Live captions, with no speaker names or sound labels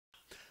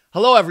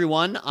Hello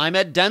everyone, I'm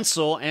Ed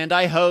Densel and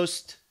I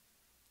host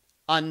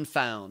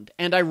Unfound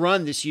and I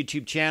run this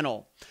YouTube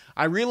channel.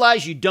 I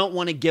realize you don't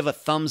want to give a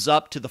thumbs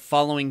up to the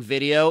following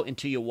video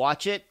until you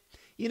watch it.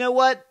 You know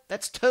what?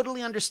 That's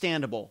totally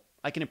understandable.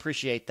 I can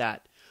appreciate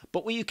that.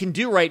 But what you can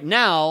do right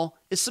now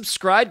is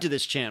subscribe to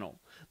this channel.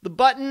 The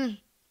button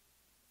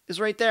is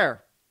right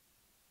there.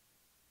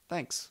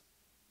 Thanks.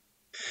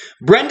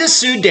 Brenda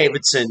Sue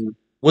Davidson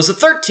was a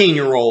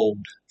 13-year-old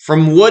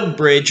from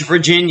Woodbridge,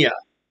 Virginia.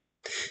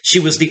 She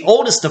was the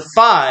oldest of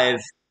 5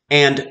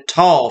 and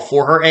tall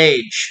for her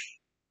age.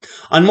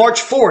 On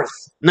March 4th,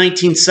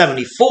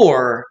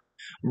 1974,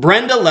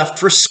 Brenda left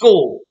for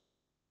school.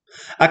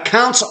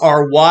 Accounts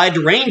are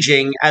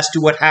wide-ranging as to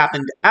what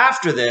happened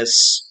after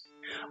this,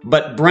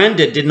 but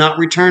Brenda did not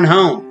return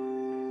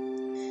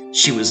home.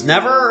 She was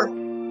never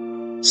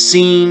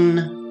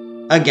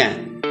seen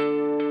again.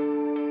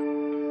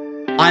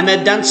 I'm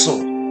Ed Densel,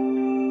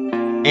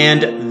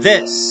 and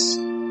this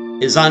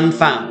is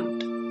Unfound.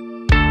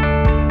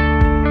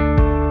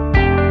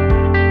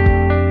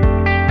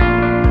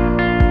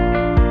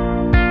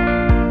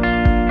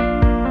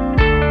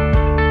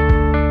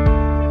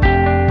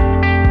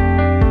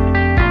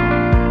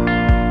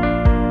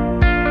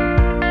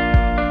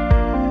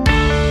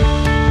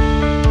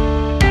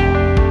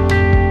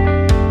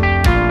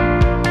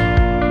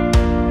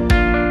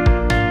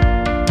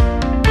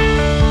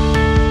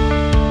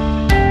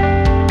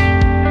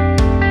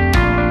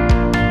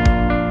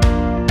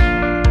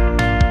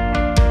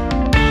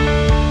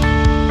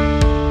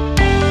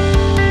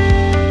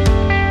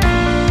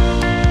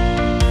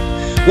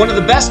 One of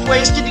the best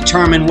ways to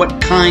determine what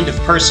kind of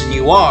person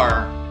you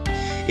are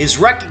is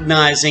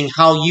recognizing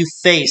how you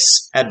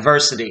face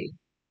adversity.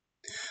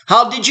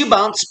 How did you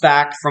bounce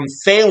back from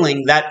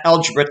failing that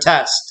algebra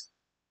test?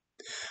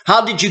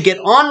 How did you get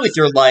on with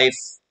your life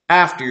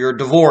after your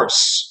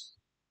divorce?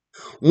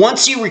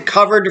 Once you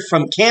recovered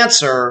from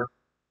cancer,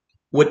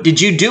 what did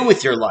you do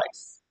with your life?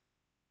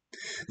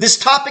 This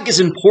topic is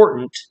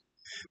important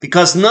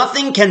because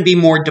nothing can be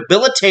more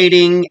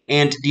debilitating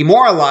and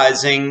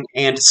demoralizing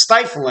and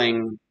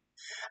stifling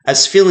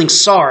as feeling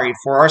sorry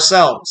for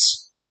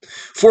ourselves.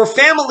 For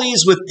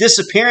families with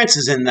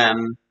disappearances in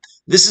them,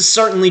 this is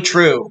certainly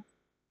true.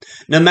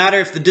 No matter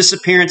if the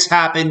disappearance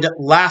happened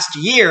last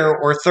year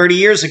or 30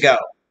 years ago,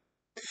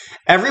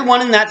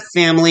 everyone in that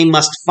family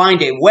must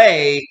find a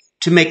way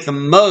to make the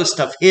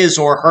most of his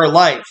or her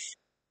life,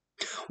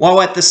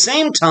 while at the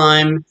same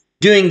time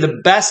doing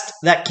the best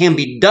that can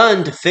be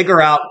done to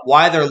figure out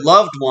why their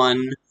loved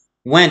one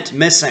went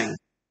missing.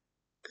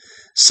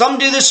 Some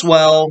do this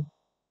well,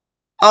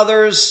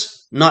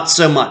 others not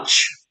so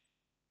much.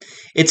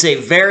 It's a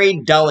very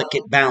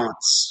delicate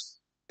balance.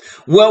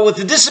 Well, with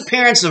the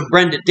disappearance of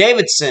Brenda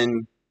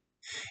Davidson,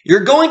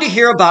 you're going to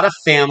hear about a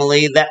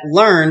family that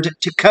learned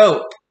to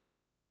cope.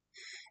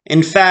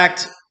 In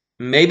fact,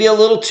 maybe a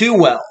little too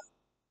well.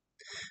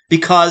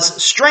 Because,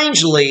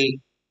 strangely,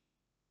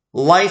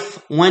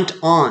 life went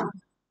on.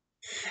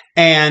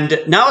 And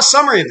now a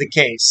summary of the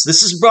case.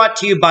 This is brought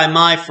to you by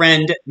my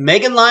friend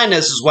Megan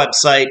Lioness's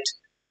website,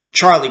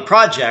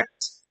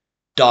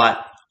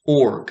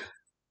 charleyproject.org.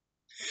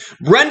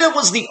 Brenda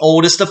was the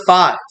oldest of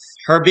 5,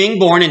 her being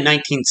born in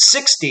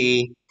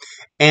 1960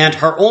 and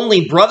her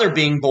only brother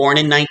being born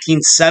in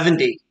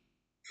 1970.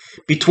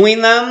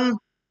 Between them,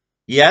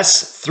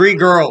 yes, 3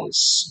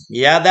 girls.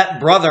 Yeah, that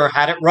brother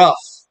had it rough.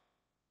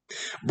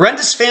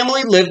 Brenda's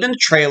family lived in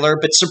a trailer,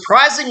 but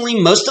surprisingly,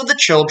 most of the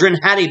children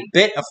had a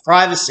bit of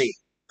privacy,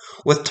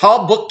 with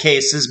tall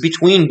bookcases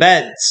between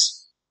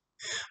beds.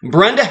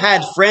 Brenda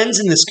had friends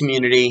in this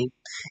community.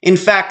 In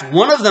fact,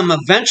 one of them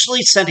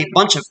eventually sent a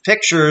bunch of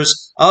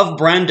pictures of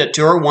Brenda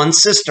to her one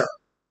sister,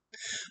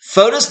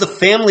 photos the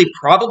family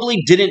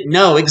probably didn't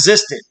know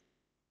existed.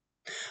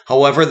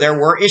 However, there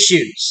were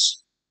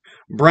issues.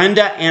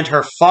 Brenda and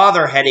her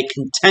father had a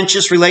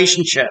contentious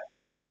relationship.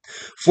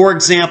 For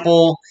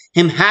example,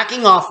 him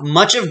hacking off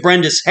much of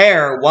Brenda's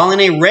hair while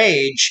in a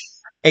rage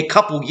a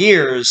couple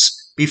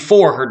years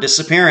before her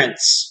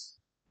disappearance.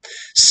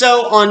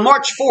 So on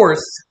March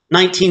 4th,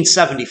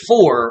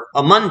 1974,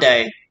 a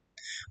Monday,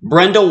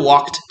 Brenda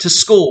walked to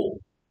school.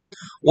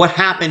 What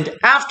happened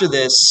after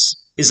this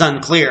is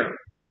unclear.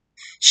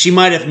 She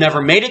might have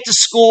never made it to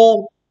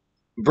school.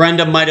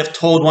 Brenda might have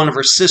told one of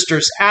her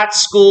sisters at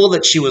school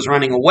that she was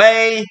running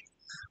away.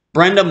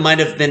 Brenda might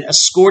have been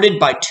escorted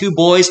by 2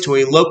 boys to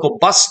a local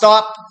bus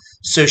stop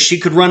so she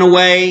could run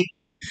away.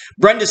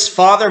 Brenda's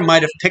father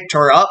might have picked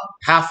her up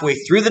halfway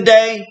through the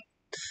day.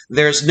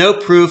 There's no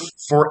proof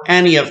for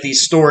any of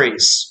these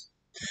stories.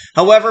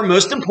 However,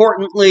 most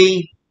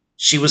importantly,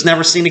 she was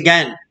never seen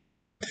again.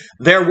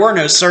 There were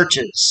no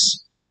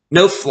searches,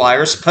 no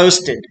flyers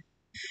posted.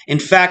 In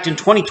fact, in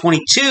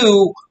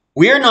 2022,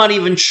 we are not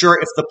even sure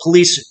if the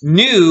police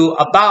knew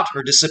about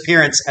her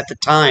disappearance at the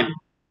time.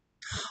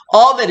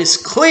 All that is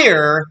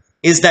clear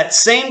is that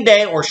same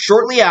day or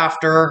shortly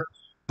after,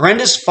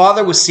 Brenda's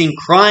father was seen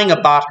crying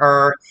about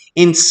her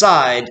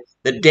inside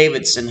the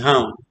Davidson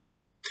home.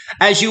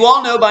 As you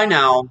all know by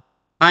now,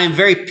 I am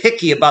very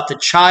picky about the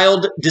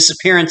child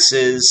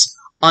disappearances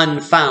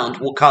Unfound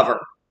will cover.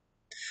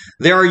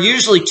 There are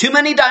usually too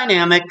many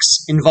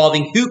dynamics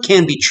involving who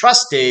can be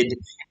trusted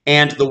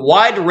and the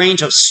wide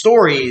range of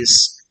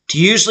stories to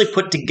usually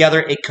put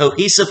together a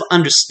cohesive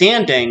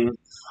understanding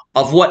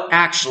of what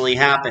actually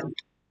happened.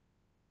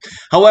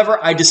 However,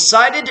 I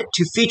decided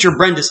to feature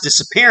Brenda's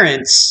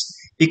disappearance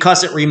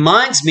because it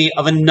reminds me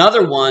of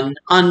another one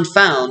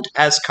Unfound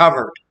has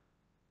covered.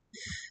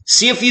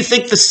 See if you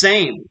think the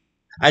same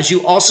as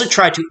you also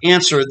try to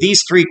answer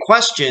these 3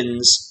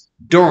 questions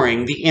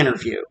during the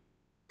interview.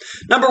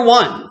 Number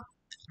 1,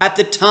 at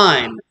the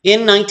time,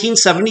 in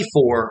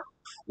 1974,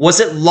 was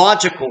it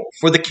logical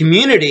for the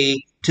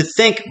community to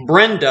think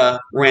Brenda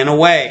ran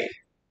away?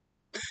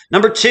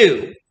 Number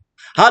 2,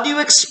 how do you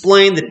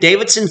explain the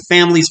Davidson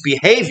family's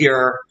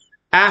behavior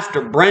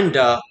after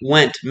Brenda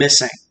went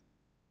missing?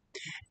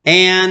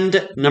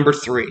 And number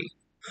 3,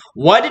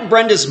 why did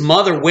Brenda's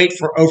mother wait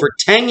for over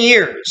 10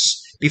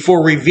 years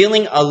before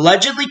revealing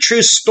allegedly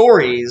true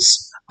stories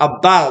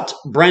about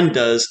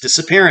Brenda's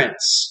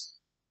disappearance?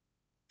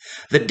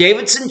 The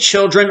Davidson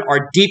children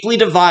are deeply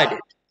divided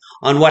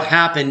on what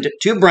happened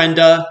to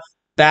Brenda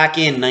back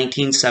in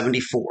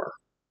 1974.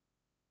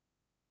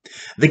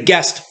 The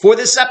guest for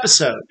this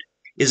episode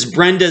is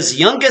Brenda's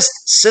youngest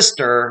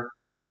sister,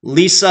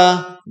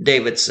 Lisa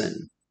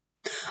Davidson.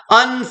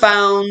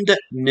 Unfound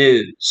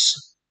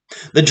News.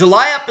 The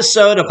July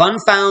episode of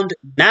Unfound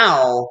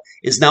Now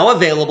is now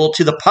available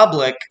to the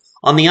public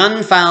on the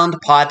Unfound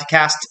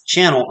podcast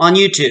channel on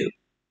YouTube.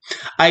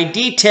 I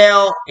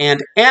detail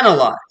and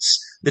analyze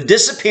the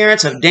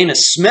disappearance of Dana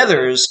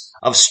Smithers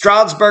of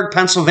Stroudsburg,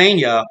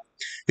 Pennsylvania,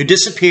 who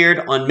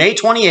disappeared on May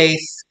 28th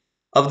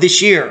of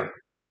this year.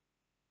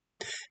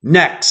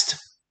 Next,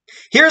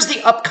 here's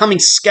the upcoming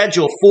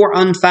schedule for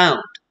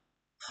Unfound.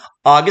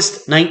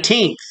 August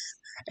 19th,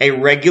 a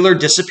regular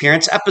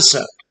disappearance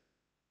episode.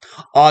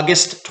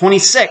 August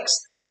 26th,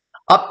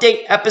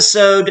 update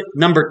episode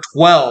number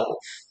 12.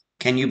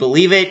 Can you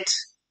believe it?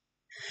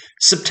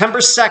 September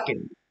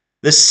 2nd,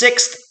 the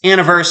 6th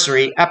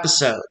anniversary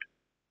episode.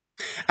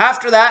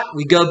 After that,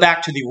 we go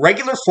back to the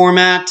regular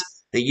format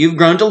that you've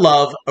grown to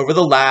love over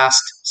the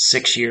last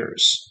 6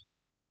 years.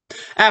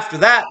 After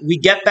that, we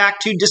get back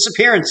to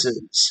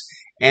disappearances,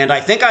 and I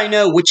think I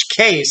know which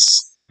case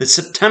the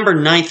September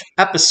 9th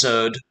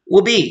episode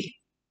will be.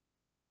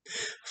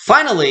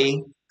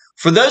 Finally,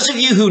 for those of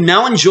you who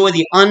now enjoy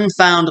the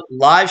Unfound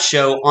live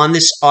show on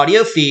this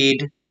audio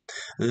feed,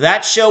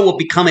 that show will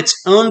become its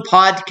own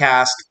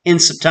podcast in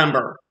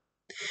September,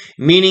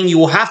 meaning you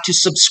will have to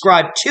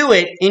subscribe to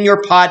it in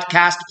your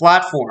podcast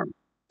platform,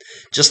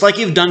 just like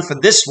you've done for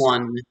this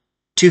one,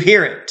 to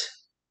hear it.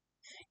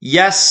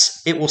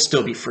 Yes, it will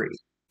still be free.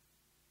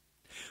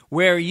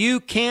 Where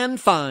you can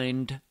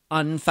find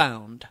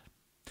Unfound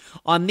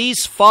on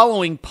these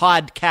following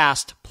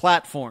podcast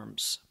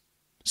platforms: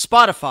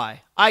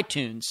 Spotify,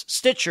 iTunes,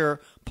 Stitcher,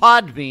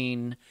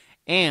 Podbean,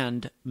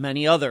 and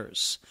many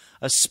others,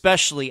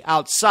 especially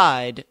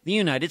outside the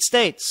United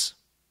States.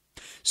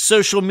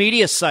 Social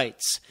media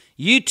sites: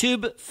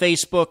 YouTube,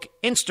 Facebook,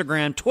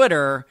 Instagram,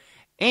 Twitter,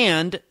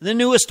 and the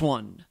newest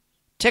one,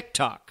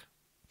 TikTok.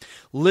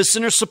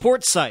 Listener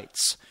support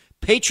sites: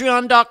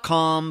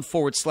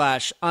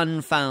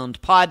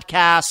 patreon.com/unfound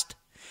podcast,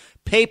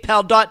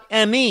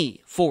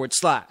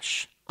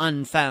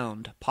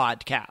 paypal.me/unfound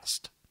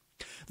podcast.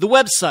 The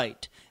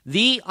website,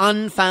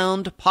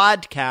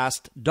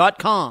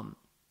 theunfoundpodcast.com.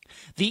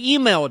 The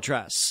email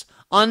address,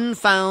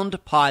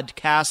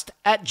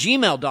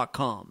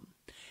 unfoundpodcast@gmail.com.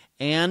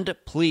 And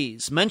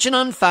please mention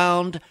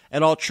Unfound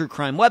at all true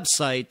crime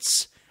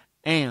websites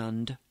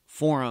and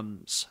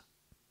forums.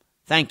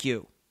 Thank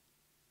you.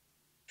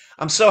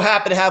 I'm so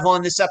happy to have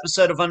on this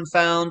episode of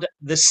Unfound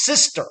the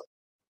sister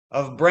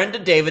of Brenda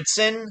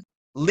Davidson,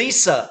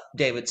 Lisa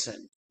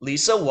Davidson.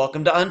 Lisa,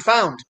 welcome to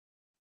Unfound.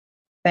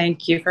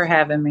 Thank you for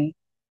having me.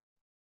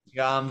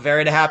 I'm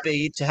very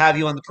happy to have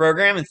you on the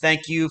program, and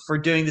thank you for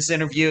doing this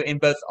interview in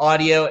both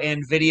audio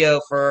and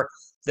video for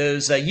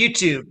those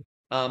YouTube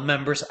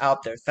members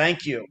out there.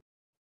 Thank you.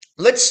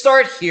 Let's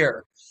start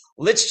here.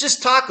 Let's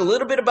just talk a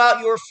little bit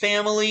about your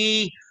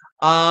family.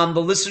 The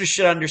listeners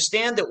should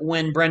understand that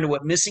when Brenda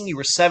went missing, you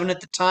were 7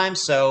 at the time,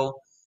 so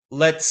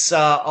let's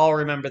all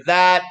remember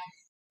that.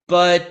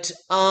 But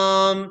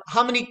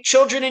how many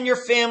children in your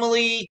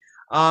family?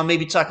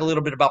 Maybe talk a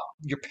little bit about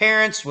your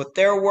parents, what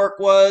their work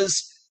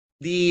was,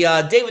 the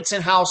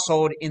Davidson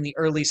household in the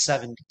early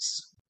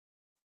 70s.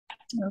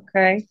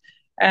 Okay.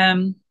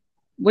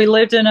 We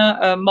lived in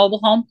a mobile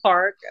home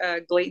park,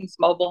 Gleaton's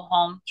Mobile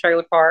Home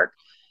Trailer Park.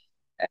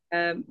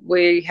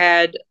 We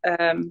had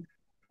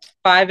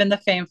 5 in the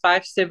family,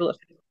 5 siblings,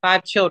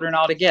 5 children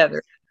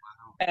altogether.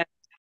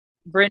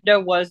 Brenda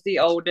was the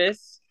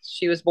oldest.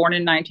 She was born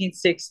in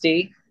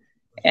 1960.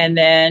 And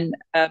then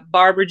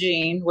Barbara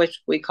Jean,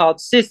 which we called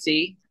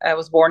Sissy,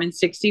 was born in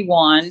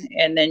 61.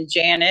 And then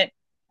Janet,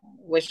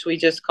 which we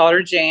just called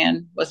her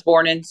Jan, was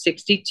born in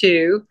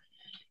 62.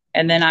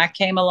 And then I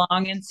came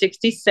along in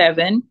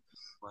 67.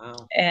 Wow.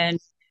 And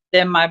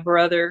then my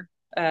brother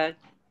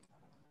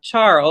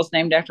Charles,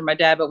 named after my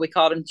dad, but we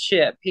called him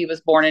Chip. He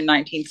was born in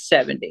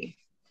 1970.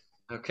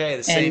 Okay,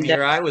 the same And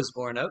year I was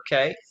born.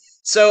 Okay.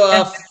 So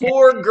uh,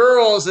 four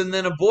girls and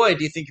then a boy.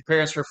 Do you think your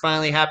parents were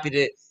finally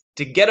happy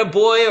to get a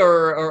boy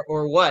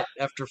or what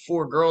after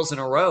four girls in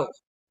a row?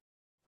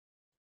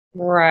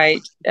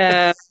 right.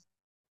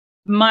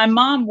 My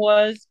mom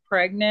was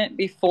pregnant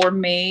before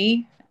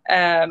me,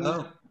 um,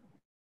 Oh.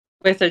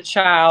 with a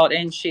child,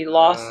 and she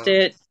lost Oh.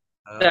 it.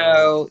 Oh.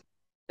 So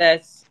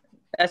that's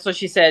that's what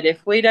she said.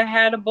 If we'd have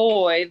had a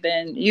boy,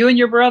 then you and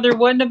your brother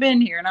wouldn't have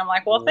been here. And I'm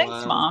like, well, thanks,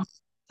 Wow. mom.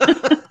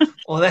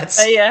 Well,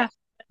 Yeah,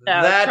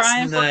 no, that's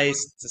trying for,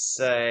 nice to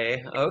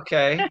say.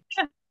 Okay.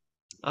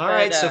 All but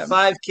right, so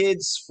five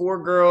kids,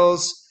 four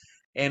girls,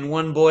 and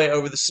one boy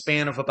over the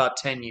span of about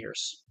 10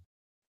 years.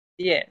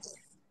 yes.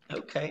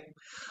 Okay.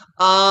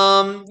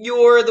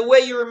 Your the way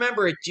you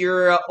remember it,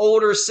 your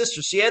older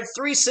sister. So you had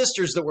three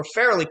sisters that were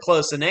fairly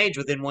close in age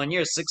within 1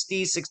 year,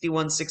 60,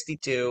 61,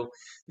 62.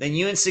 Then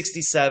you in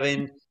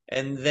 67,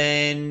 and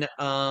then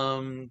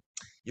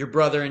your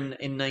brother in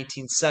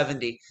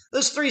 1970.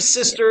 Those three Yeah.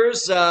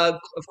 sisters, of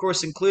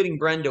course, including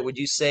Brenda, would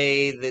you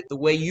say that the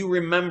way you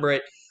remember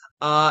it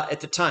at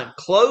the time,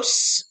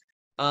 close?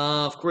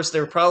 Of course, they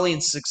were probably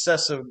in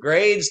successive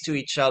grades to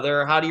each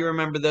other. How do you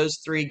remember those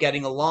three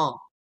getting along?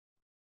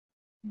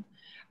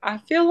 I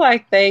feel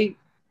like they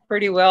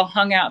pretty well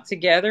hung out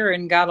together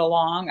and got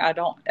along. I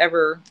don't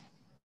ever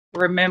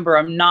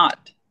remember them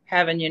not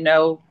having,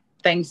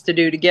 things to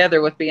do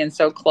together with being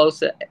so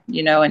close,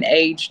 in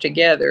age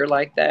together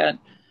like that.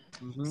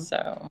 Mm-hmm.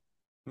 So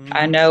I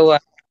Mm-hmm. know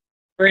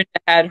Brenda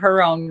had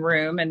her own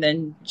room, and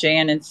then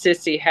Jan and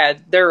Sissy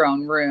had their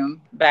own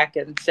room back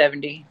in the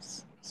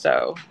 70s.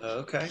 So,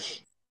 Okay.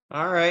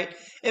 All right.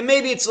 And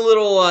maybe it's a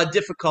little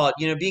difficult,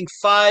 being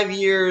 5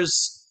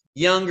 years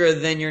younger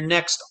than your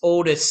next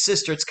oldest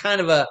sister. It's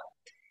kind of an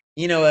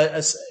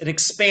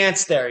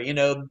expanse there.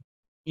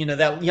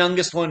 That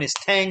youngest one is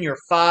 10, you're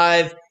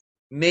 5.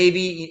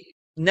 Maybe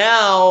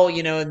now,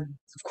 and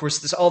of course,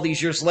 this all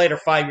these years later,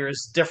 5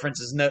 years difference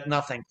is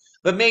nothing.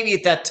 But maybe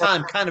at that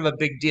time, kind of a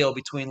big deal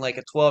between like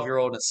a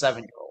 12-year-old and a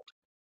 7-year-old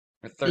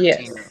or yes.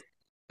 13-year-old.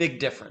 Big Yeah.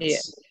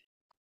 difference.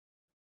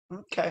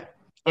 Okay.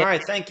 All Yeah.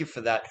 right. Thank you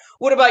for that.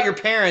 What about your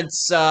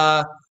parents?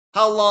 How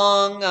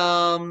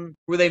long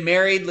were they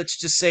married? Let's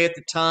just say at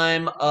the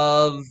time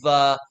of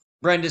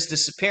Brenda's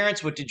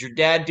disappearance. What did your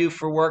dad do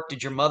for work?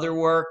 Did your mother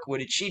work? What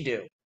did she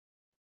do?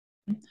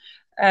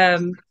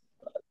 Um,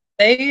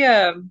 they,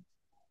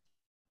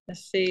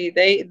 let's see,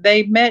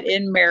 they met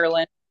in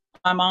Maryland.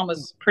 My mom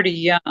was pretty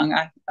young.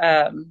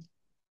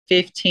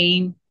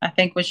 15, I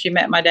think, when she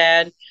met my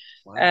dad.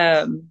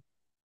 Wow. Um,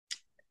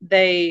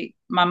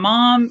 my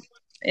mom,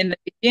 in the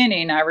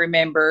beginning, I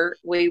remember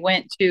we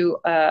went to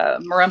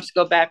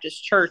Marumsco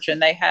Baptist Church,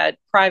 and they had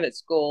private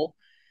school.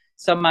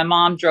 So my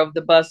mom drove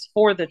the bus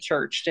for the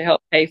church to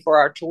help pay for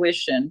our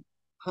tuition.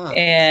 Huh.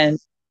 And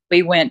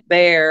we went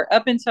there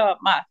up until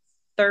my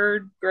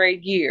third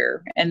grade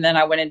year. And then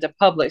I went into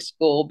public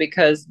school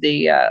because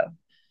the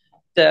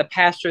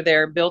pastor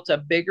there built a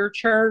bigger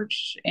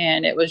church,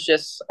 and it was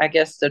just, I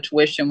guess the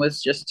tuition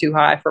was just too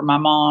high for my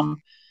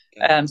mom.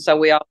 Okay. So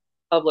we all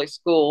public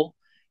school,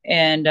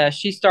 and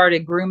she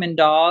started grooming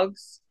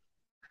dogs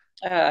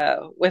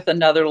with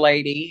another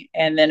lady,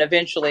 and then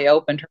eventually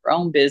opened her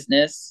own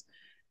business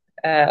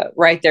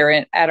right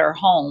there at our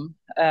home.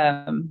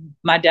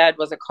 My dad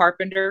was a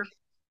carpenter,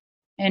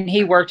 and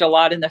he worked a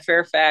lot in the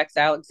Fairfax,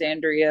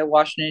 Alexandria,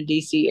 Washington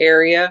D.C.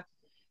 area,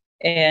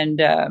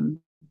 and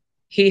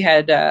he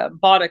had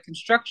bought a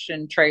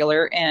construction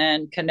trailer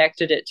and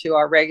connected it to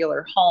our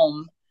regular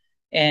home,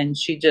 and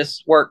she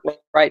just worked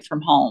right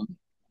from home.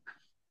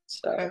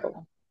 Okay.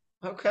 So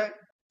Okay.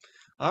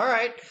 All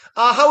right.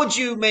 How would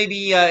you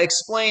maybe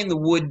explain the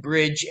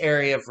Woodbridge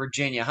area of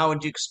Virginia? How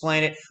would you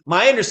explain it?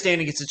 My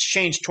understanding is it's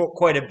changed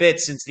quite a bit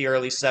since the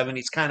early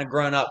 70s, kind of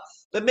grown up.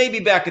 But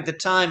maybe back at the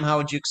time, how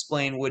would you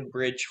explain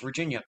Woodbridge,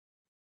 Virginia?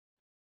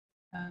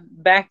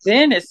 back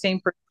then it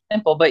seemed pretty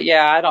simple, but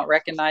yeah, I don't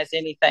recognize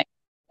anything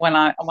when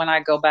I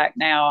go back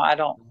now.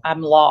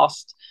 I'm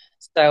lost.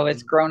 So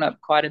it's Mhm. grown up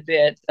quite a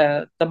bit.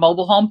 The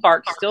mobile home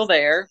park's still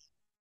there.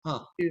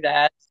 Huh. Do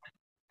that.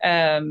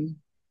 Um,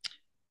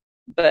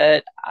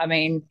 but I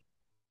mean,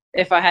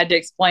 if I had to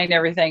explain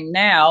everything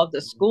now,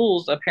 the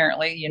schools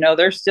apparently,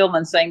 they're still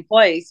in the same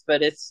place,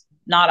 but it's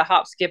not a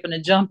hop, skip, and a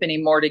jump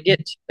anymore to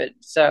get to it.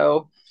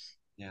 So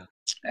Yeah.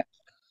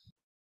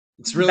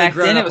 It's really back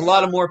grown then it up. A was,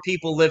 lot of more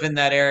people live in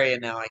that area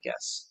now, I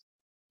guess.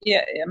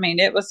 yeah, I mean,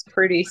 it was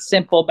pretty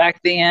simple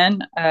back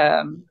then.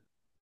 I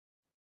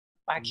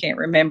can't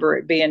remember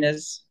it being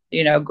as,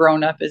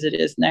 grown up as it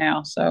is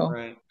now. So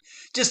Right.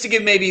 Just to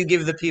give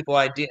the people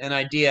an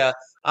idea,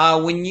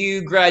 when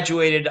you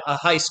graduated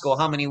high school,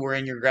 how many were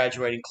in your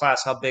graduating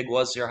class? How big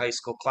was your high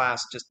school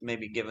class? Just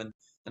maybe given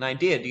an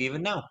idea. Do you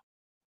even know?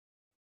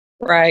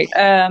 right.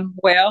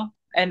 Well,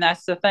 and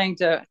that's the thing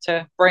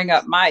to bring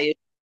up my issue.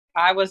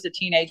 I was a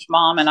teenage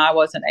mom, and I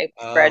wasn't able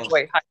to Oh,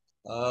 graduate high school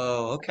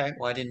Oh, okay.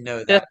 Well, I didn't know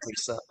Just, that,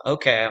 Lisa.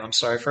 Okay, I'm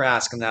sorry for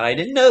asking that. I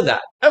didn't know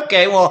that.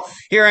 Okay, well,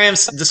 here I am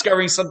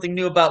discovering something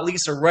new about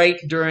Lisa right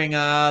during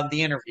the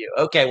interview.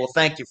 Okay, well,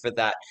 thank you for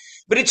that.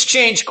 But it's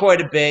changed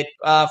quite a bit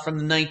from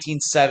the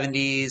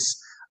 1970s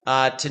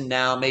to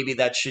now. Maybe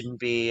that shouldn't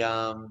be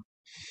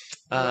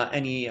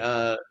any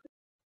a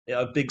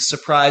big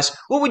surprise.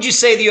 What would you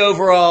say the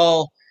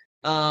overall,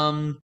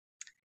 um,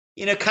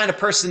 kind of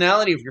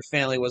personality of your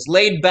family was?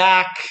 Laid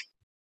back,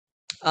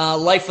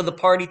 life of the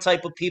party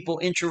type of people,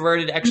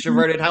 introverted,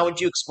 extroverted. How would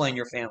you explain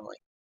your family?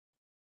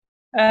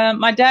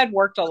 my dad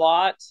worked a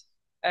lot.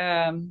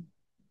 Um,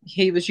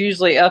 he was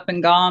usually up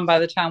and gone by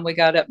the time we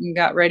got up and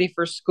got ready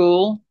for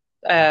school.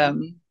 Uh-huh.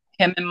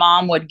 Him and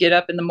mom would get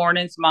up in the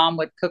mornings. Mom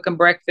would cook him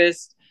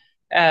breakfast,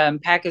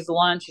 pack his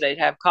lunch. They'd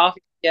have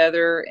coffee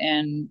together,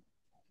 and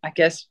I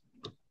guess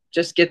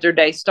just get their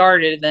day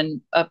started. And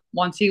then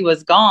once he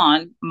was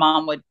gone,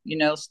 mom would,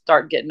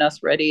 start getting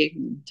us ready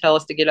and tell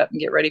us to get up and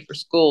get ready for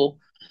school.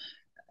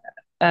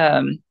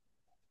 Um,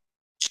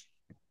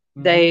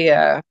 Hmm. they,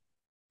 I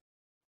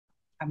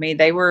mean,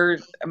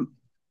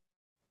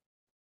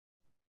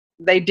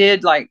 they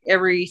did like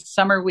every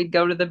summer we'd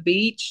go to the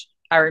beach.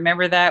 I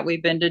remember that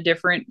we've been to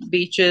different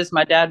beaches.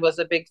 My dad was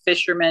a big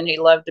fisherman. He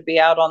loved to be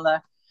out on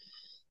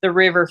the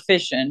river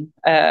fishing.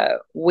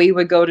 We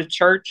would go to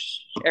church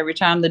every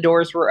time the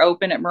doors were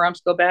open at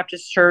Marumsco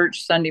Baptist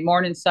Church, Sunday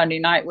morning, Sunday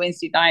night,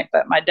 Wednesday night,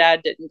 but my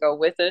dad didn't go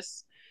with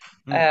us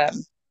Hmm.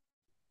 um,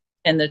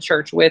 in the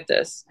church with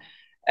us.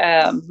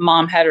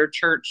 Mom had her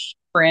church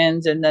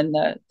friends and then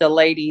the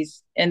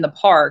ladies in the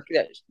park,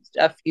 that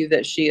a few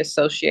that she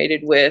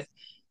associated with.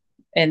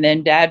 And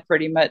then dad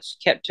pretty much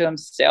kept to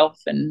himself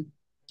and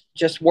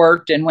just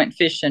worked and went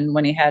fishing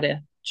when he had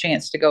a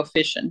chance to go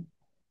fishing.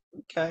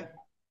 Okay.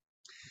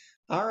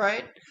 All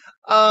right.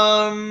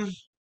 Um,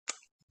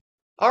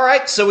 all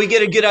right. So we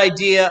get a good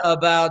idea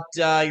about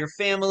your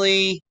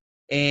family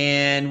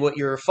and what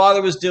your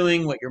father was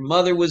doing, what your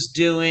mother was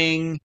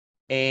doing.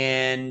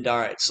 And all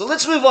right. So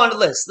let's move on to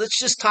this. Let's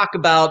just talk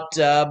about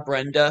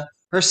Brenda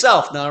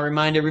herself. Now, I'll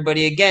remind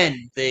everybody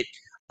again that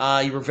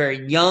you were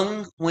very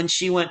young when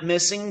she went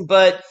missing,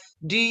 but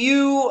do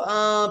you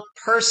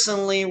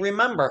personally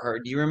remember her?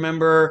 Do you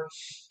remember?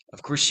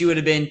 Of course, she would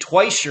have been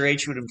twice your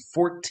age. She would have been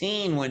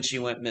 14 when she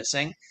went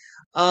missing.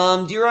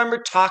 Do you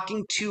remember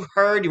talking to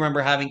her? Do you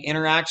remember having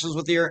interactions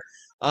with her?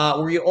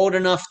 Were you old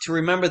enough to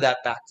remember that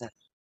back then?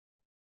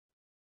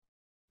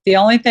 The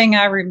only thing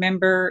I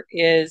remember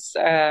is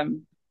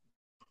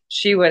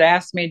she would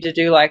ask me to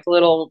do like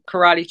little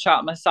karate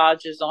chop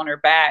massages on her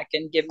back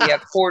and give me a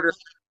quarter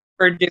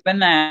for doing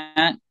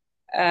that.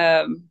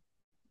 Um,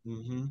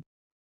 Hmm.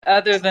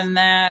 Other than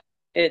that,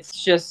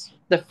 it's just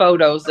the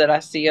photos that I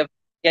see of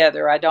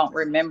together. I don't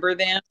remember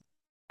them.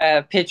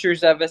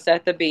 Pictures of us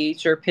at the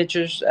beach or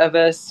pictures of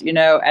us,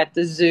 at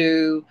the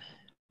zoo,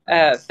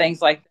 Yes.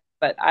 things like that,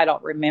 but I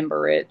don't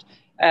remember it.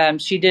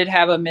 She did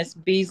have a Miss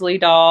Beasley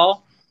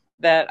doll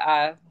that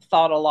I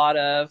thought a lot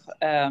of.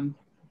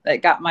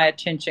 That got my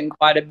attention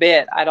quite a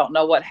bit. I don't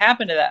know what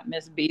happened to that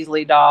Miss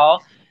Beasley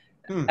doll.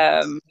 Hmm.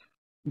 Um,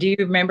 do you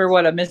remember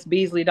what a Miss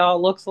Beasley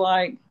doll looks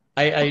like?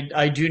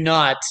 I do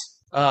not.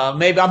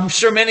 Maybe I'm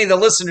sure many of the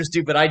listeners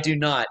do, but I do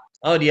not.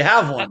 Oh, do you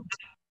have one?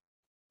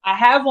 I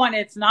have one.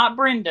 It's not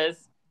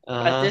Brenda's,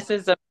 but Uh-huh. this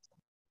is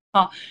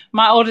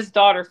my oldest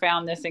daughter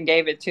found this and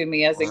gave it to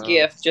me as a Wow.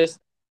 gift. Just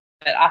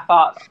that I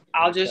thought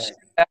I'll Okay. just,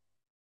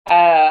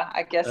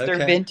 I guess they're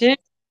Okay. vintage.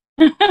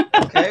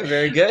 Okay.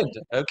 Very good.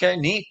 Okay.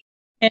 Neat.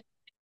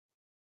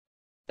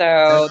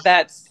 So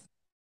that's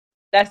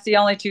the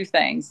only two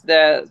things.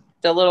 The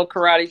little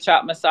karate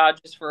chop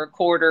massages for a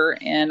quarter,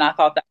 and I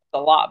thought that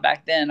was a lot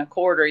back then. A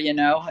quarter,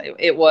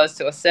 it was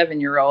to a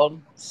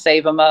 7-year-old.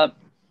 Save them up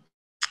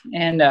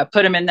and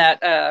put them in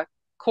that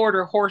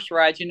quarter horse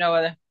ride.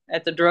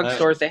 At the Uh,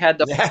 drugstores they had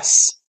the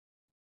yes.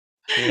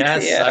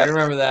 Yes, I yeah.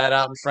 remember that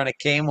out in front of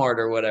Kmart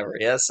or whatever.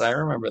 Yes, I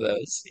remember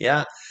those.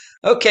 Yeah.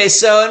 Okay,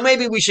 so and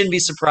maybe we shouldn't be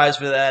surprised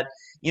for that.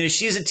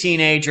 She's a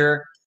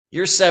teenager.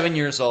 You're 7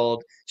 years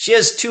old. She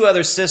has two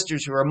other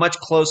sisters who are much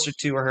closer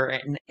to her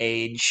in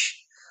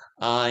age.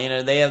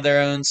 They have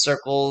their own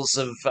circles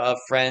of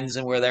friends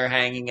and where they're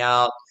hanging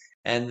out.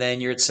 And then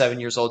you're at 7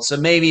 years old. So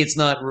maybe it's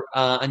not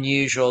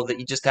unusual that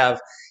you just have,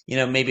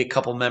 maybe a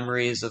couple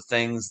memories of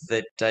things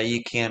that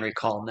you can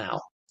recall now.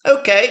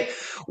 Okay.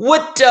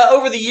 What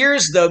over the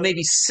years though,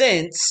 maybe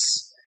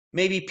since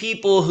maybe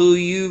people who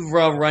you've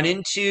run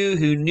into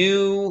who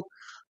knew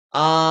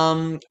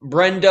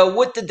Brenda,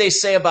 what did they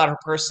say about her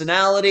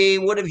personality?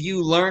 What have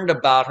you learned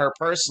about her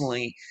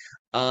personally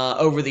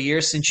over the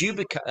years since you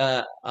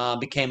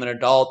became an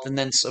adult and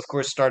then of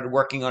course started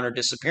working on her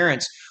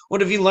disappearance? What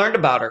have you learned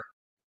about her?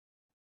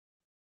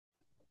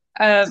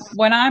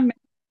 When I made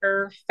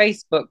her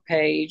Facebook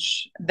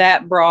page,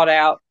 that brought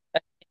out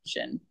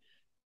attention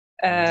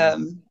Mhm.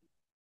 um,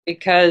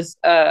 because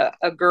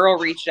a girl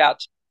reached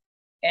out to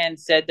me and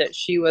said that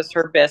she was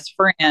her best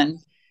friend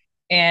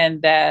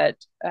and that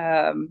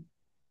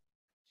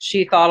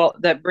she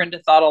thought that Brenda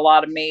thought a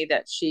lot of me,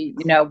 that she,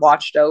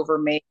 watched over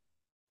me.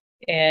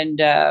 And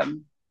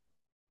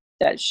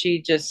that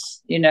she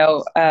just,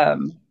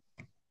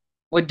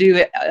 would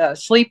do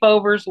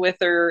sleepovers with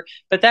her.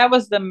 But that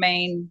was the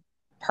main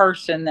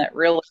person that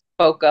really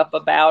spoke up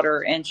about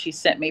her. And she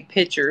sent me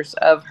pictures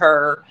of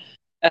her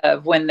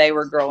when they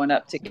were growing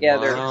up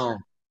together. Wow.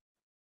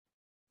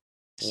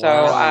 So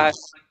Wow.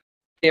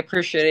 I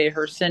appreciated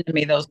her sending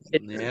me those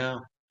pictures. Yeah.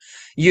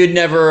 You'd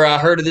never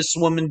heard of this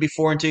woman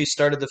before until you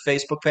started the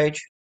Facebook page?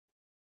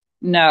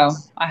 No,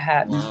 I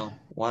hadn't. Wow.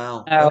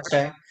 Wow. No.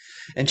 Okay.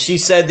 And she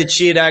said that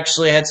she had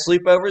actually had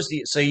sleepovers.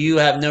 So you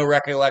have no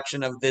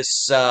recollection of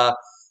this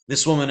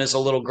woman as a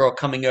little girl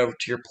coming over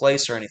to your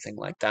place or anything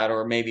like that,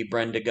 or maybe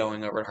Brenda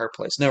going over to her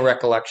place. No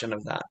recollection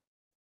of that.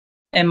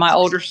 And my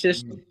older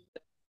sister,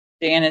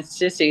 Dan and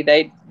Sissy,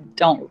 they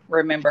don't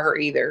remember her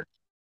either.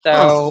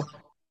 So,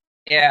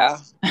 yeah.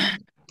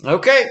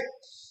 Okay.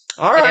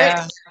 All right.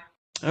 Yeah.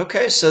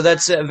 Okay, so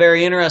that's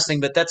very interesting,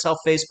 but that's how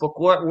Facebook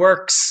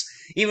works.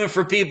 Even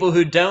for people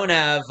who don't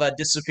have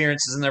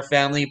disappearances in their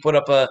family, you put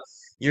up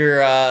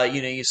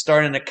you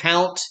start an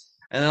account,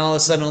 and then all of a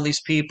sudden, all these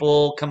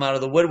people come out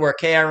of the woodwork.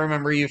 Hey, I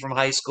remember you from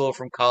high school,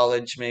 from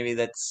college. Maybe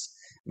at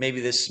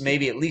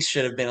least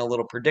should have been a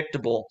little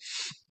predictable.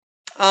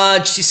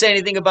 Did she say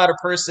anything about her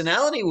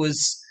personality?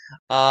 Was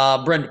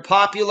Brenda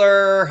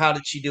popular? How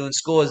did she do in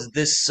school? Has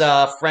this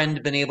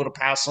friend been able to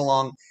pass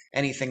along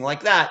anything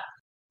like that?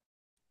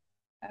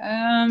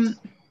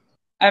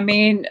 I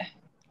mean,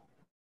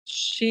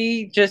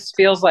 she just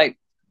feels like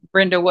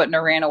Brenda wouldn't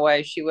have ran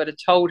away. She would have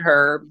told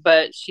her,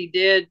 but she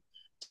did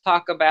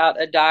talk about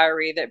a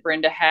diary that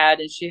Brenda had,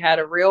 and she had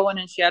a real one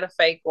and she had a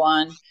fake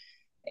one.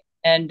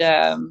 And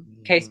in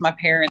case my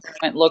parents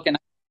went looking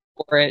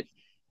for it,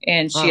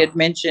 and she had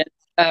mentioned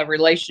a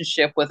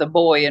relationship with a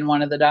boy in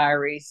one of the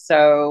diaries.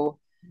 So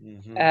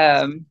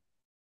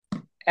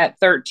at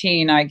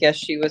 13, I guess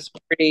she was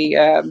pretty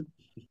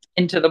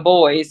into the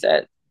boys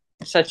at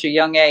such a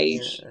young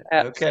age.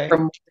 Okay.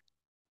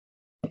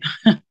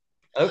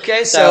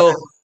 Okay, so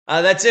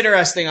that's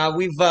interesting.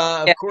 We've,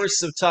 of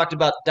course, have talked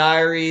about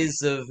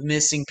diaries of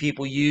missing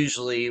people,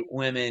 usually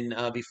women,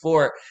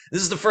 before.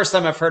 This is the first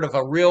time I've heard of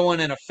a real one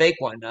and a fake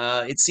one.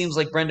 It seems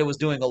like Brenda was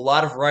doing a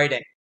lot of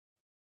writing.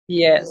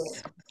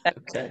 Yes.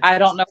 Okay. I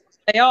don't know what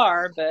they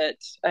are, but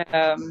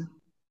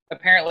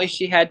apparently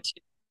she had to,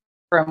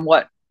 from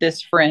what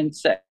this friend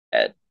said.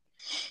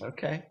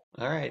 Okay.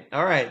 All right.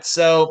 All right.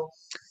 So,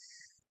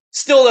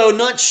 still, though,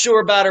 not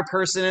sure about her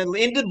person.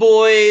 Into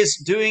boys,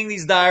 doing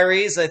these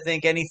diaries. I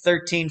think any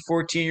 13,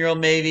 14-year-old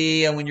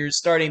maybe, and when you're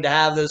starting to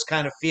have those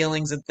kind of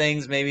feelings and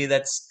things, maybe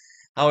that's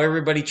how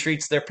everybody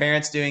treats their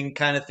parents, doing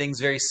kind of things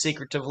very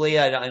secretively.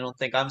 I don't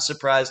think I'm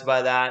surprised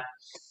by that.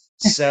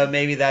 So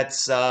maybe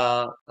that's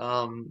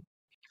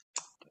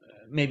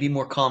maybe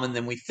more common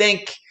than we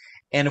think.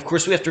 And of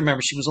course, we have to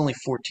remember she was only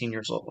 14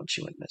 years old when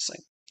she went missing.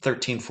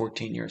 13,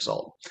 14 years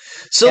old.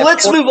 So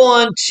let's move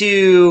on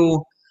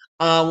to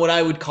what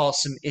I would call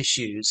some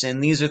issues.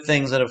 And these are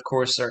things that, of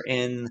course, are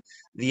in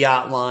the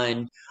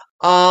outline.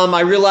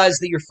 I realize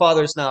that your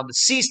father is now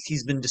deceased.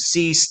 He's been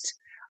deceased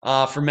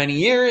for many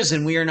years,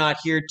 and we are not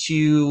here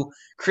to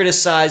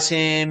criticize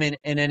him in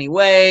any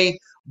way.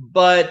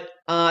 But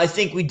I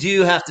think we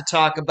do have to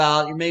talk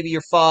about maybe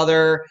your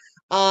father,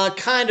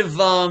 kind of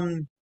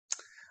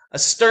a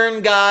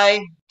stern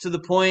guy to the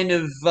point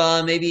of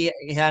maybe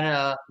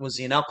was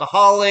he an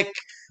alcoholic?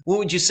 What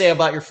would you say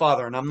about your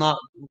father? And I'm not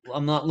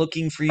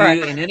looking for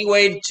you in any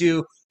way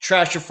to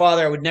trash your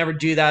father. I would never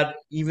do that.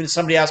 Even if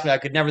somebody asked me, I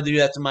could never do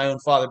that to my own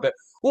father. But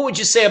what would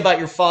you say about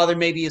your father?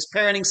 Maybe his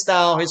parenting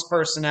style, his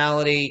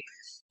personality,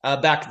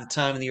 back at the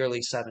time in the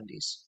early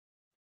 70s.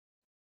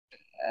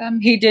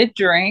 He did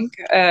drink.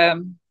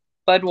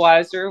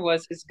 Budweiser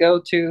was his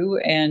go-to,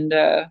 and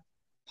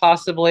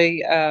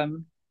possibly a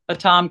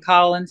Tom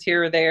Collins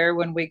here or there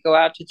when we go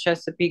out to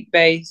Chesapeake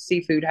Bay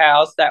Seafood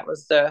House. That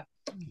was the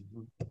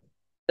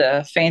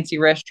fancy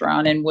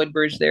restaurant in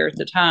Woodbridge there at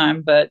the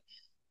time. But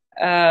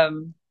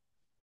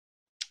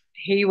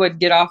he would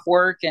get off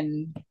work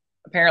and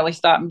apparently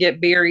stop and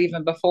get beer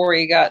even before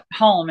he got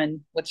home,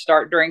 and would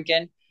start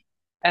drinking.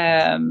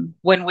 When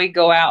we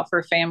go out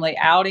for family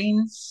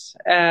outings,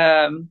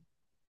 to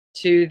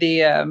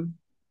the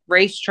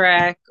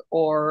racetrack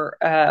or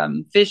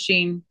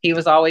fishing, he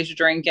was always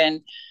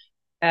drinking.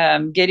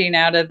 Getting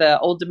out of the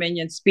Old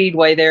Dominion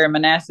Speedway there in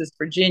Manassas,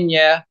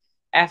 Virginia,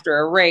 after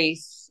a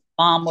race,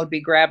 Mom would be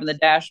grabbing the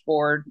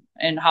dashboard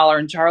and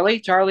hollering, "Charley,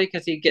 Charley,"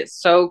 because he'd get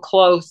so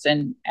close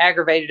and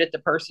aggravated at the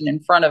person in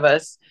front of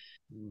us.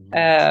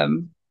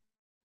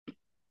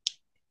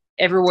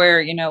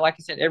 Everywhere, like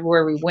I said,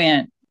 everywhere we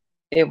went,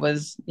 it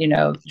was,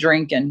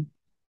 drinking.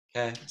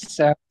 Okay.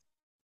 So,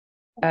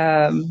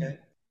 okay.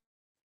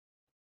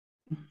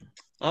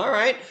 All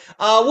right.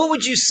 What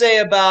would you say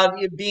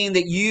about it being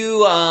that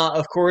you,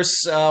 of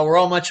course, we're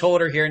all much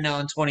older here now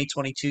in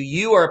 2022.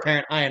 You are a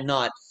parent. I am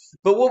not.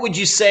 But what would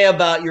you say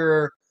about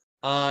your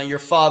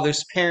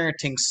father's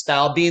parenting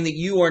style, being that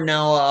you are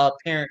now a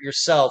parent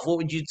yourself? What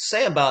would you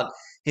say about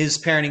his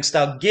parenting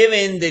style,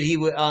 given that he he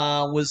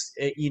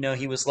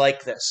was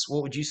like this?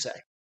 What would you say?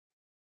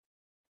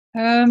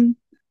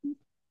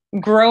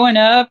 Growing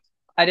up,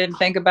 I didn't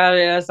think about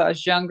it as I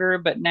was younger,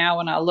 but now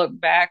when I look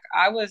back,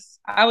 I was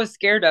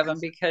scared of him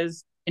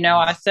because,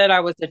 I said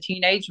I was a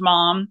teenage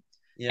mom,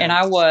 and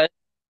Yeah.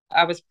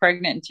 I was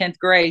pregnant in 10th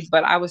grade,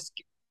 but I was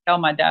scared to tell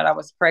my dad I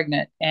was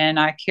pregnant, and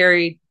I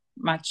carried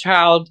my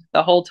child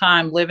the whole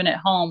time living at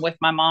home with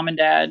my mom and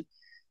dad,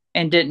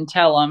 and didn't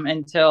tell them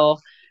until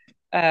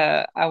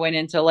I went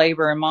into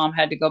labor, and mom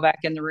had to go back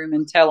in the room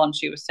and tell him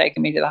she was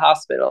taking me to the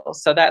hospital.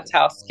 So that's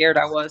how scared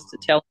I was to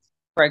tell him I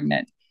was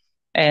pregnant.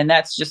 And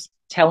that's just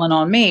telling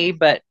on me.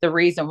 But the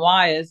reason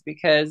why is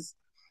because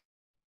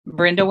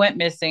Brenda went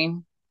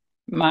missing.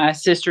 My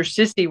sister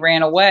Sissy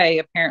ran away,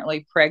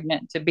 apparently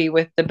pregnant, to be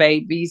with the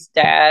baby's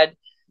dad.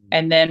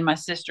 And then my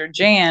sister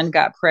Jan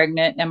got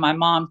pregnant, and my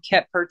mom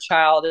kept her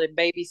child and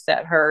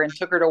babysat her and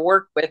took her to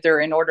work with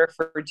her in order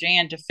for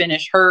Jan to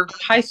finish her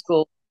high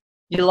school,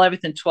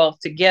 11th and 12th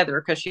together,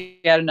 because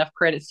she had enough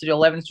credits to do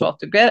 11th, 12th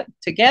to get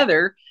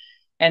together.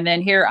 And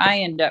then here I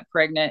end up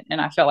pregnant, and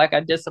I felt like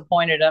I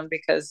disappointed them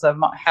because of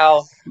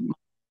how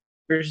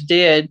others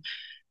did.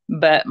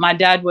 But my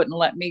dad wouldn't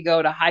let me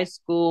go to high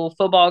school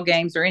football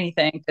games or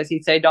anything because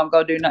he'd say, don't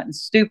go do nothing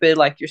stupid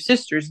like your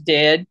sisters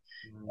did.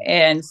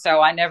 And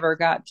so I never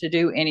got to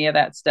do any of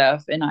that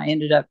stuff. And I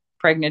ended up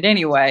pregnant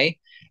anyway.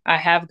 I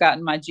have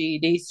gotten my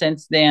GED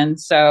since then.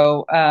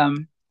 So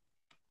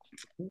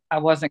I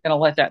wasn't going to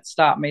let that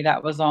stop me.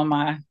 That was on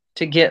my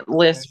to get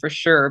list for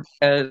sure,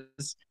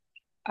 because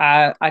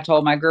I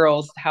told my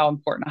girls how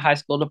important a high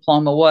school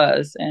diploma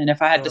was. And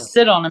if I had to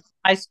sit on them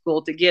in high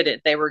school to get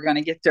it, they were going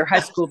to get their high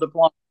school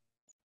diploma.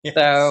 Yes.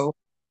 So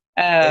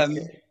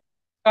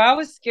I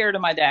was scared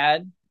of my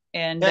dad.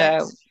 And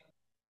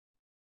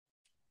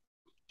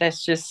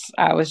that's just,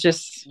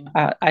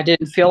 I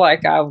didn't feel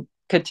like I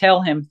could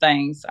tell him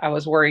things. I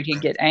was worried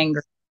he'd get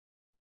angry.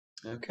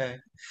 Okay.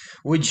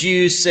 Would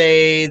you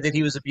say that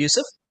he was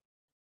abusive?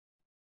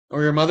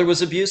 Or your mother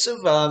was abusive?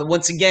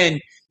 Once again,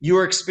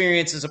 your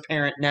experience as a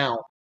parent now.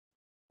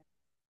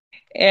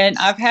 And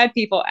I've had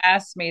people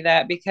ask me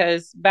that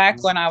because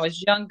back when I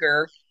was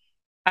younger,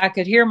 I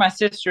could hear my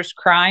sisters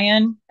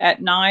crying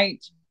at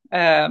night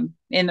in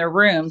their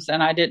rooms,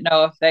 and I didn't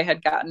know if they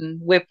had gotten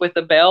whipped with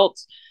a belt.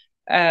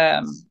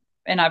 And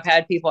I've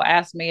had people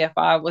ask me if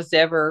I was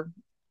ever,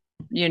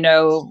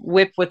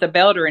 whipped with a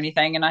belt or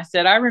anything. And I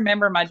said, I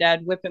remember my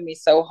dad whipping me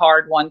so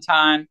hard one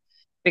time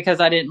because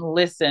I didn't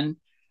listen.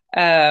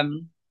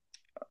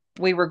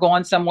 We were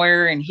going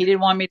somewhere, and he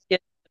didn't want me to get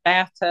in the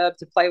bathtub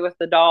to play with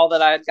the doll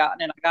that I had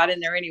gotten, and I got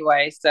in there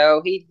anyway.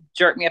 So he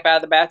jerked me up out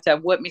of the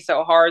bathtub, whipped me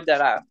so hard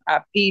that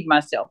I peed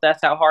myself.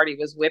 That's how hard he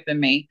was whipping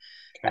me.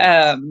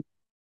 Okay.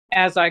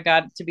 As I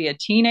got to be a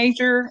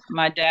teenager,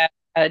 my dad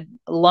had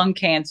lung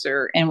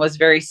cancer and was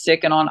very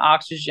sick and on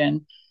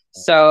oxygen.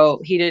 So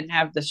he didn't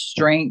have the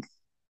strength.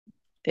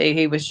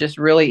 He was just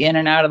really in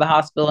and out of the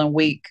hospital and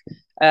weak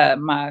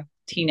my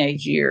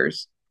teenage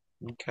years.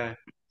 Okay.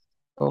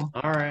 Cool.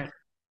 All right.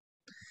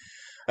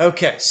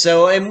 Okay.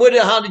 So, and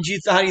how do you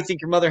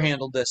think your mother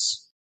handled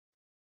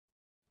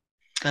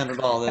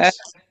all this?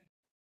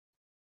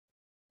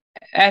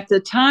 At the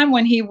time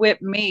when he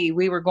whipped me,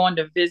 we were going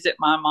to visit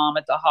my mom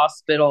at the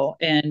hospital,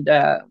 and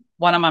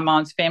one of my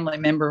mom's family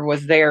member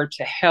was there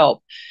to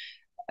help.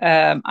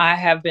 I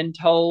have been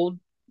told,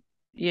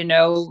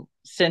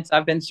 since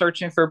I've been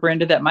searching for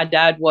Brenda, that my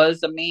dad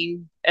was a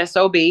mean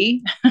SOB.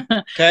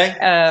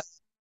 Okay.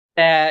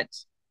 That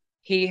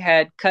he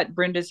had cut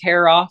Brenda's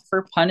hair off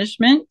for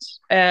punishment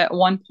at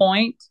one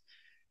point.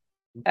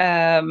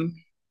 Like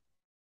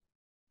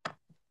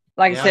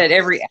I said,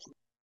 every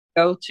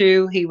go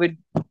to, he would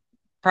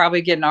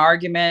probably get an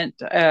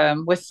argument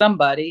with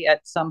somebody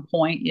at some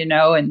point,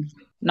 and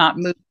not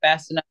move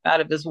fast enough out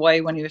of his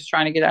way when he was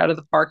trying to get out of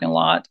the parking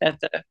lot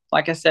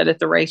like I said, at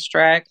the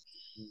racetrack.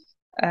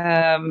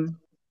 My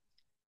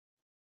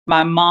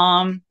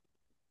mom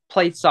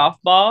played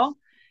softball,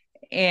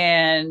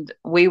 and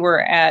we were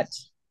at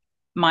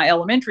my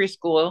elementary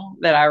school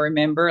that I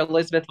remember,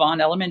 Elizabeth Vaughn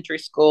Elementary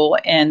School,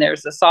 and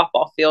there's a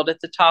softball field at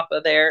the top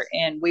of there,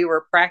 and we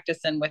were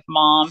practicing with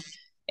mom,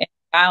 and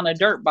a guy on a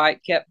dirt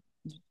bike kept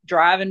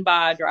driving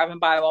by.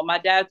 Well, my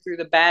dad threw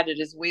the bat at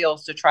his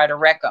wheels to try to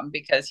wreck him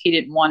because he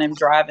didn't want him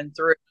driving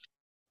through.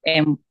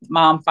 And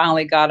mom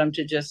finally got him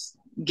to just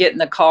get in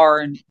the car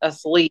and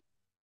asleep.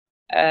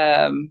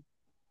 So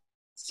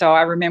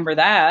I remember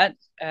that.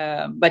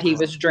 But he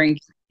was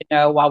drinking,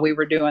 while we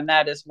were doing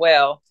that as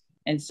well.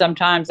 And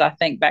sometimes I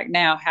think back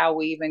now how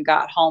we even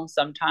got home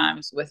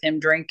sometimes with him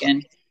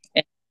drinking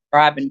and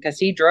driving, because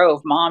he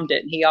drove. Mom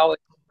didn't. He always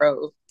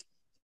drove.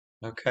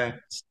 Okay.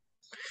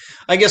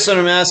 I guess what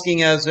I'm asking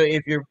is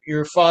if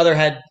your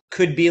father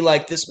could be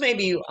like this,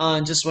 maybe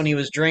just when he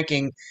was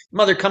drinking,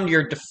 mother come to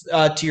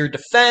your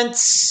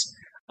defense,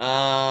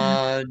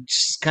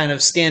 just kind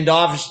of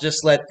standoffish,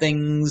 just let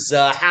things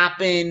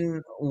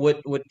happen.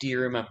 What do you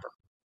remember?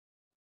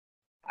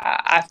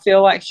 I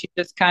feel like she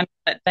just kind of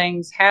let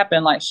things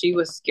happen, like she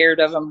was scared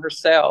of them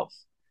herself.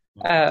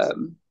 Okay.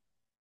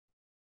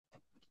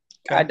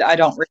 I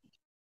don't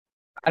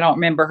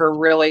remember her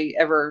really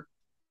ever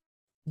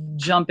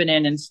jumping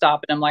in and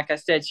stopping him. Like I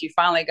said, she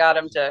finally got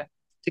him to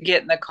to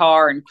get in the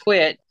car and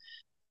quit.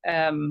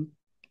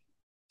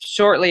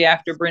 Shortly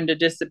after Brenda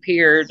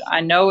disappeared,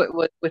 I know it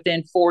was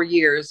within 4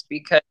 years,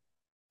 because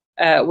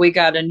we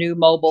got a new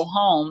mobile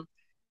home,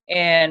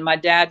 and my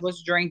dad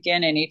was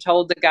drinking, and he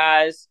told the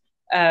guys,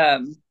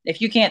 if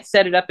you can't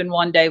set it up in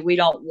one day, we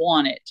don't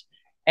want it.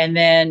 And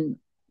then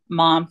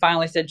Mom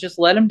finally said, just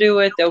let them do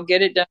it. They'll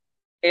get it done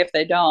if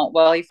they don't.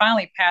 Well, he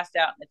finally passed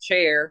out in the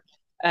chair,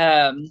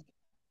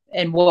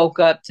 and woke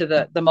up to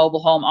the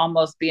mobile home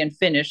almost being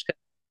finished, because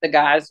the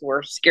guys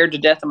were scared to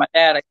death of my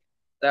dad.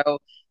 So,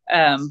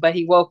 but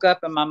he woke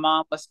up, and my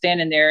mom was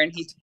standing there, and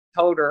he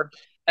told her,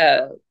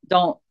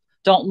 don't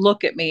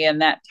look at me in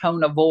that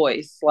tone of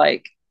voice.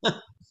 Like,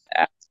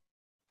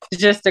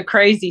 just a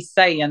crazy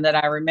saying that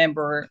I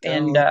remember.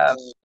 And,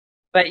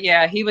 but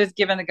yeah, he was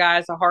giving the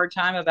guys a hard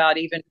time about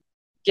even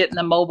getting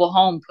the mobile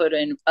home put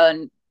in,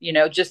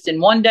 just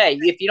in one day.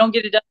 If you don't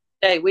get it done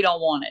today, we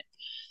don't want it.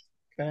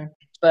 Okay.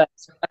 But,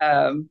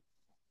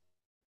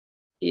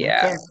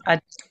 yeah. Okay.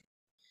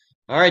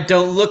 All right.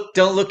 Don't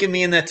look at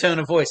me in that tone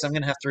of voice. I'm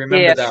going to have to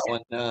remember that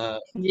one.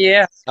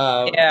 Yeah.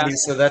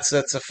 So that's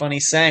a funny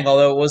saying,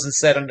 although it wasn't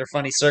said under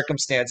funny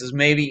circumstances.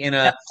 Maybe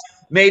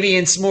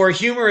in some more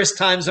humorous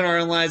times in our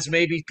own lives,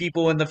 maybe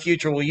people in the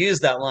future will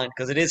use that line,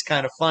 because it is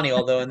kind of funny,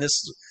 although in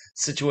this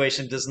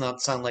situation does not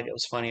sound like it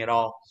was funny at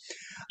all.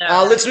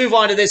 No. Let's move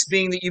on to this,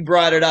 being that you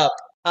brought it up.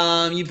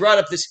 You brought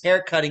up this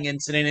haircutting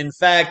incident. In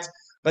fact,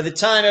 by the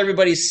time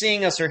everybody's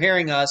seeing us or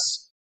hearing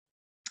us,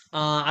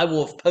 I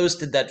will have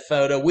posted that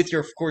photo with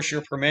of course,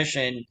 your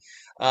permission,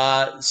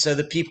 so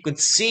that people could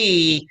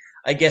see,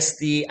 I guess,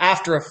 the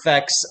after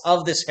effects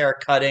of this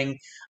haircutting.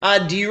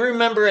 Do you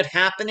remember it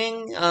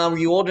happening? Were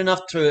you old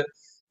enough to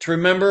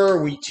remember?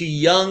 Were you too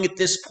young at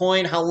this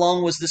point? How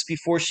long was this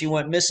before she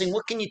went missing?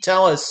 What can you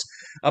tell us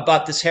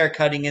about this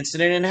haircutting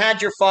incident? And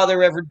had your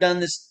father ever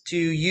done this to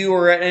you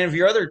or any of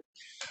your other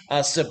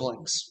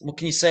siblings? What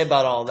can you say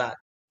about all that?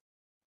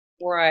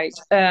 Right.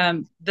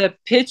 The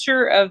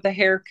picture of the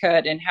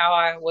haircut and how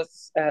I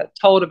was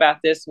told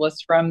about this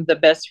was from the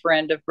best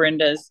friend of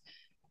Brenda's,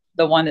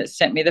 the one that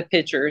sent me the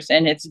pictures,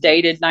 and it's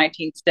dated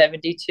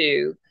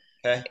 1972.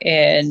 Okay.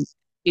 And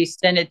she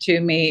sent it to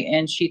me,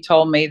 and she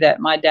told me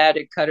that my dad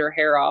had cut her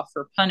hair off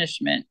for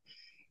punishment.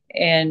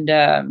 And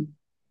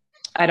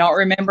I don't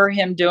remember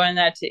him doing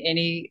that to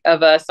any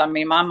of us. I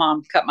mean, my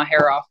mom cut my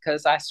hair off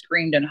because I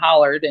screamed and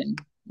hollered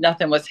and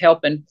nothing was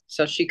helping.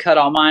 So she cut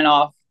all mine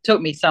off, took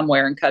me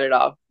somewhere and cut it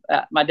off.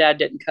 My dad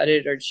didn't cut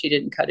it, or she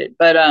didn't cut it.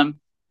 But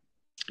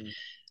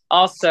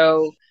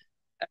also,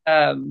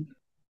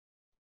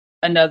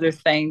 another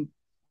thing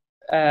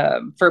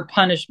for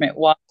punishment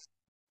was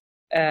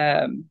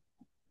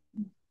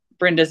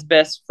Brenda's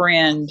best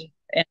friend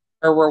and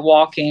her were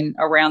walking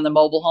around the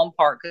mobile home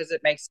park, because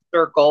it makes a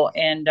circle.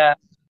 And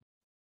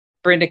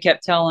Brenda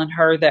kept telling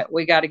her that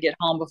we got to get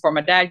home before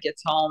my dad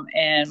gets home.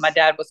 And my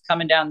dad was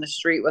coming down the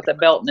street with a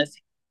belt in his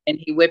hand, and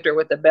he whipped her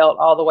with the belt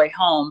all the way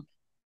home,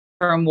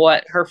 from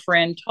what her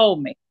friend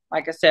told me.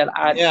 Like I said,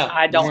 I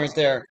don't. You weren't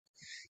there.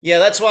 Yeah,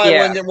 that's why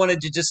I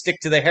wanted to just stick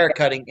to the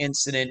haircutting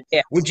incident.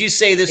 Yeah. Would you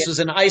say this was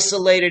an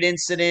isolated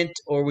incident,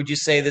 or would you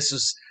say this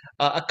was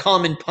a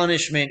common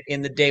punishment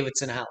in the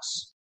Davidson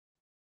house?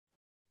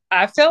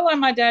 I felt like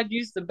my dad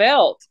used the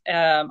belt.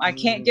 I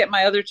can't get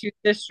my other two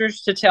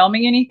sisters to tell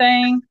me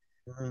anything.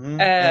 And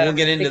we'll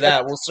get into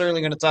that. We're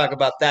certainly going to talk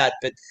about that.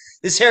 But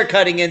this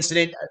haircutting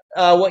incident,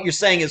 what you're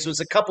saying is,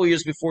 was a couple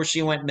years before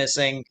she went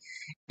missing,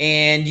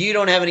 and you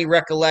don't have any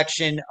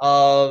recollection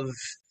of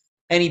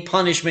any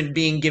punishment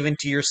being given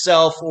to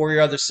yourself or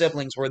your other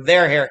siblings where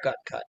their hair got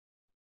cut.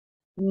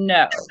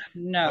 No.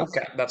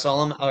 Okay, that's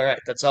all. All right.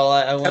 That's all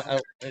I want.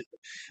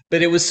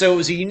 But it was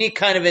a unique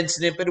kind of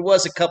incident. But it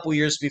was a couple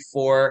years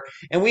before,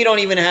 and we don't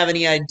even have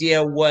any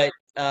idea what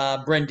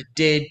Brenda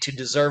did to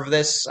deserve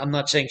this. I'm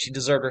not saying she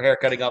deserved her hair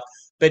cutting off,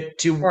 but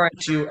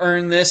to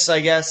earn this, I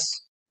guess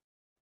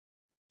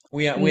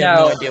we have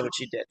no idea what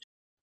she did.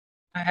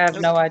 I have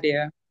no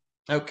idea.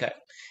 Okay,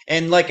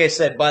 and like I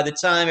said, by the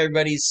time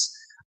everybody's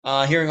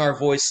hearing our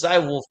voices, I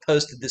will have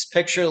posted this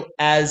picture.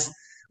 As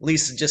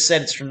Lisa just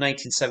said, it's from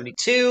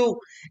 1972,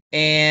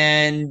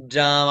 and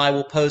I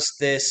will post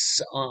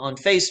this on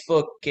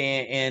Facebook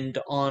and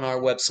on our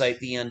website,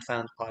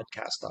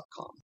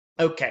 theunfoundpodcast.com.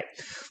 Okay,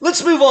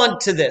 let's move on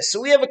to this. So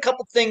we have a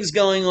couple things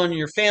going on in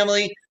your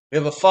family. We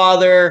have a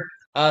father,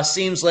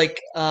 seems like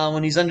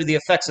when he's under the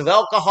effects of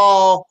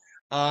alcohol,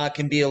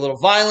 can be a little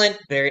violent,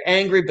 very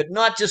angry, but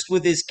not just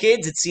with his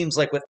kids. It seems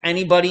like with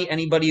anybody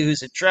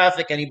who's in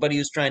traffic, anybody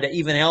who's trying to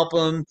even help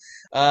him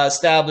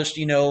establish,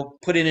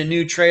 put in a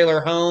new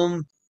trailer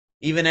home,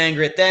 even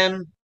angry at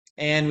them.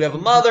 And we have a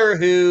mother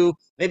who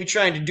may be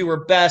trying to do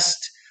her best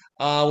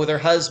with her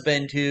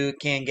husband, who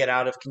can get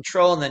out of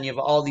control. And then you have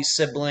all these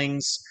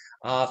siblings,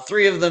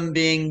 three of them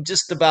being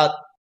just about,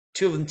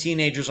 two of them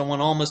teenagers and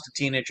one almost a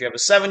teenager. You have a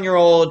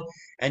 7-year-old,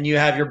 and you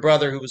have your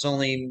brother who was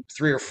only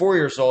 3 or 4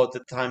 years old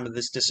at the time of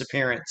this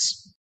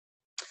disappearance.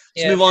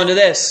 Let's move on to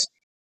this.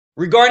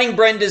 Regarding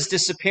Brenda's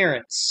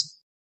disappearance,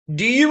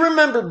 do you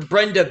remember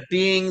Brenda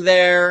being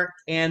there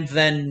and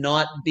then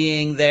not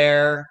being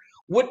there?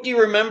 what do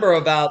you remember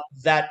about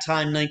that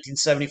time,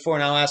 1974?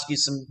 And I'll ask you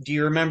do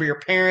you remember your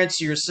parents,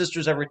 your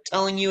sisters ever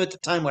telling you at the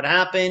time what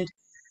happened?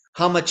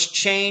 How much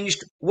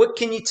changed? What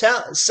can you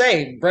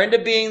say?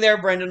 Brenda being there,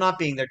 Brenda not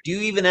being there. Do you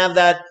even have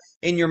that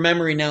in your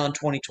memory now in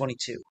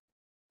 2022?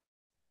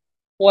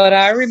 What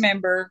I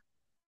remember,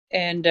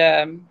 and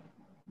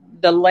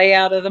the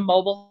layout of the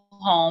mobile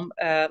home,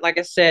 like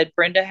I said,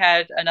 Brenda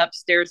had an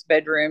upstairs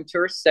bedroom to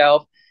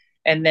herself,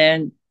 and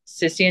then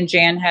Sissy and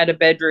Jan had a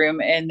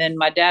bedroom, and then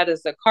my dad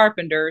is a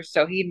carpenter,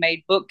 so he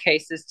made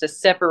bookcases to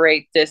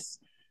separate this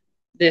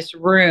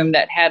room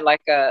that had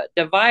like a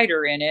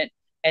divider in it.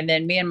 And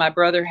then me and my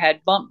brother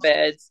had bunk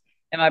beds,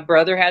 and my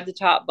brother had the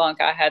top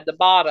bunk, I had the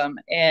bottom.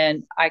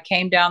 And I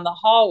came down the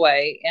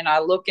hallway and I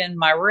look in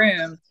my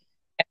room,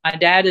 and my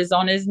dad is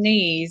on his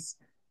knees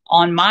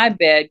on my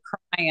bed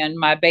crying,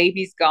 "My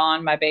baby's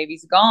gone, my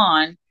baby's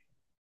gone."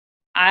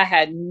 I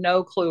had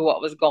no clue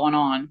what was going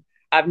on.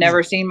 I've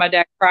never seen my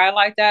dad cry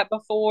like that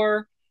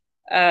before.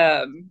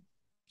 And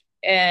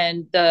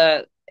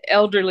the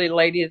elderly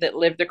lady that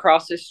lived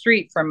across the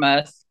street from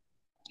us,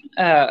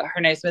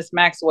 her name's Miss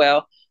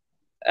Maxwell.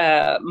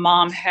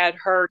 Mom had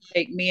her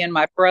take me and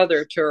my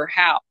brother to her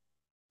house.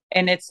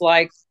 And it's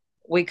like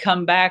we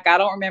come back. I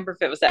don't remember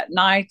if it was that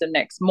night, the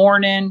next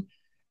morning.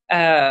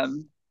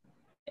 And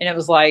it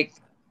was like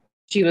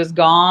she was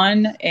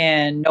gone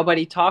and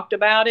nobody talked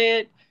about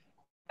it.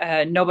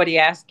 Nobody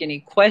asked any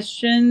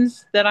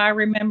questions that I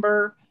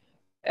remember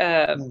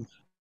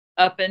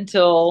up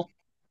until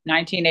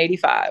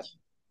 1985.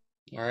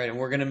 All right, and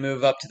we're going to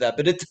move up to that.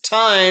 But at the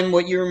time,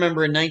 what you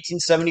remember in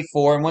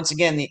 1974, and once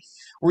again,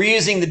 we're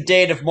using the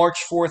date of March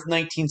 4th,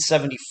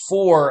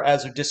 1974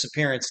 as a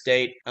disappearance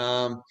date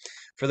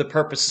for the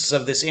purposes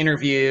of this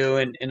interview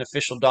and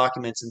official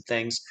documents and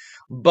things.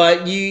 But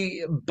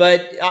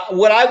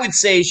what I would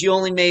say is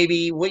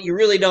what you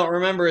really don't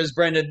remember is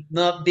Brenda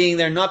not being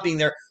there, not being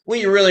there. What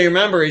you really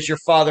remember is your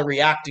father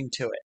reacting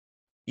to it.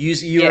 You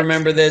Yes.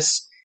 remember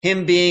this,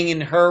 him being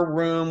in her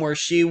room where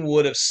she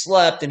would have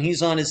slept, and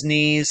he's on his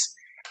knees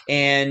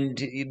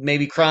and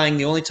maybe crying,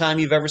 the only time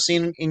you've ever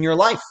seen in your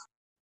life.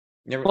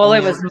 Well,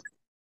 it was,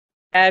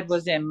 Dad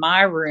was in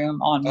my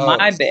room on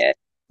my bed.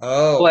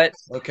 Oh, But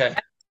okay.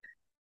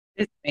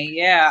 me,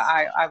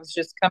 yeah, I was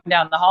just coming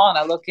down the hall and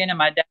I look in and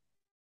my dad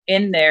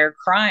in there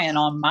crying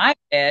on my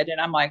bed, and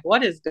I'm like,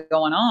 what is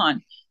going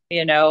on?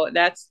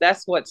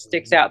 That's what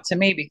sticks out to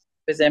me, because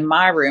he was in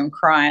my room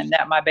crying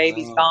that my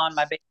baby's gone,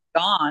 my baby's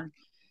gone.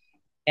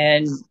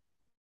 And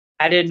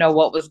I didn't know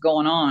what was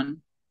going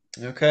on.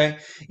 Okay.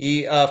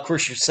 Of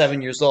course, you're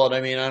 7 years old.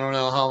 I mean, I don't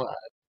know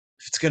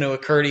if it's going to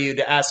occur to you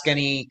to ask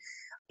any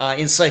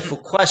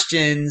insightful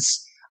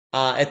questions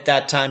at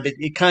that time, but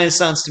it kind of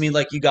sounds to me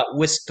like you got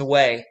whisked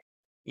away,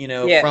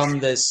 Yes. from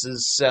this,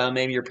 as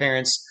maybe your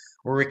parents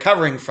were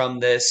recovering from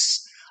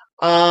this.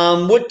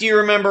 What do you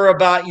remember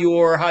about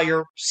how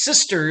your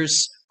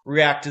sisters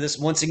react to this?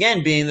 Once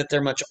again, being that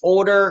they're much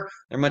older,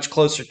 they're much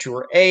closer to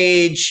her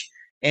age.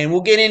 And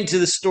we'll get into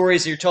the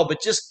stories that you're told, but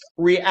just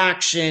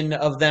reaction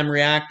of them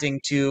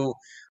reacting to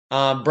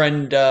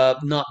Brenda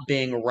not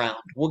being around.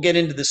 We'll get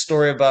into the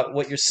story about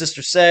what your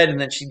sister said, and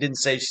then she didn't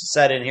say she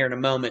said it in here in a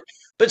moment.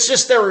 But it's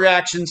just their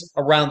reactions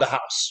around the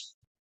house.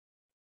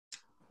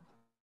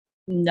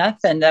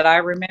 Nothing that I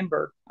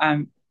remember.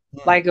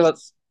 Like it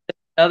was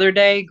another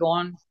day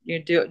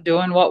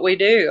doing what we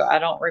do. I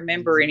don't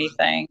remember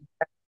anything.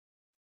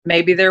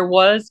 Maybe there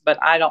was, but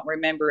I don't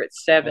remember.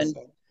 It's 7.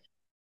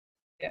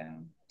 Yeah.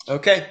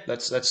 Okay,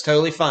 that's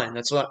totally fine.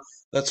 That's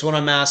what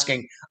I'm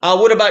asking.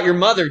 What about your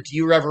mother? Do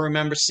you ever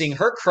remember seeing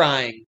her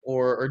crying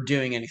or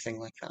doing anything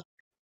like that?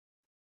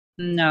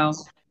 No.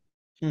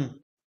 Okay.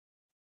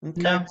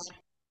 No.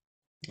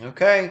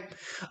 Okay.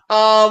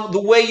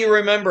 The way you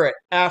remember it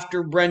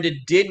after Brenda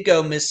did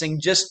go missing,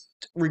 just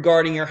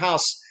regarding your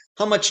house,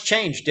 how much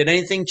changed? Did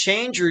anything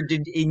change, or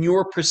in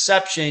your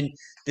perception,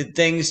 did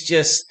things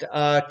just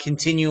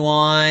continue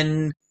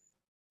on?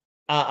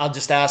 I'll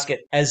just ask it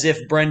as if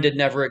Brenda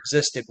never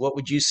existed. What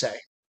would you say?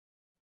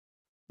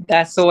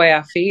 That's the way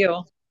I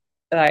feel.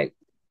 Like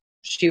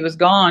she was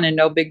gone and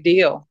no big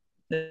deal.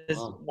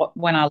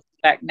 When I look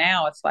back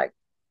now, it's like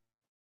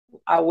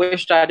I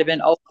wished I'd have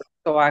been older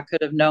so I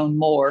could have known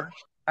more.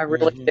 I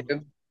really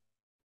do.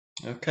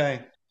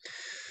 Okay.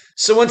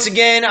 So once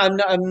again,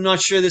 I'm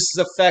not sure this is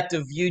the effect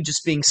of you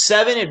just being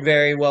 7. It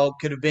very well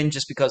could have been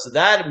just because of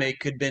that.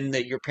 Could have been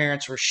that your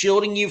parents were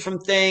shielding you from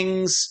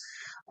things.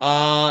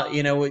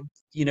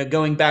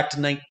 Going back to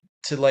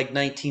like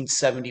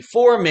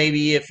 1974,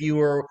 maybe if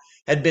you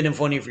had been if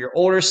one of your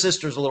older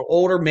sisters a little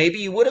older, maybe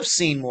you would have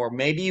seen more,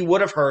 maybe you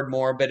would have heard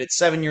more. But at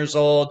 7 years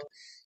old,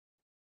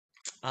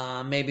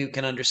 maybe we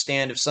can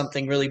understand if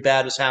something really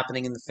bad was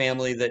happening in the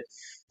family, that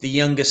the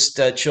youngest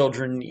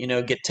children,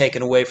 get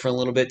taken away for a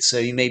little bit,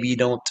 so maybe you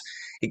don't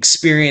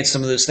experience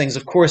some of those things.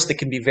 Of course, that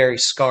can be very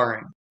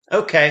scarring.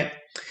 Okay.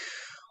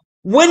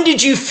 When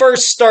did you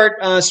first start?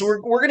 So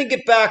we're going to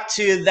get back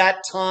to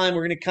that time.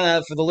 We're going to kind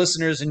of, for the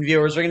listeners and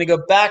viewers, we're going to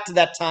go back to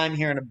that time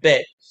here in a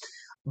bit.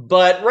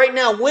 But right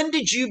now, when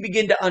did you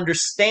begin to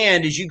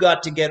understand, as you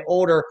got to get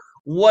older,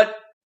 what,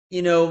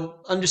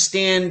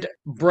 understand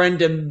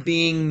Brenda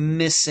being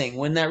missing,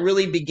 when that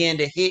really began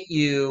to hit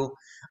you,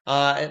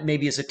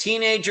 maybe as a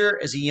teenager,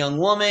 as a young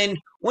woman.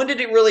 When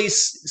did it really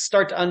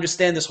start to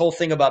understand this whole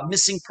thing about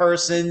missing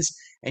persons,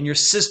 and your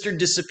sister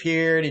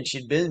disappeared and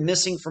she'd been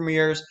missing for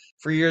years?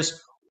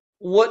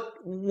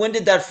 When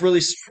did that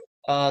really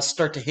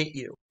start to hit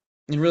you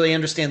and really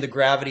understand the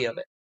gravity of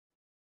it?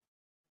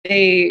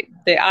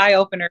 The eye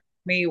opener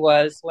for me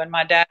was when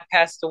my dad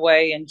passed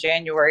away in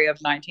January of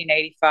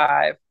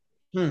 1985.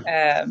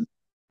 Hmm.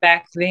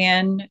 Back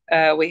then,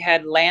 we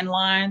had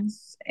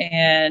landlines,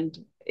 and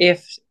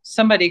if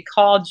somebody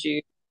called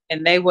you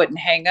and they wouldn't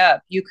hang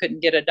up, you couldn't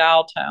get a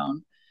dial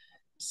tone.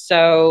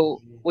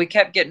 So we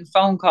kept getting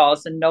phone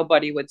calls and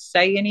nobody would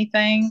say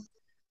anything.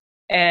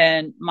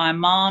 And my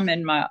mom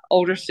and my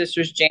older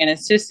sisters, Jan and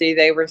Sissy,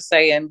 they were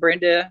saying,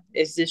 Brenda,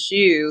 is this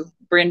you?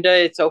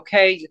 Brenda, it's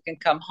okay. You can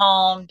come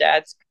home.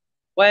 Dad's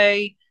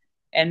away.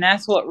 And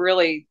that's what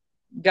really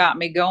got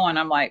me going.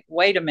 I'm like,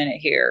 wait a minute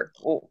here.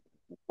 Well,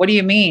 what do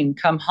you mean,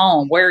 come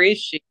home? Where is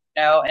she?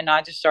 And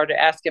I just started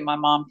asking my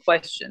mom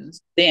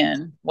questions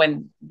then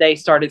when they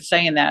started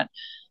saying that.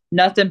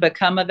 Nothing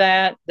become of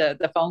that.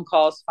 The phone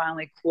calls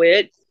finally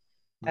quit.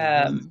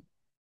 Mhm.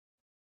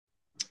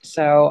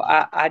 So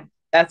I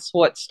that's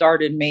what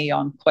started me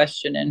on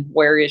questioning,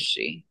 where is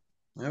she?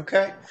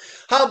 Okay.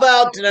 How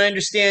about, did I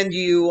understand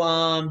you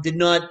did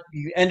not,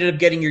 you ended up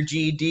getting your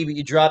GED, but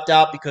you dropped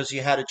out because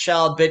you had a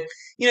child, but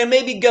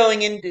maybe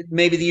going in,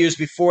 maybe the years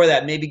before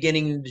that, maybe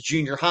getting into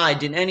junior high,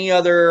 did any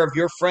other of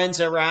your friends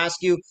ever ask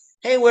you,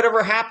 hey,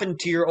 whatever happened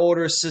to your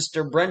older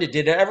sister Brenda?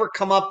 Did it ever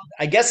come up?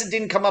 I guess it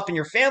didn't come up in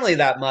your family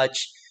that much,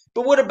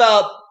 but what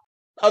about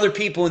other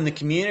people in the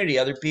community,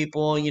 other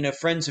people,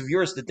 friends of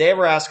yours? Did they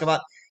ever ask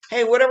about,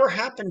 hey, whatever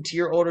happened to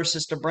your older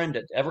sister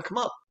Brenda? Ever come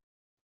up?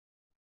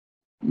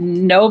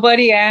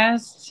 Nobody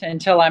asked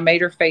until I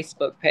made her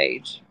Facebook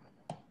page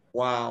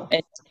Wow.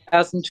 in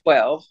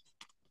 2012.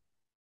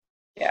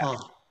 Yeah. Huh.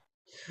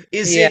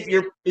 Is Yeah.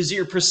 it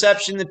your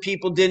perception that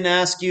people didn't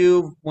ask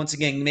you, once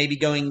again, maybe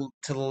going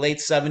to the late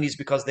 70s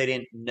because they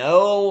didn't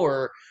know,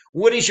 or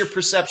what is your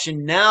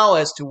perception now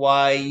as to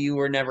why you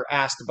were never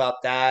asked about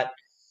that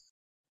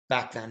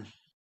back then?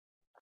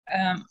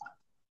 Um,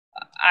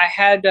 I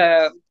had,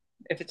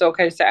 if it's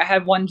okay to say, I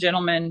had one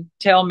gentleman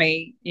tell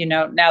me,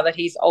 now that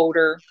he's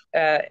older,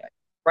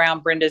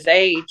 around Brenda's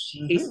age,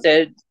 he Hmm.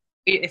 said,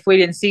 if we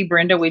didn't see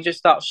Brenda, we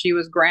just thought she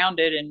was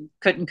grounded and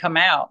couldn't come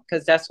out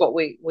because that's what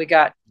we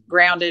got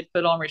grounded,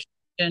 put on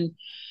restriction.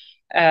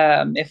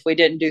 If we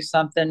didn't do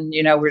something,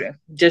 we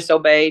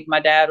disobeyed my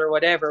dad or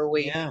whatever,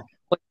 Yeah.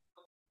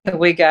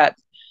 we got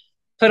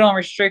put on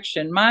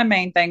restriction. My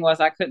main thing was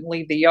I couldn't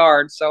leave the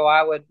yard, so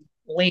I would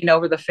lean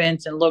over the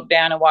fence and look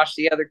down and watch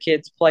the other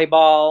kids play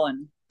ball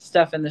and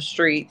stuff in the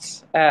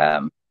streets.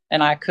 And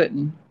I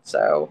couldn't.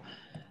 So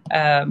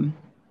um,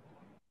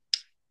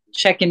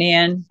 checking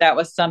in, that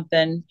was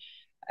something.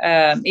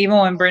 Even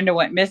when Brenda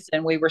went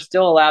missing, we were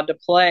still allowed to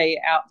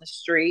play out in the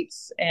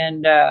streets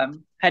and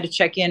had to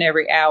check in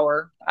every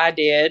hour. I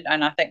did,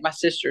 and I think my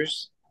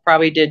sisters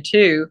probably did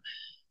too.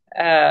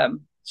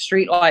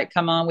 Street light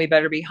come on, we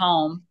better be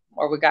home,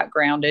 or we got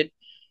grounded.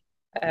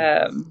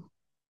 Um,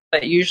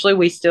 but usually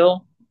we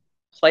still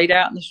played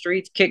out in the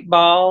streets,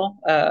 kickball,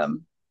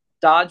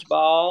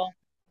 dodgeball,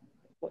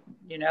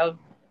 you know,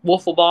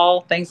 wiffle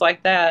ball, things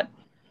like that.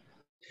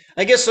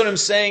 I guess what I'm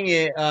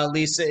saying,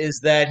 Lisa, is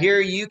that here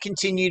you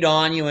continued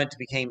on. You went to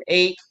became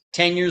 8,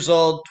 10 years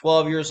old,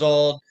 12 years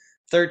old,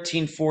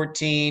 13,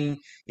 14.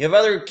 You have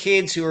other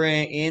kids who are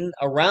in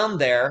around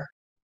there,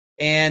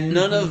 and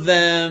none Mm-hmm. of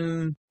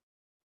them,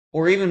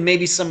 or even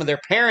maybe some of their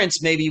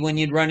parents, maybe when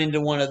you'd run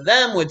into one of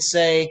them, would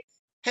say,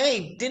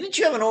 hey, didn't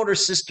you have an older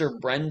sister,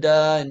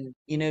 Brenda?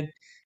 And,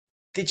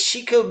 did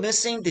she go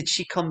missing? Did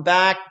she come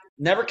back?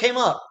 Never came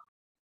up.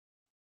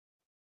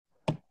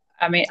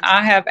 I mean,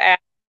 I have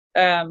asked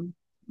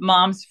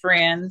mom's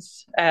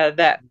friends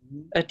that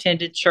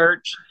attended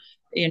church,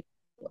 you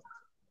know,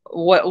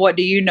 what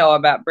do you know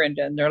about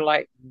Brenda? And they're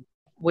like,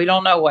 we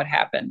don't know what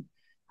happened.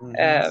 Hmm.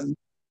 Um,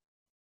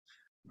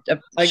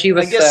 I, she I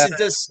was,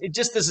 guess it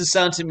just doesn't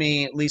sound to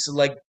me, Lisa,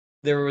 like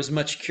there was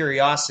much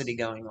curiosity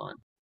going on.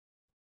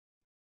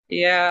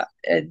 yeah,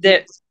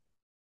 that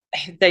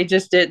they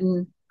just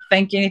didn't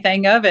think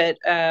anything of it.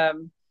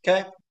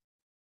 Okay.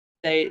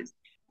 They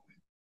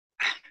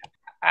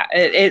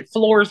it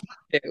floors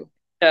me too.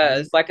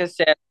 Because, like I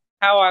said,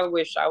 how I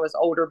wish I was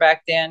older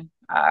back then.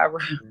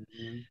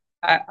 Mhm.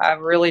 I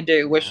really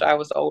do wish Yeah. I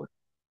was older.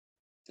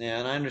 Yeah,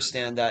 and I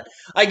understand that.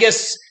 I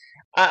guess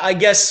I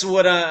guess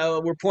what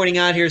we're pointing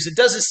out here is it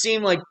doesn't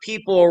seem like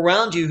people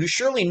around you who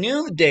surely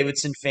knew the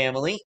Davidson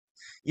family.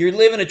 You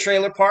live in a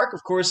trailer park.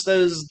 Of course,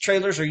 those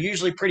trailers are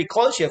usually pretty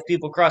close. You have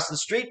people across the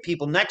street,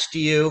 people next to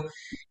you.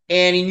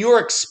 And in your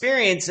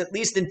experience, at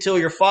least until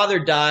your father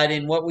died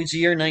in what was the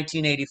year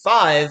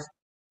 1985,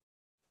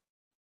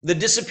 the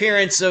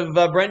disappearance of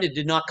Brenda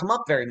did not come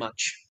up very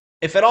much,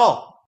 if at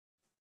all.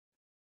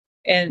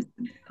 And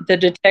the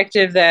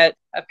detective that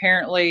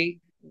apparently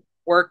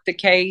worked the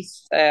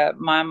case,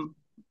 mom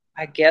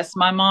I guess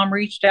my mom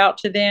reached out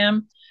to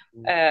them,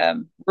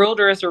 ruled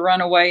her as a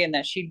runaway, and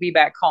that she'd be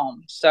back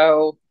home.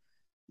 So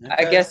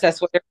I Okay. guess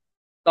that's what everyone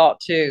thought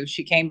too.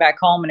 She came back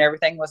home and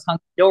everything was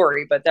hunky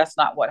dory, but that's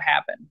not what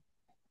happened.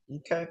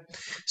 Okay.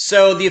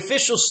 So the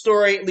official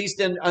story, at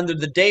least under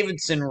the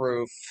Davidson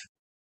roof,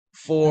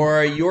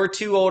 for your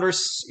two older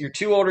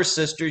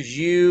sisters,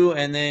 you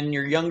and then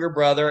your younger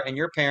brother and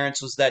your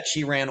parents, was that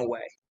she ran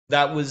away.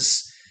 That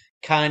was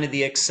kind of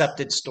the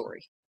accepted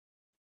story.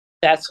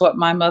 That's what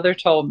my mother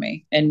told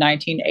me in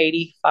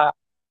 1985.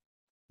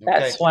 Okay.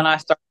 That's when I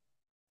started.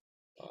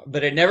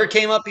 But it never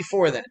came up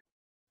before then.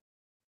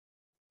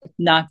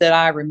 Not that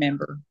I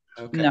remember.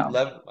 Okay,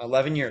 No.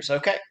 11 years.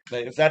 Okay.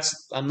 But if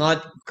that's, I'm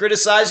not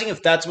criticizing.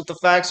 If that's what the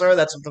facts are,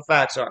 that's what the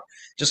facts are.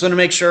 Just want to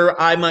make sure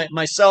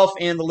myself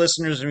and the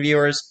listeners and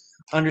viewers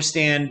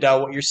understand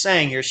what you're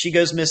saying here. She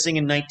goes missing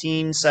in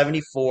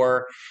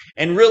 1974,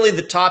 and really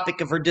the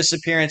topic of her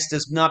disappearance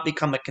does not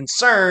become a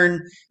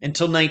concern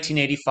until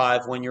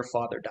 1985 when your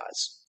father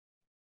dies.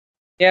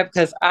 Yeah,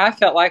 because I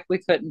felt like we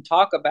couldn't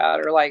talk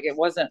about her, like it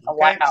wasn't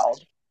Okay. allowed.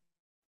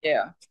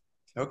 Yeah.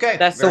 Okay.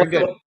 That's Very the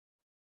good.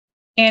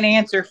 can't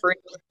answer for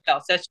anyone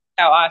else. That's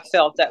how I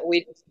felt that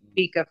we didn't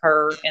speak of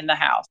her in the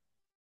house.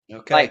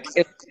 Okay. Like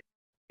it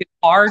was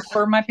hard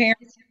for my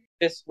parents,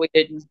 just we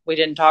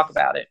didn't talk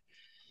about it.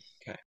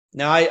 Okay.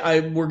 Now,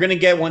 we're going to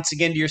get once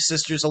again to your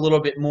sisters a little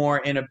bit more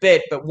in a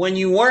bit, but when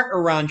you weren't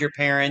around your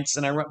parents,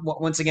 and I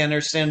once again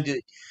understand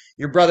that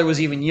your brother was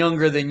even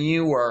younger than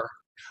you were,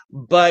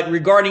 but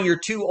regarding your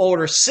two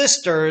older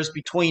sisters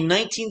between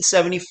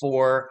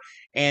 1974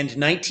 and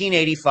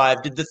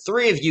 1985, did the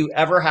three of you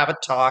ever have a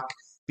talk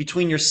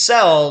between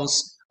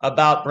yourselves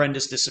about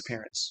Brenda's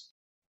disappearance?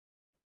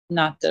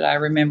 Not that I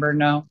remember,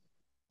 no.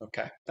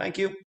 Okay, thank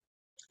you.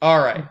 All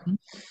right. Mhm.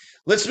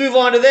 Let's move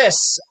on to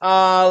this.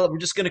 We're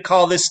just going to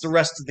call this the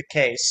rest of the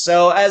case.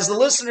 So, as the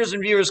listeners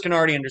and viewers can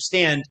already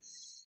understand,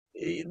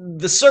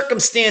 the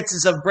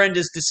circumstances of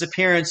Brenda's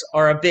disappearance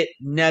are a bit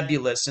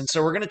nebulous. And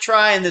so, we're going to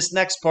try in this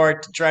next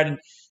part to try to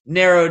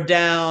narrow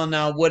down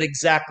what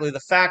exactly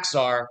the facts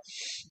are.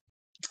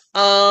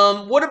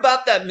 What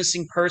about that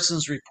missing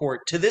persons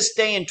report? To this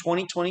day in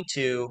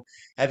 2022,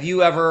 have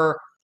you ever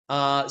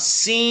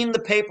seen the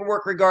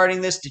paperwork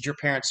regarding this? Did your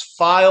parents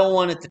file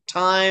one at the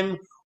time?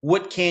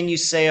 What can you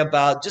say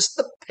about just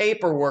the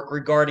paperwork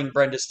regarding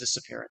Brenda's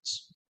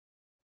disappearance?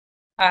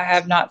 I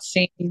have not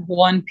seen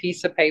one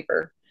piece of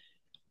paper.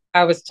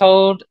 I was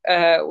told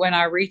when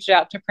I reached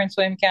out to Prince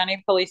William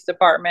County Police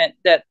Department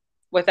that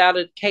without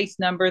a case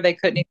number, they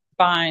couldn't even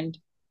find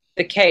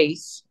the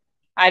case.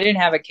 I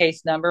didn't have a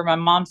case number. My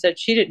mom said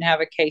she didn't have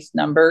a case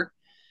number.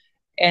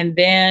 And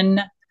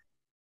then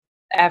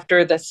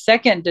after the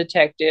second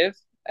detective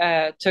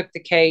took the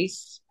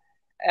case,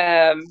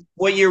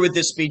 What year would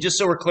this be? Just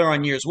so we're clear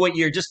on years. What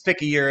year? Just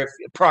pick a year,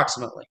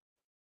 approximately.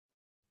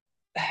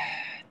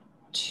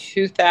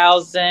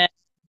 2000,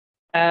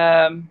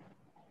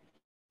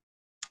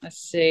 let's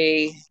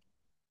see,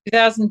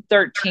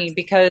 2013,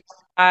 because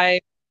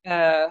I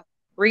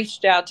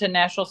reached out to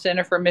National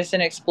Center for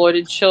Missing and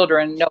Exploited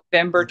Children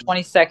November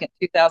 22nd,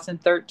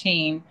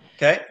 2013,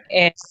 Okay.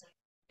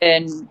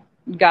 and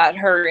got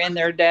her in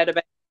their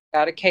database,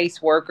 got a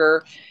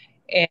caseworker,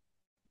 and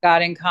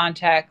got in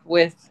contact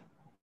with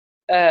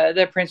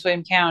the Prince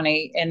William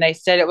County, and they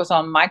said it was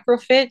on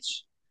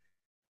microfiche,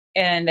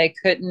 and they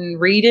couldn't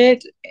read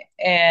it.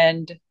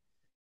 And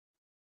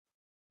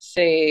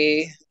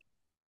see,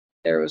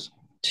 there was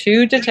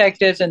two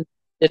detectives, and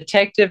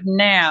detective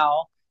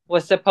now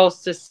was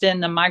supposed to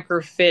send the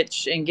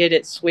microfiche and get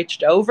it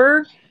switched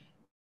over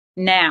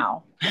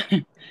now.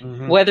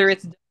 Mm-hmm. Whether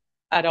it's,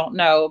 I don't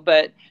know,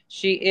 but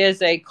she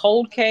is a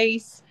cold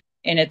case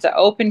and it's an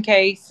open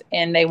case,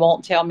 and they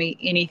won't tell me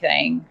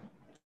anything.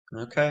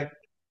 Okay.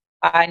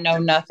 I know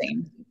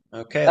nothing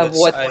Okay. of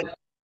what.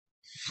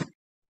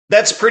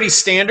 That's pretty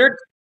standard.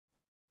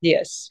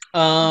 Yes.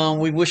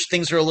 We wish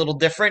things were a little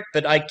different,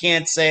 but I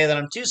can't say that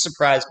I'm too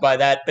surprised by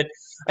that. But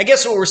I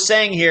guess what we're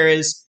saying here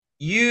is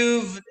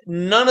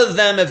none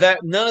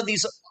of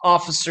these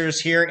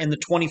officers here in the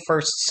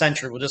 21st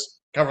century, we'll just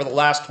cover the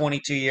last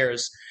 22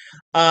 years,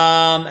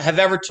 have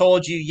ever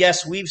told you,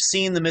 yes, we've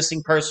seen the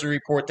missing person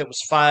report that was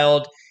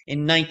filed in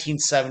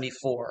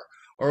 1974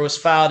 or was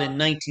filed in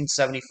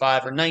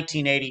 1975 or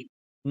 1980.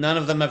 None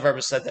of them have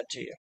ever said that to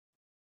you.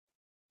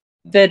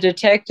 The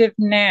detective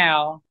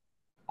now,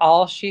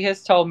 all she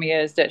has told me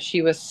is that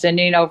she was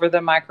sending over the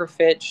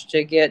microfiche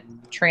to get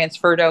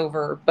transferred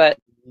over, but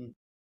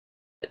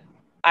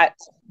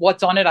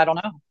what's on it, I don't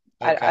know.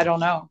 Okay. I don't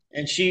know.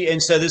 And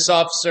so this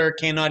officer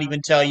cannot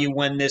even tell you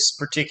when this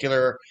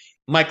particular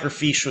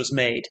microfiche was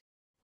made.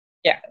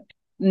 Yeah.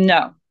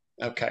 No.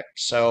 Okay.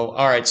 So,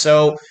 all right.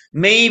 So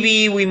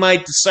maybe we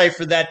might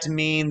decipher that to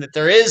mean that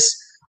there is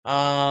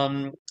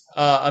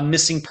a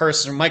missing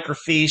person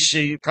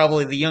microfiche.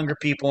 Probably the younger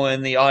people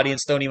in the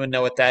audience don't even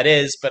know what that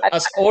is, but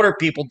us older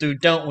people do,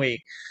 don't we?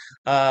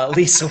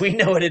 Lisa, we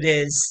know what it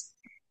is.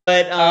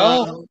 But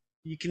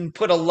you can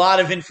put a lot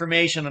of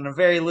information on a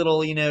very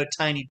little,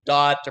 tiny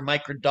dot or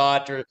micro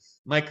dot or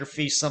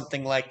microfiche,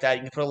 something like that.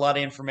 You can put a lot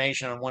of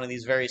information on one of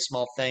these very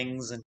small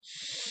things.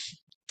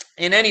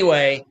 And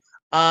anyway,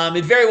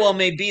 it very well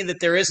may be that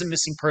there is a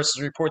missing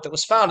persons report that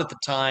was filed at the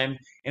time,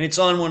 and it's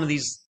on one of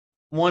these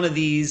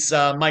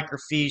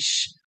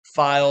microfiche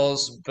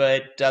files,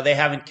 but they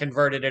haven't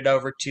converted it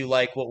over to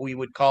like what we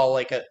would call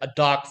like a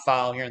doc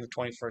file here in the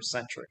 21st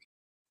century.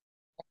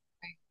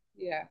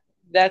 Yeah,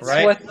 that's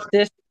Right? what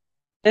this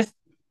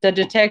the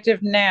detective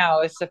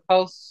now is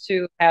supposed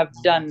to have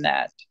done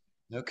that,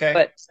 Okay.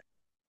 but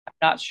I'm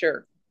not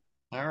sure.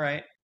 All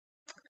right.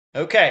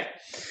 Okay.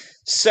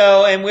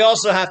 So, and we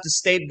also have to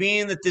state,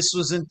 being that this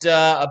wasn't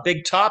a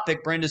big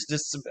topic, Brenda's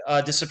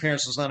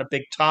disappearance was not a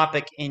big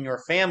topic in your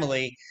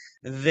family,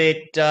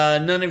 that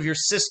none of your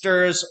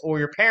sisters or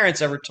your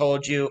parents ever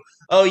told you,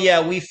 oh,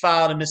 yeah, we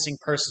filed a missing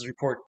persons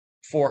report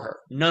for her.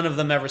 None of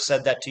them ever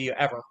said that to you,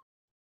 ever.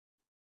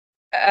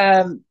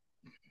 Um,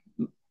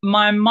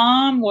 my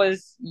mom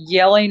was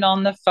yelling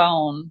on the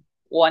phone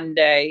one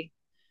day,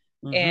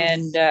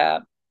 and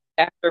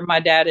after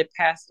my dad had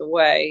passed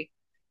away,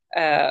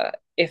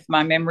 if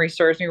my memory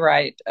serves me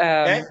right,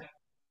 Okay.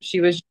 she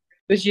was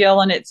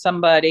yelling at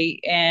somebody,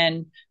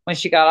 and when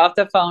she got off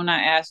the phone,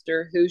 I asked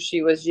her who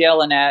she was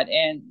yelling at,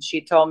 and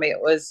she told me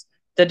it was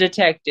the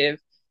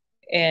detective,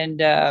 and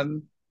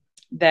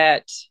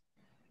that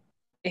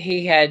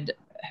he had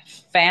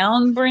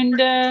found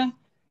Brenda,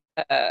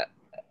 uh,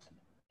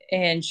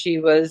 and she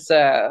was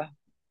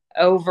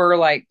over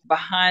like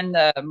behind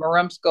the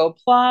Marumsco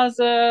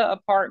Plaza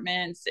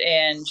apartments,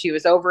 and she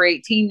was over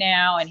 18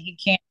 now, and he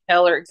can't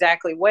tell her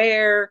exactly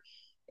where.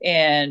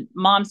 And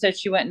mom said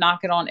she went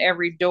knocking on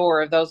every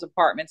door of those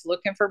apartments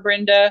looking for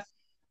Brenda.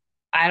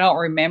 I don't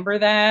remember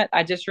that.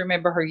 I just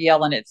remember her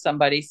yelling at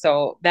somebody.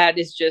 So that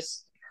is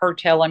just her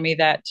telling me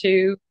that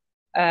too.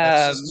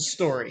 That's just a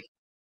story.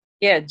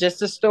 Yeah,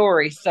 just a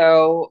story.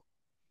 So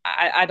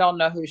I don't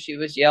know who she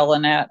was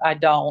yelling at. I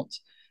don't.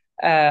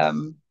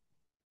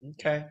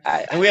 Okay.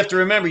 And we have to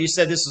remember, you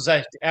said this was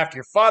after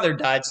your father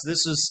died, so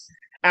this was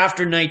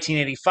after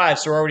 1985,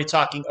 so we're already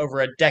talking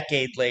over a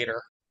decade later.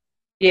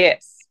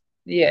 Yes.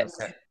 Yes.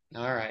 Okay.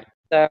 All right.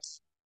 So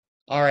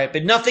All right,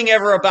 but nothing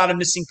ever about a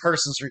missing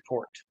persons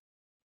report.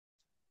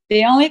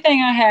 the only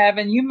thing I have,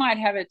 and you might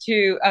have it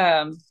too,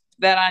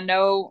 that I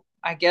know,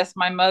 I guess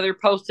my mother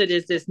posted,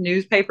 is this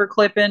newspaper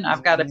clipping.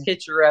 I've got a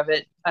picture of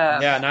it.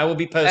 Yeah, and I will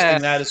be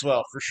posting that as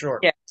well, for sure.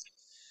 Yeah.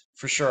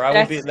 For sure. I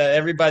will be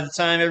that by the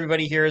time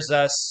everybody hears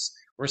us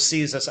or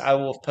sees us, I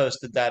will have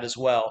posted that as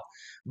well.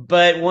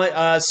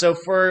 But so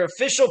for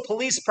official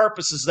police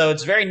purposes, though,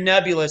 it's very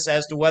nebulous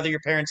as to whether your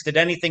parents did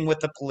anything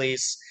with the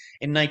police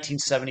in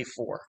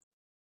 1974.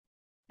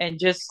 And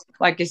just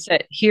like I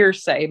said,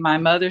 hearsay. My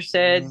mother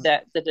said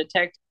that the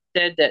detective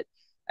said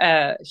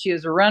that she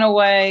was a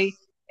runaway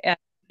and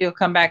she'll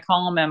come back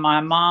home, and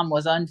my mom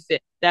was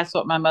unfit. That's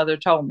what my mother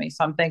told me.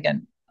 So I'm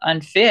thinking,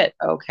 unfit,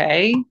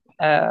 okay.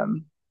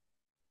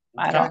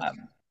 I don't know.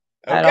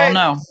 Okay. I don't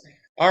know.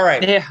 All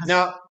right. Yeah.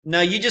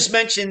 Now you just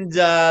mentioned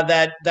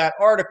that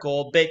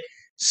article, but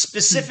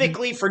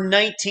specifically for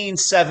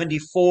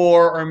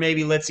 1974, or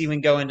maybe let's even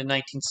go into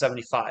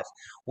 1975.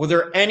 Were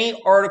there any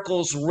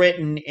articles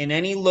written in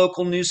any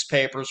local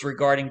newspapers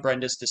regarding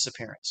Brenda's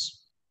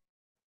disappearance?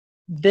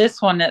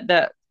 This one,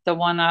 the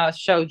one I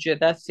showed you,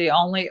 that's the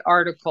only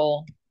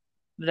article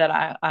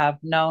that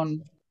I've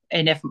known.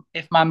 And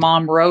if my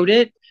mom wrote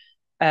it,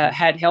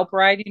 had help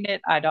writing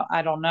it, I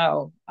don't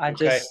know.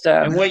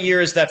 And what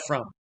year is that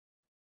from?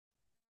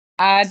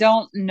 I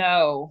don't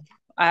know.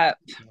 I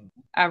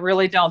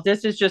really don't.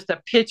 This is just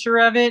a picture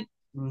of it.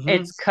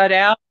 It's cut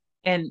out,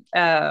 and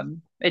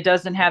it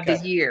doesn't have the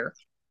year,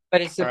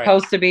 but it's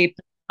supposed to be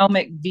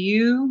Potomac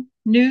View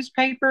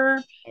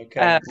newspaper.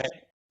 Okay.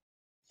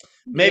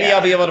 Maybe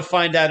I'll be able to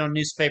find out on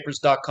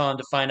newspapers.com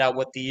to find out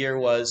what the year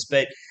was.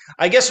 But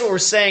I guess what we're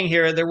saying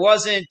here, there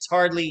wasn't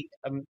hardly,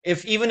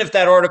 even if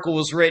that article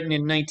was written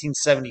in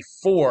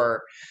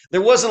 1974,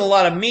 there wasn't a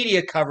lot of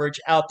media coverage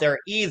out there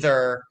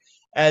either,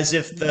 as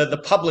if the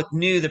public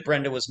knew that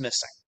Brenda was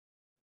missing.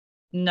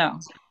 No.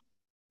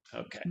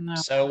 Okay. No.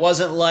 So it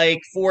wasn't like,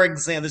 for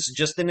example, this is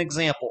just an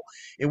example.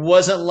 It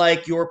wasn't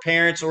like your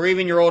parents or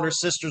even your older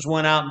sisters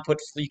went out and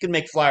you could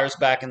make flyers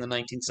back in the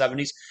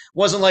 1970s. It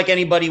wasn't like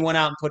anybody went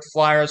out and put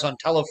flyers on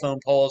telephone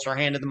poles or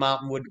handed them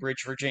out in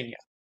Woodbridge, Virginia.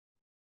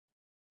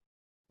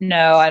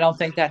 No, I don't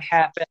think that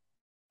happened.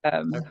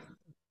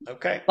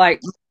 Okay.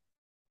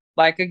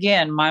 Like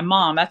again, my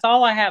mom, that's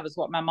all I have is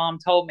what my mom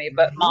told me.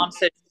 But mom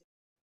said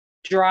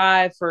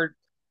drive for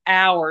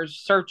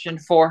hours searching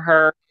for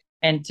her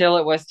until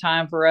it was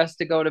time for us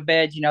to go to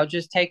bed,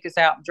 just take us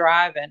out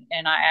driving.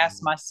 And I asked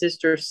my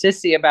sister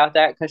Sissy about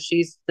that because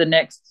she's the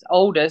next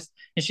oldest.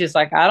 And she's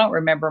like, I don't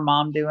remember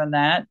mom doing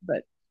that.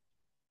 But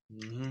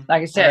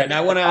like I said, right, and I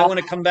want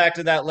to come back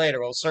to that later.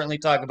 We'll certainly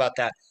talk about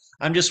that.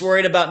 I'm just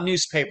worried about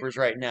newspapers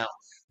right now.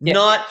 Yeah.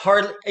 Not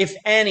hardly, if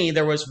any,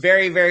 there was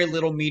very, very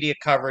little media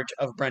coverage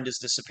of Brenda's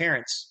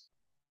disappearance.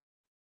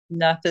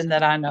 Nothing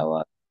that I know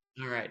of.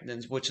 All right,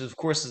 then, which of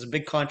course is a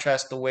big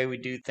contrast to the way we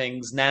do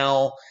things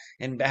now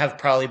and have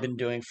probably been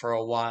doing for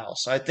a while.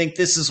 So I think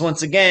this is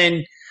once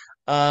again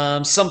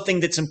something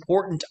that's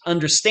important to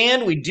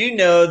understand. We do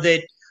know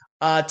that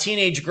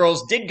teenage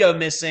girls did go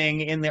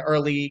missing in the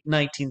early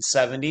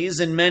 1970s,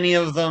 and many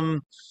of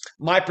them,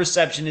 my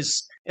perception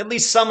is at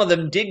least some of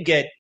them did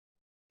get,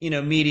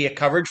 media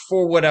coverage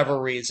for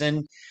whatever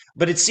reason.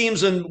 But it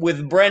seems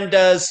with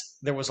Brenda's,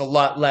 there was a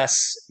lot less,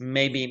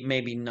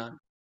 maybe none.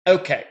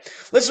 Okay,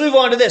 let's move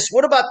on to this.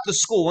 What about the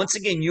school? Once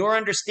again, your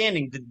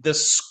understanding, did the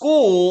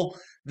school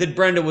that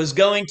Brenda was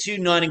going to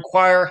not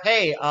inquire,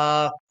 hey,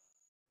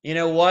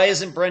 why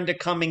isn't Brenda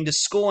coming to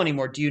school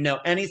anymore? Do you know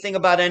anything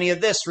about any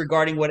of this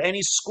regarding what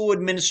any school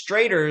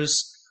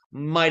administrators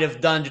might have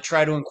done to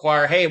try to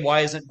inquire, hey, why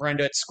isn't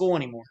Brenda at school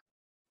anymore?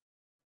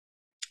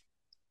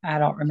 I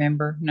don't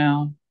remember.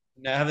 No.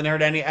 I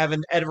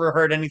haven't ever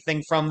heard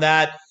anything from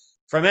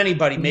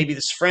anybody. Maybe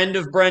this friend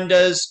of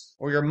Brenda's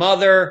or your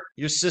mother,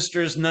 your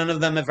sisters, none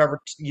of them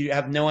you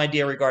have no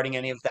idea regarding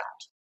any of that.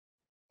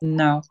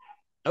 No.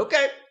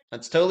 Okay,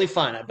 that's totally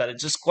fine. I bet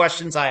it's just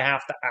questions I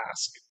have to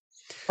ask.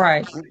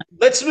 Right.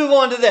 Let's move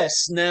on to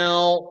this.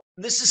 Now,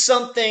 this is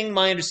something,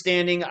 my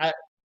understanding,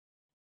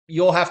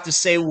 you'll have to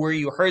say where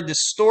you heard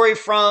this story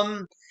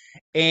from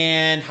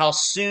and how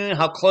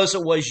close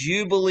it was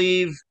you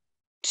believe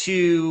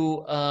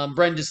to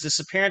Brenda's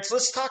disappearance.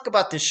 Let's talk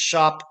about this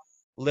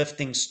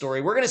shoplifting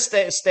story. We're going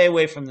to stay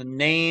away from the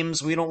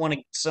names. We don't want to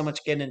so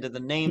much get into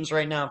the names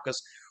right now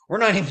because we're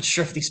not even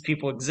sure if these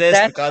people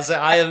exist because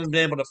I haven't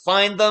been able to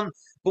find them.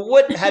 But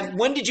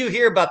when did you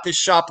hear about this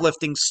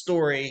shoplifting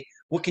story?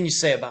 What can you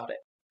say about it?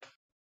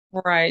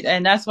 Right,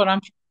 and that's what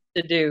I'm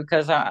trying to do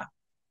because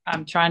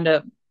I'm trying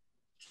to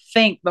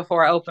think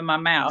before I open my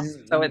mouth,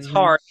 so it's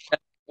hard.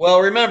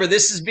 Well, remember,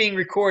 this is being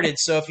recorded,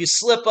 so if you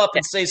slip up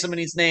and say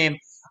somebody's name,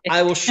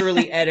 I will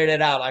surely edit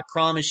it out. I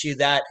promise you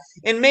that.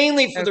 And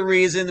mainly for the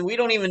reason that we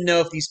don't even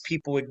know if these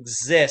people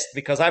exist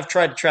because I've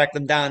tried to track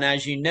them down,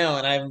 as you know,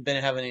 and I haven't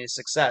been having any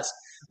success.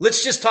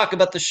 Let's just talk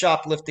about the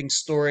shoplifting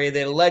story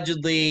that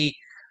allegedly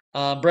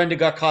Brenda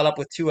got caught up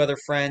with two other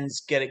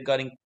friends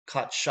getting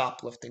caught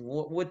shoplifting.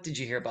 What did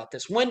you hear about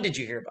this? When did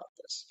you hear about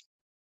this?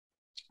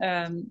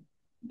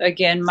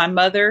 Again, my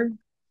mother,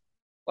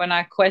 when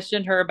I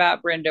questioned her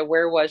about Brenda,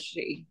 where was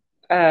she?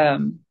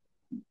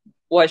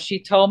 What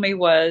she told me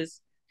was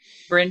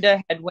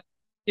Brenda had went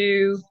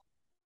to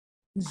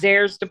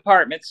Zare's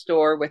department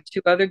store with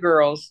two other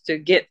girls to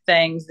get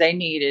things they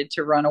needed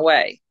to run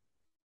away.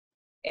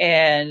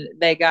 And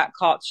they got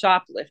caught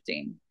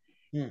shoplifting.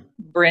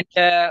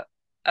 Brenda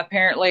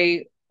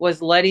apparently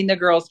was letting the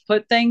girls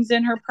put things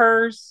in her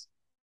purse,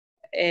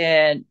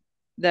 and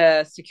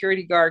the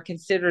security guard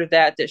considered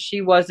that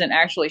she wasn't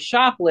actually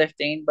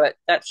shoplifting, but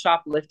that's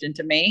shoplifting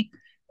to me.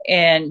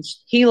 And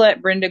he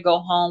let Brenda go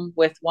home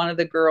with one of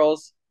the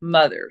girls'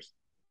 mothers.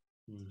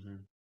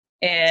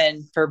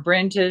 And for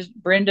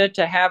Brenda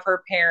to have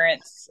her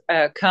parents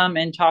come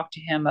and talk to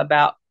him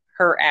about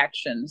her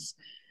actions.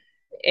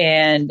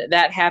 And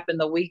that happened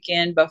the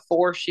weekend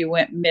before she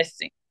went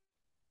missing.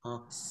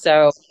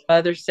 So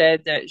mother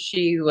said that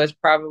she was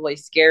probably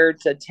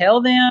scared to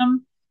tell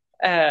them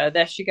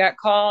that she got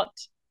caught.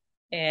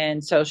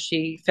 And so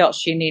she felt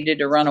she needed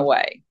to run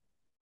away.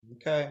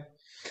 Okay.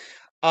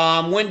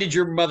 When did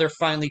your mother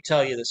finally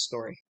tell you this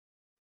story?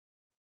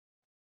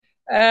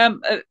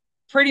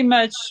 Pretty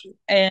much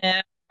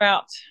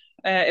about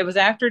it was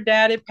after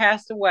Dad had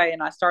passed away,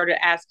 and I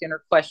started asking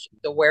her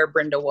questions of where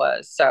Brenda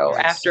was. So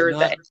right, after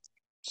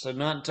so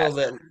not until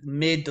the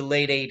mid to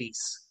late 80s.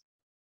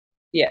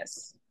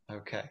 Yes.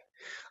 Okay.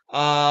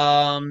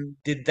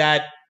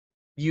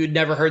 You had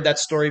never heard that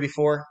story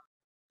before?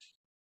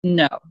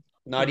 No.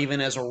 Not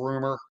even as a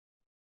rumor?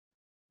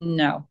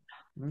 No.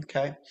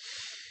 Okay.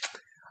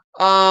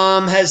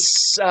 Have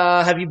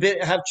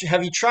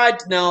you tried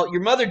now?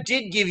 Your mother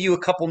did give you a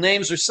couple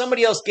names, or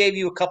somebody else gave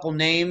you a couple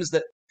names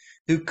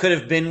who could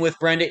have been with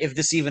Brenda if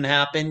this even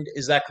happened.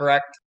 Is that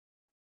correct?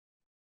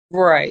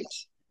 Right.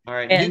 All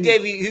right. And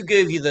who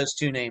gave you those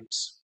two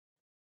names?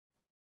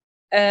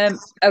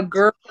 A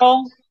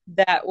girl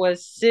that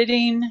was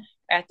sitting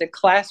at the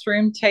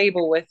classroom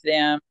table with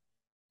them,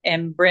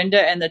 and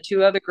Brenda and the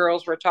two other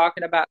girls were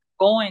talking about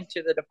going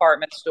to the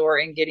department store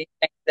and getting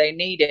things they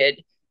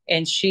needed.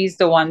 And she's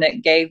the one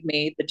that gave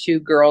me the two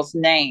girls'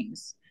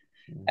 names.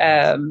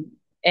 And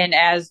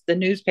as the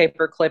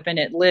newspaper clipping,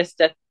 it lists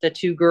that the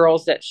two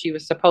girls that she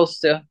was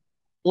supposed to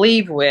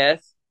leave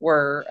with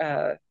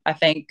were, I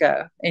think,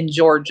 in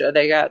Georgia.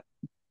 They got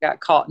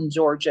caught in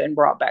Georgia and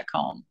brought back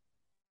home.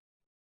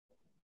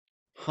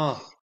 Huh.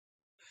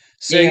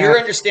 So your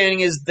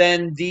understanding is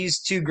then these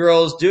two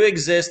girls do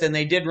exist and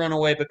they did run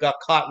away but got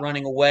caught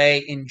running away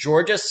in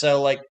Georgia,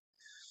 so like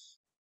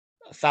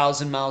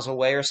 1,000 miles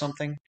away or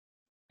something?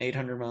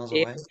 800 miles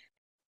away?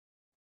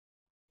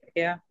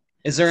 Yeah.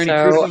 Is there any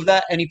proof of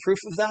that? Any proof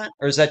of that?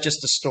 Or is that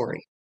just a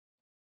story?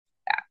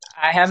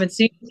 I haven't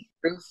seen any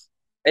proof.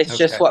 It's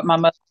just what my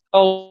mother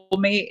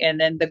told me, and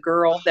then the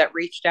girl that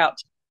reached out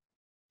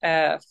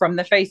from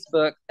the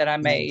Facebook that I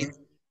made.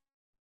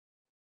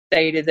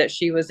 stated that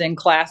she was in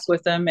class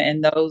with them,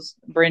 and those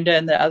Brenda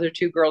and the other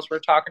two girls were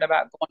talking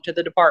about going to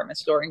the department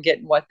store and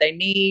getting what they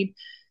need.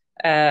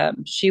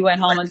 She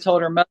went home and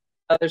told her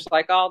mother's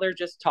like, oh, they're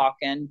just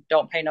talking.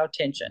 Don't pay no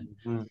attention.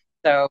 Mm-hmm.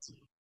 So,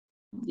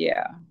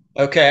 yeah.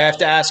 Okay, I have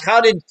to ask,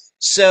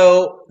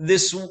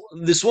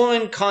 this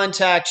woman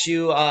contacts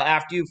you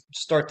after you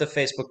start the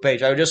Facebook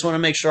page? I just want to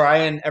make sure I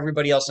and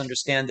everybody else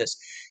understand this.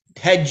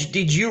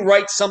 Did you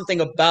write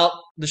something about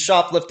the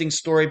shoplifting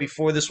story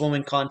before this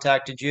woman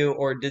contacted you,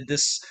 or did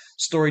this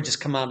story just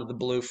come out of the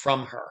blue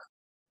from her?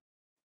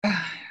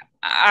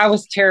 I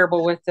was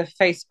terrible with the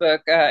Facebook.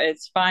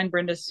 It's Find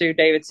Brenda Sue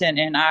Davidson,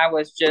 and I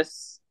was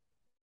just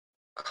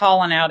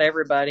calling out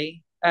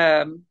everybody.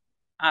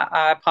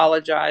 I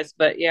apologize,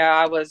 but yeah,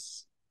 I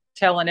was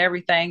telling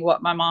everything.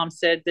 What my mom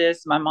said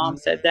this, my mom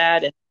said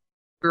that, and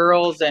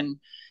girls, and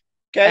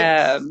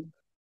Okay.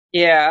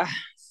 yeah.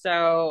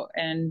 So,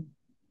 and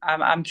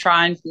I'm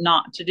trying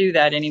not to do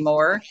that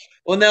anymore.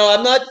 Well, no,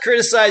 I'm not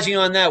criticizing you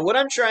on that. What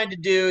I'm trying to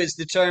do is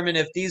determine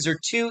if these are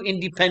two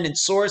independent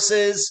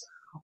sources,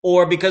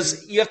 or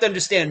because you have to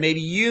understand,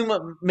 maybe you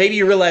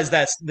realize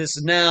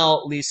this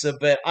now, Lisa,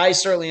 but I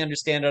certainly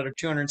understand out of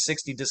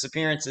 260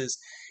 disappearances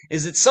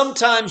is that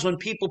sometimes when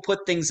people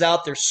put things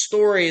out, their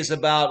stories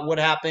about what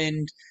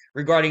happened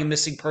regarding a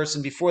missing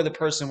person before the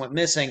person went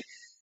missing,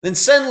 then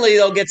suddenly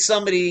they'll get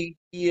somebody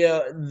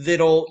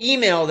that'll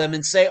email them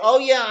and say, "Oh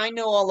yeah, I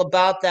know all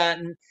about that,"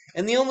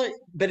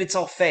 but it's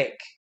all fake.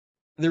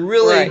 They're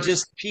really Right.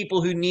 just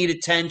people who need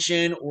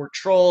attention, or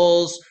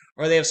trolls,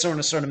 or they have sort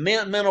of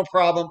mental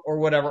problem or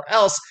whatever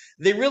else.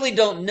 They really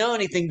don't know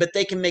anything, but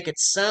they can make it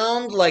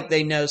sound like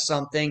they know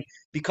something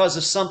because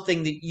of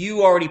something that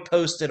you already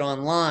posted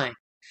online.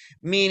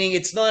 Meaning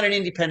it's not an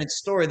independent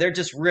story. They're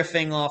just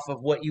riffing off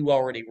of what you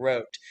already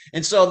wrote.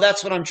 And so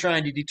that's what I'm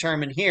trying to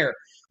determine here.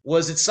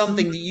 Was it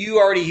something that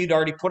you'd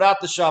already put out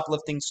the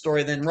shoplifting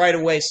story, then right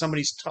away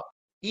somebody's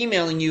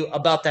emailing you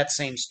about that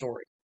same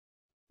story?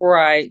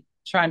 Right.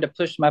 Trying to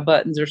push my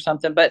buttons or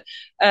something. But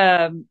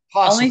only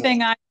Possible.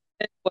 thing I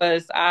did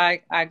was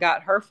I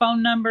got her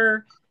phone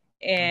number,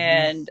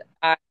 and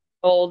I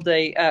told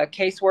the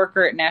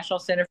caseworker at National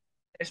Center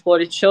for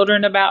Exploited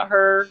Children about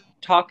her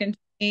talking to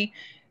me.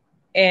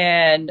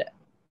 And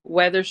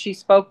whether she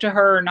spoke to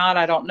her or not,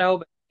 I don't know,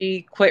 but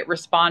she quit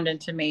responding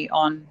to me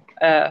on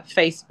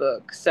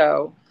Facebook.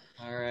 So,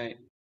 All right.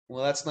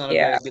 Well, that's not a very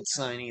yeah. good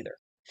sign either.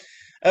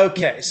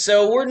 Okay,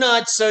 so we're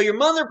not. So your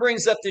mother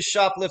brings up this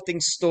shoplifting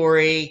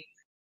story.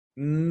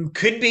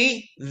 Could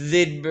be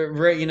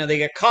that they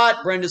get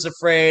caught. Brenda's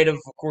afraid of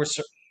course,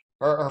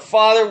 her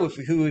father,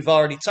 who we've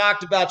already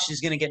talked about.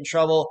 She's going to get in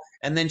trouble,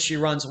 and then she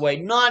runs away.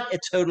 Not a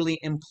totally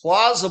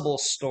implausible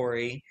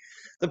story.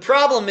 The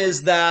problem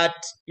is that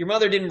your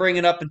mother didn't bring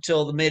it up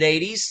until the mid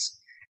 '80s,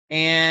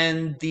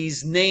 and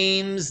these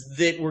names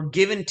that were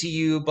given to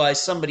you by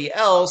somebody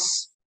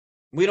else,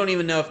 we don't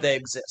even know if they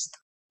exist.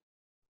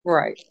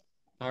 Right.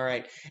 All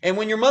right. And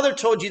when your mother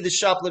told you the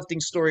shoplifting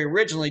story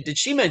originally, did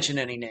she mention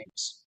any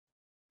names?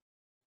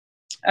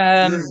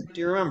 Do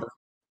you remember?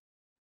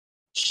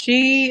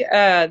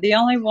 The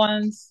only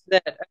ones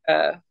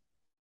that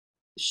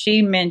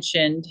she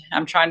mentioned,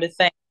 I'm trying to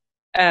think,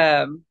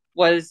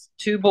 was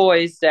two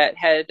boys that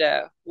had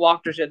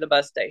walked her to the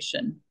bus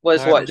station.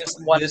 Was All right, what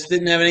but one. this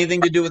didn't have anything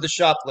to do with the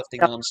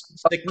shoplifting. I'm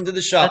sticking to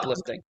the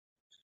shoplifting.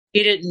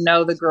 He didn't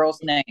know the girls'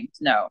 names.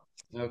 No.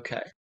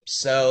 Okay.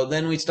 So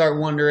then we start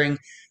wondering,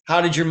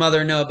 how did your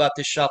mother know about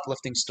this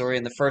shoplifting story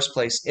in the first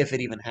place, if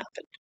it even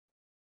happened?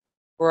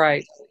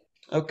 Right.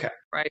 Okay.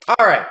 Right.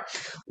 All right.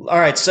 All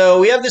right. So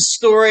we have this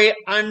story.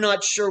 I'm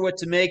not sure what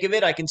to make of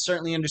it. I can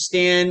certainly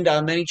understand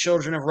many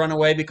children have run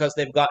away because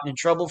they've gotten in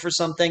trouble for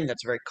something.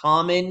 That's very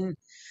common.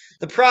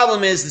 The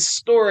problem is the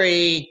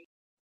story,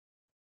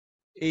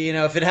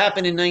 if it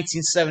happened in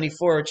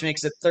 1974, which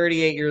makes it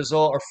 38 years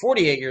old or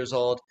 48 years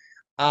old,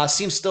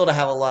 seems still to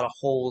have a lot of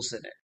holes in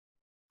it.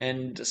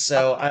 And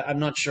so I'm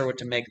not sure what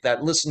to make of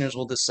that. Listeners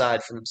will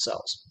decide for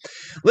themselves.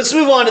 Let's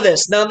move on to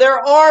this. Now, there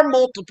are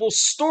multiple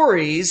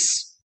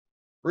stories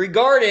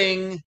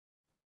regarding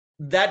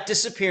that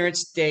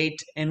disappearance date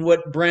and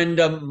what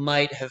Brenda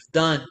might have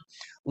done.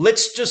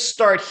 Let's just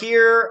start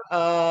here.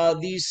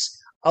 These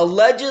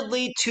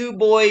allegedly two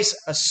boys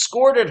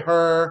escorted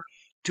her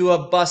to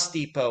a bus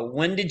depot.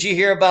 When did you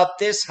hear about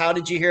this? How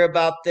did you hear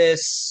about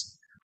this?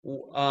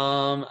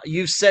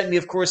 You've sent me,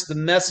 of course, the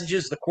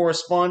messages, the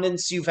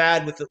correspondence you've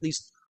had with at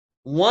least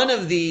one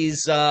of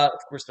these. Of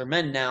course, they're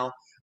men now.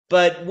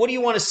 But what do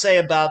you want to say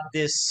about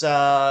this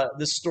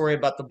story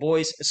about the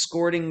boys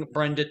escorting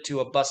Brenda to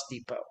a bus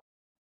depot?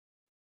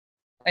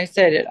 I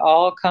said it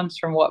all comes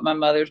from what my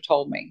mother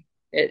told me.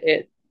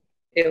 It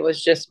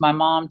was just my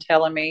mom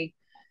telling me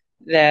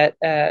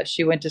that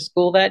she went to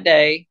school that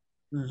day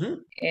Mm-hmm.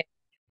 and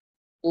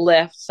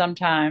left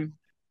sometime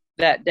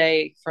that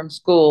day from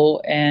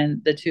school,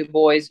 and the two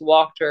boys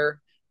walked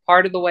her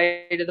part of the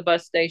way to the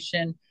bus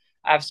station.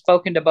 I've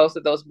spoken to both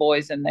of those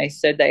boys, and they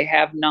said they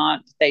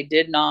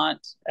did not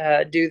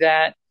do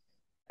that.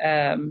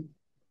 Um,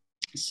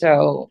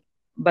 so,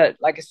 but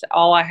like I said,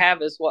 all I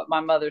have is what my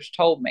mother's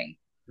told me.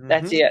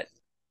 That's Mm-hmm. it.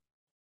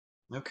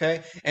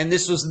 Okay. And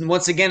this was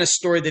once again a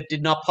story that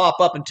did not pop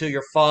up until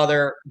your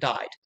father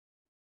died.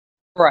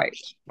 Right.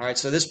 All right.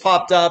 So this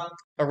popped up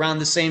around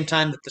the same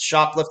time that the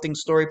shoplifting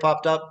story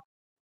popped up.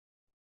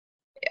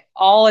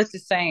 All at the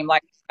same.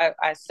 Like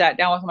I sat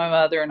down with my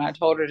mother and I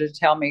told her to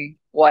tell me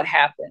what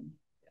happened.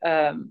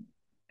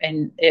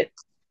 And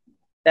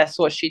that's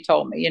what she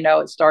told me.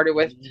 It started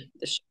with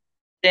the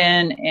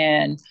sin,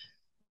 and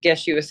guess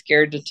she was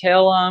scared to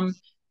tell him.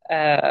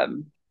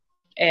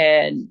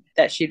 And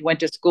that she'd went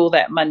to school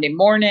that Monday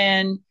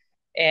morning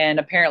and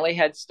apparently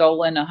had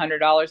stolen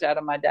 $100 out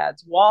of my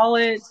dad's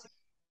wallet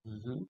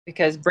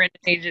because Brenda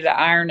needed to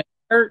iron a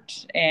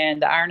shirt,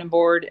 and the ironing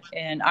board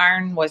and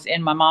iron was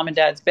in my mom and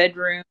dad's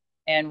bedroom.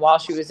 And while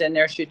she was in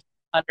there, she took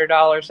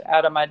 $100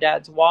 out of my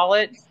dad's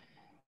wallet.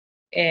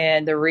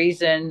 And the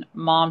reason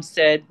mom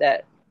said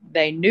that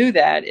they knew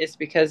that is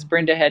because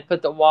Brenda had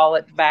put the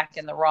wallet back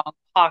in the wrong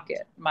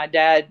pocket. My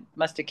dad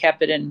must have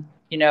kept it in,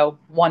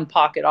 one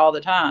pocket all the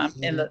time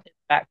in the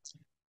back.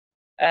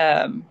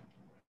 And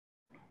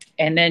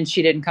then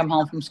she didn't come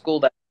home from school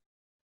that.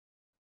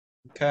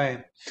 Okay.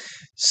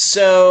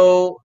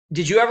 So,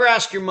 did you ever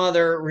ask your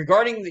mother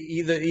regarding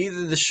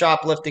either the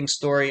shoplifting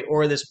story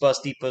or this bus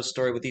depot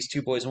story with these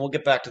two boys? And we'll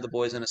get back to the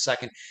boys in a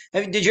second.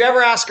 Did you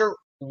ever ask her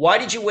why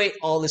did you wait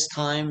all this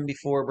time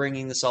before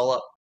bringing this all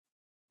up?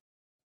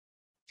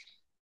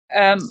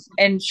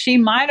 And she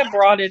might have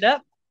brought it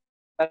up,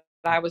 but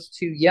I was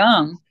too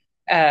young.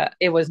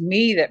 It was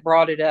me that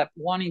brought it up,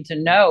 wanting to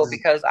know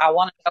because I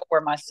want to know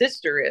where my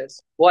sister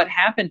is, what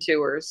happened to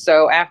her.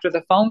 So after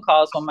the phone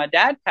calls when my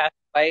dad passed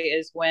away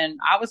is when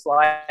I was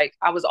like,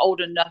 I was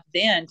old enough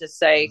then to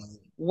say,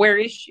 where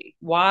is she?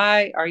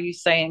 Why are you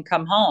saying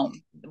come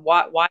home?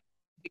 Why are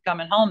you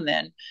coming home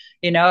then?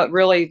 It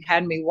really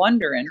had me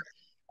wondering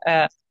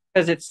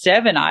because at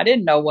 7, I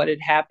didn't know what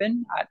had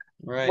happened.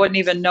 I wouldn't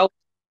even know what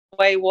the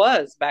way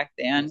was back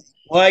then.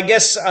 Well, I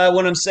guess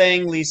what I'm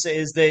saying, Lisa,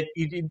 is that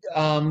we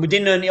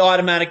didn't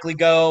automatically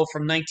go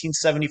from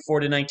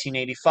 1974 to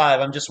 1985.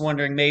 I'm just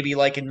wondering, maybe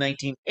like in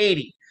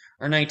 1980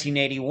 or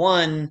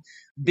 1981,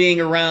 being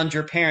around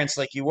your parents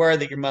like you were,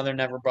 that your mother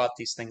never brought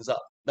these things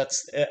up.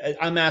 That's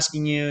I'm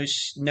asking you,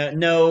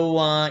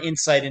 no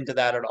insight into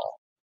that at all.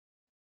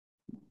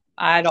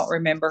 I don't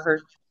remember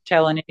her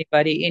telling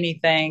anybody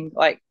anything,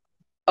 like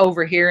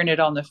overhearing it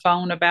on the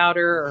phone about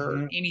her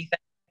or anything,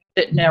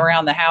 sitting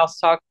around the house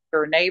talking to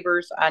her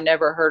neighbors. I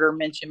never heard her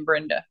mention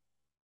Brenda.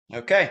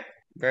 Okay,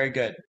 very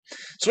good.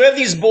 So we have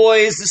these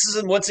boys. This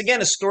is once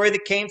again a story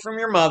that came from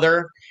your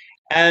mother.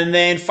 And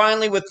then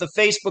finally, with the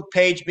Facebook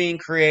page being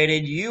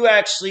created, you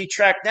actually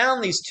tracked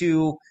down these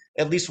two,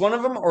 at least one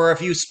of them, or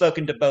have you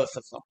spoken to both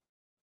of them?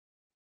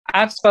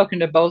 I've spoken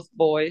to both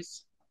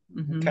boys,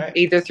 Okay.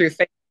 either through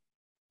Facebook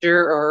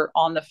or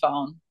on the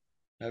phone.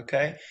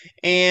 Okay.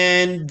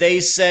 And they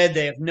said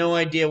they have no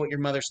idea what your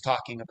mother's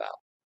talking about.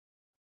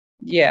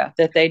 Yeah,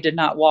 that they did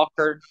not walk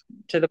her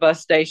to the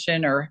bus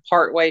station or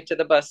partway to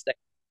the bus station.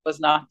 It was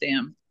not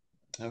them.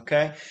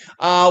 Okay.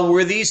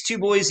 Were these two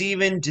boys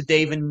did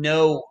they even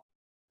know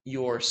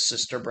your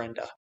sister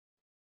Brenda?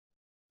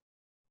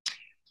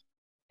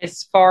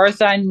 As far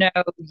as I know,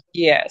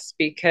 yes,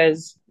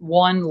 because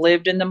one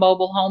lived in the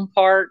mobile home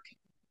park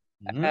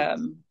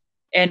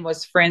and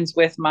was friends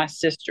with my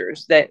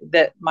sisters.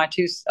 That my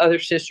two other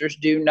sisters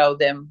do know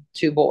them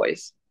two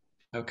boys.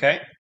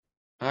 Okay.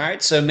 All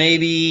right. So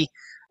maybe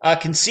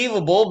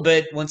conceivable,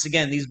 but once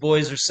again, these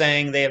boys are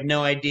saying they have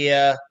no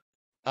idea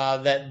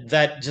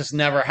that just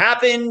never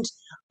happened.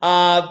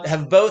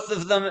 Have both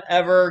of them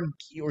ever,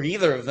 or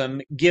either of them,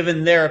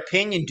 given their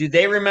opinion? Do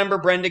they remember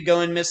Brenda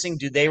going missing?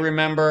 Do they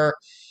remember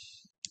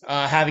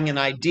having an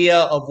idea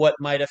of what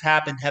might have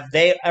happened? Have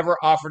they ever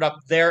offered up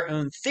their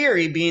own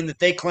theory, being that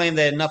they claim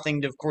they had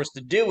nothing, of course,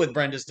 to do with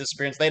Brenda's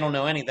disappearance? They don't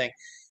know anything.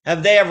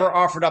 Have they ever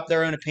offered up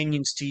their own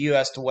opinions to you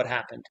as to what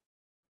happened?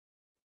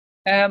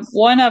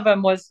 One of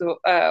them was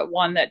the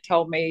one that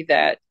told me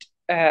that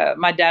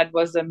my dad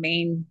was a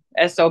mean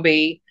SOB,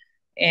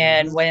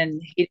 and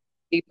when he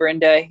see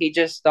Brenda, he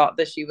just thought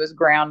that she was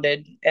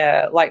grounded,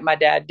 like my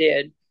dad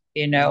did,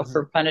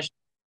 for punishment.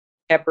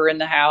 Kept her in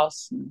the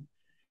house. And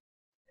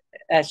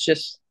that's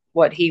just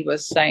what he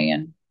was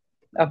saying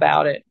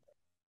about it.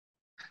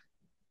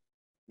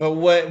 But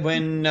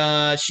when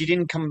she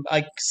didn't come,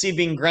 I see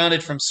being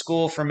grounded from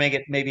school for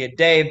maybe a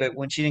day, but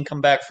when she didn't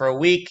come back for a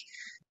week,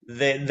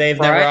 they've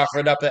never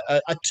offered up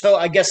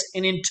I guess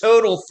an in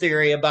total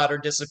theory about her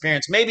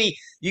disappearance. Maybe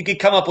you could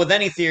come up with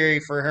any theory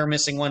for her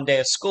missing one day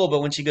of school, but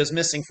when she goes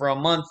missing for a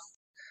month,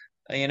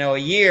 a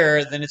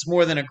year, then it's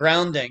more than a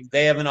grounding.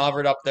 They haven't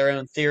offered up their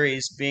own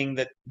theories, being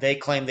that they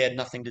claim they had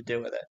nothing to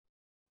do with it.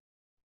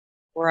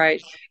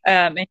 Right.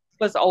 And he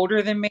was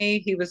older than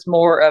me. He was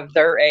more of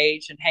their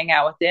age and hang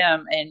out with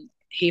them. And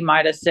he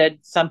might have said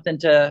something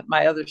to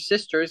my other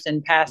sisters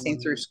in passing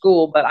through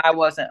school, but I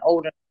wasn't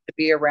old enough to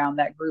be around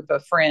that group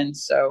of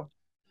friends. So.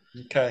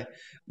 Okay.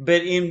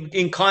 But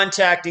in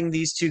contacting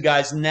these two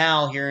guys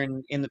now here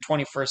in the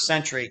 21st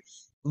century,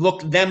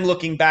 looking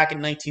back in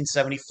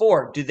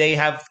 1974, do they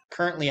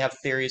currently have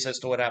theories as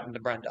to what happened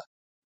to Brenda?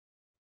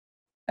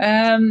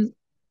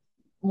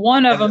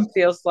 One of Have them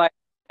feels like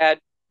Dad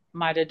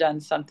might have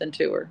done something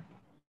to her.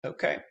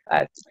 Okay.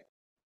 I,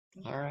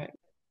 All right.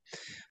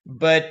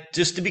 But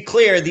just to be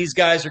clear, these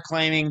guys are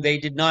claiming they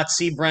did not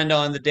see Brenda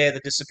on the day of the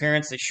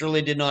disappearance. They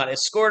surely did not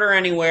escort her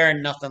anywhere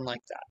and nothing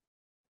like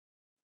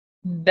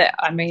that.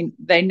 I mean,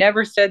 they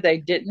never said they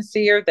didn't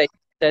see her. They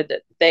said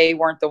that they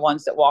weren't the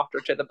ones that walked her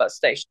to the bus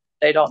station.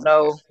 They don't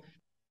know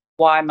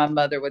why my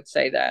mother would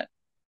say that.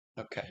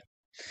 Okay.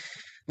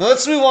 Now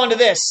let's move on to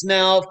this.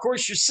 Now, of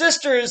course, your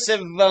sisters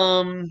have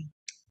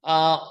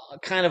uh,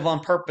 kind of on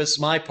purpose,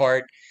 my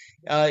part,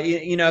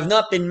 have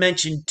not been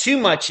mentioned too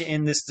much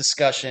in this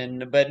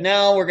discussion, but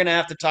now we're going to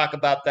have to talk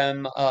about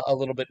them a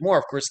little bit more.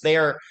 Of course,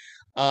 they're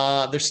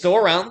still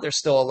around, they're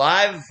still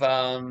alive,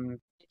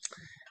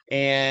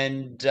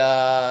 and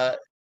but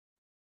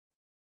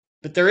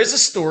there is a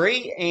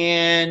story,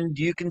 and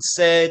you can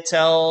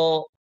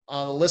tell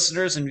the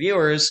listeners and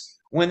viewers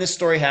when this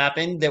story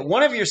happened that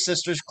one of your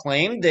sisters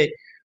claimed that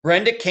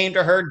Brenda came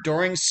to her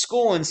during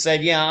school and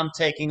said, "Yeah, I'm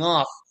taking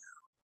off."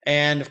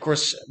 And of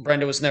course,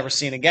 Brenda was never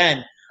seen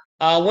again.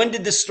 When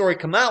did this story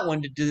come out?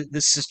 When did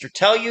this sister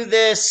tell you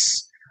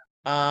this?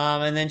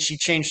 And then she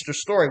changed her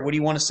story. What do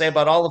you want to say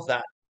about all of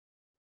that?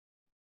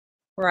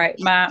 Right.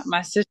 My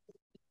sister,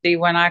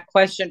 when I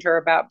questioned her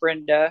about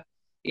Brenda,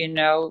 you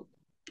know,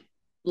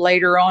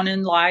 later on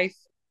in life,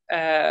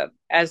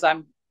 as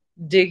I'm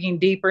digging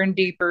deeper and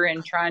deeper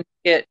and trying to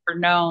get her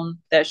known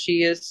that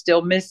she is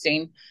still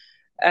missing,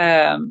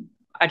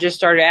 I just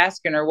started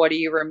asking her, "What do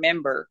you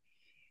remember?"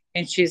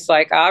 And she's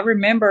like, "I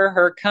remember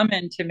her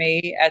coming to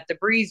me at the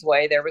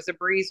breezeway. There was a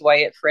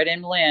breezeway at Fred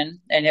and Lynn,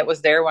 and it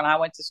was there when I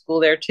went to school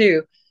there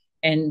too."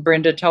 And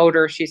Brenda told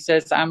her, she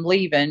says, "I'm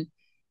leaving."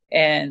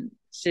 And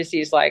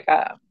Sissy's like,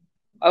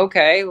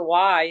 "Okay,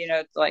 why?"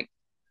 It's like,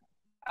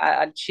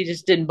 she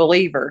just didn't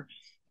believe her.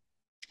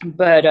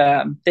 But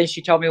then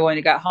she told me when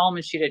he got home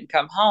and she didn't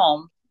come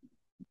home,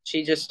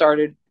 she just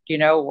started,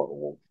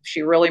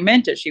 she really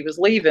meant it. She was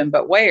leaving,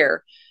 but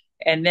where?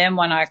 And then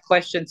when I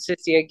questioned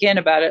Sissy again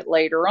about it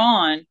later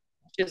on,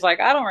 she's like,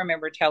 "I don't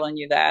remember telling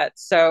you that."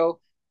 So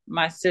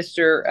my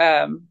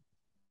sister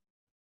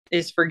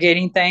is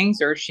forgetting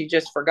things, or she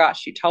just forgot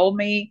she told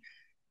me.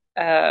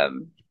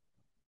 Um,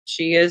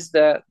 she is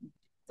the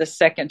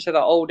second to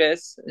the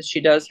oldest. She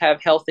does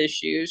have health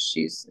issues.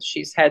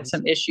 She's had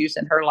some issues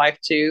in her life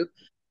too.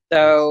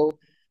 So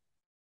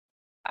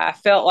I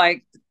felt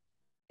like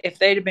if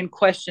they'd have been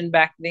questioned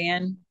back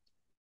then,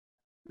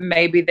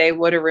 maybe they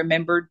would have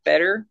remembered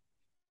better.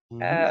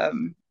 Mm-hmm.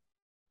 Um,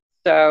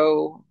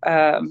 so,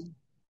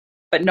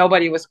 but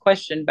nobody was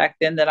questioned back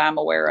then that I'm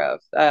aware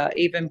of.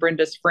 Even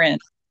Brenda's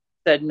friend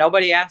said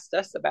nobody asked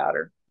us about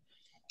her.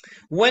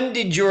 When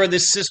did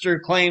this sister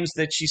claims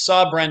that she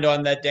saw Brenda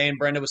on that day and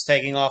Brenda was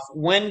taking off?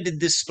 When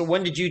did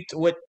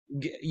what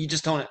you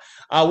just told it?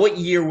 What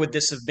year would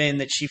this have been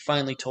that she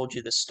finally told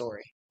you this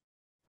story?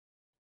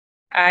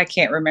 I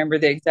can't remember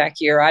the exact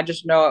year. I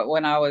just know it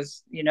when I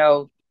was,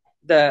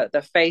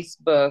 the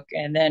Facebook,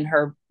 and then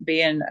her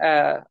being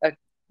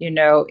in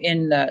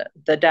the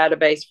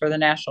database for the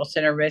National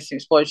Center of Missing and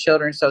Exploited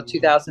Children. So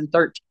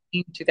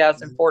 2013,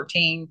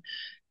 2014,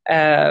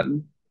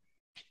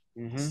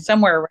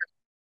 somewhere around,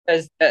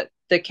 because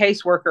the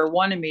caseworker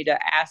wanted me to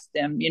ask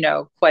them,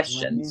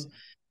 questions.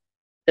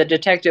 The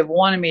detective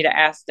wanted me to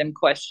ask them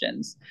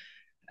questions.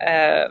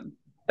 But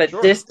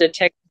Sure. this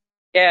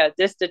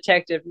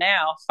detective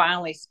now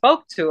finally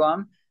spoke to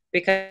him,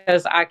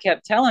 because I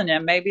kept telling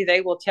him maybe they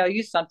will tell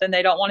you something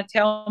they don't want to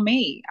tell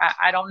me.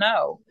 I don't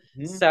know.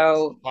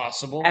 So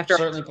possible,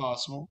 certainly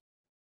possible.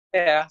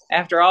 Yeah,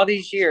 after all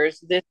these years,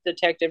 this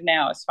detective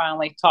now has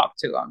finally talked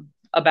to him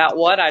about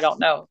what, I don't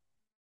know.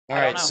 All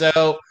right,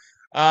 so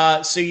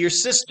your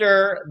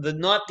sister,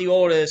 not the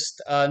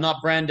oldest,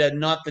 not Brenda,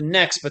 not the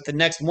next, but the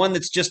next one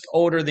that's just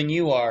older than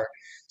you are,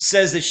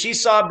 says that she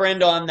saw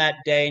Brenda on that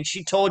day, and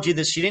she told you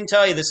this. She didn't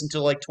tell you this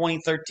until like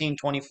 2013,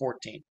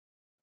 2014.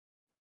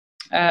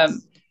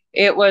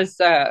 It was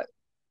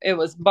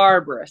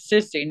Barbara,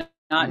 Sissy,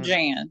 not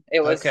Jan. It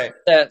was okay.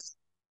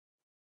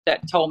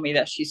 that told me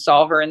that she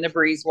saw her in the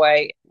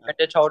breezeway.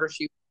 Brenda told her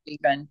she was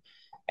leaving.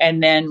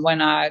 And then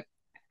when I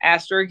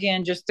asked her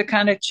again, just to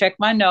kind of check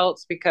my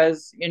notes,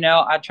 because,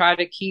 I try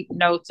to keep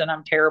notes and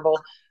I'm terrible.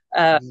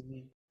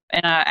 And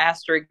I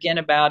asked her again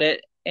about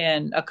it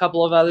and a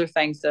couple of other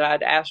things that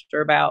I'd asked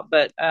her about.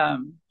 But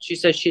she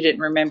said she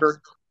didn't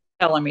remember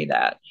telling me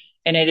that.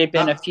 And it had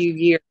been a few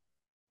years.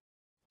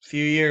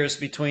 Few years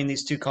between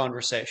these two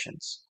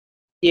conversations.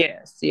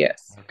 Yes.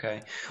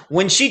 Okay.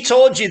 When she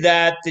told you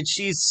that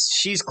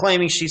she's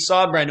claiming she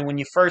saw Brenda, when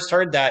you first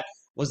heard that,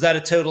 was that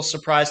a total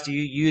surprise to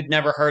you? You'd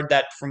never heard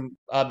that from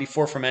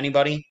before from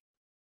anybody?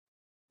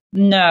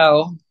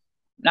 No,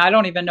 I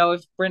don't even know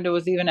if Brenda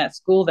was even at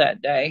school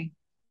that day.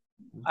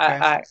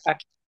 Okay.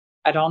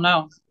 I don't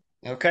know.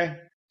 Okay.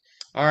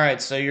 All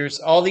right. So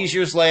all these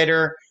years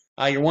later,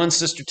 your one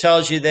sister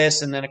tells you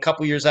this, and then a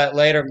couple years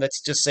later,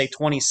 let's just say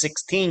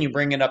 2016, you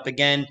bring it up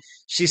again.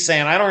 She's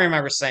saying, "I don't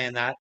remember saying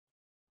that."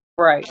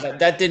 Right.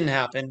 That didn't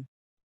happen.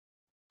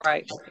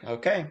 Right.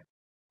 Okay.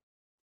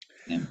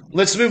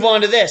 Let's move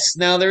on to this.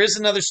 Now, there is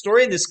another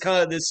story. This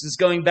is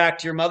going back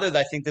to your mother.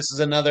 I think this is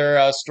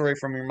another story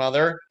from your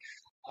mother.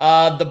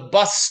 The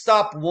bus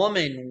stop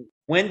woman.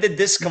 When did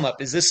this come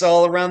up? Is this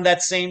all around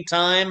that same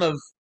time of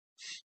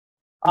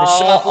the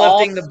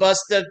shoplifting, the bus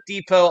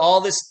depot?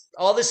 All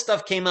this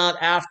stuff came out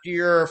after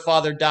your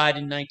father died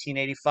in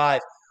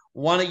 1985.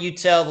 Why don't you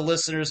tell the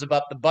listeners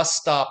about the bus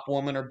stop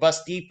woman or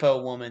bus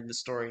depot woman, the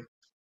story?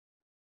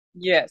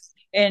 Yes.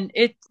 And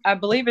I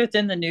believe it's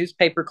in the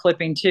newspaper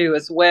clipping too,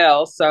 as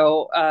well.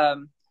 So,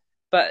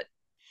 but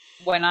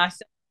when I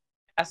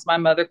asked my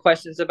mother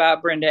questions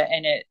about Brenda,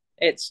 and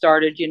it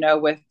started,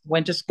 with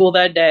went to school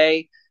that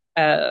day,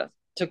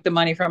 took the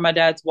money from my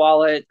dad's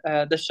wallet,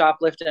 the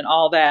shoplifting,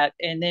 all that.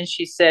 And then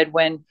she said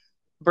when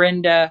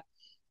Brenda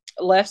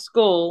left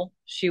school,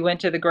 she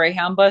went to the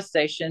Greyhound bus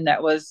station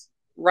that was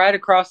right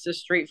across the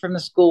street from the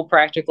school,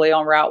 practically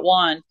on Route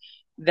 1,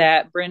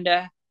 that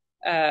Brenda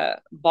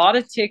bought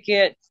a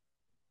ticket,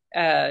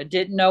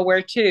 didn't know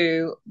where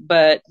to,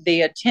 but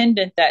the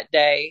attendant that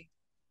day,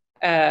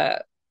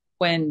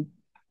 when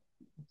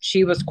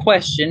she was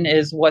questioned,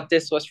 is what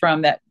this was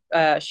from,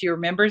 that she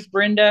remembers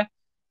Brenda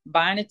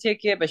buying a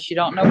ticket, but she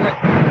don't know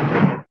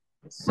where.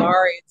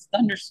 Sorry, it's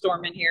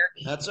thunderstorming here.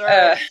 That's all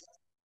right.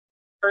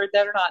 Heard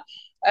that or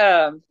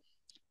not.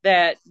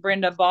 That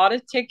Brenda bought a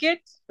ticket,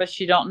 but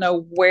she don't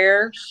know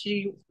where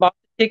she bought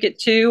the ticket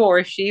to, or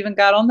if she even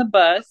got on the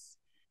bus.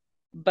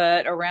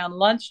 But around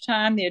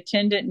lunchtime, the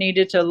attendant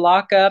needed to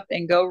lock up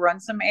and go run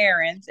some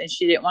errands, and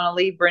she didn't want to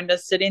leave Brenda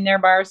sitting there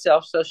by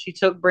herself, so she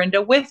took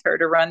Brenda with her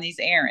to run these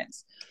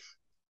errands.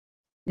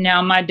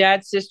 Now, my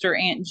dad's sister,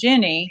 Aunt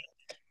Jenny,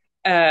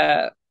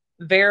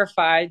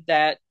 verified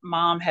that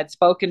Mom had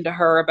spoken to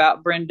her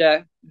about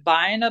Brenda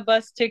buying a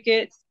bus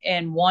ticket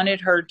and wanted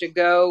her to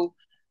go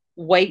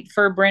wait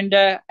for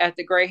Brenda at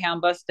the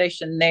Greyhound bus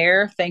station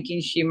there,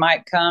 thinking she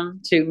might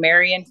come to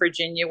Marion,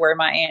 Virginia, where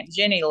my Aunt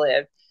Jenny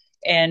lived.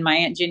 And my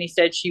Aunt Jenny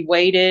said she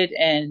waited,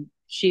 and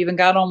she even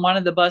got on one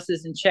of the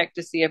buses and checked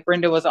to see if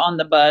Brenda was on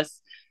the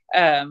bus,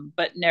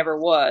 but never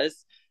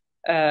was.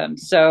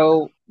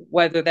 So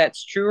whether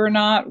that's true or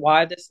not,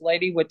 why this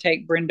lady would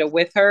take Brenda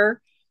with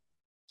her,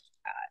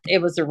 it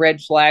was a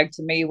red flag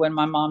to me when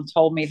my mom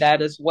told me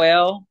that as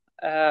well.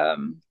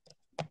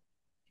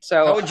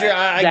 So how would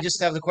I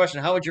just have the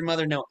question, how would your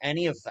mother know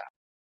any of that?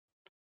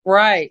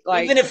 Right.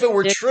 Like, even if it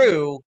were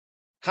true,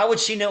 how would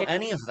she know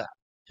any of that?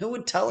 Who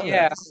would tell her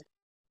that?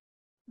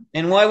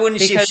 And why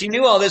wouldn't she, if she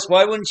knew all this,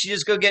 why wouldn't she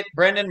just go get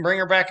Brenda and bring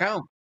her back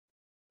home?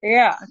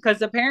 Yeah,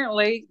 because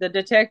apparently the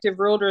detective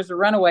ruled her as a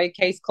runaway,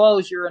 case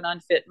closed, you're an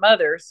unfit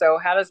mother. So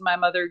how does my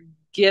mother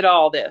get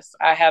all this?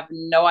 I have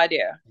no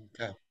idea.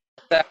 Okay.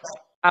 So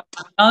I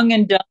was young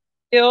and dumb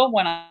still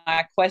when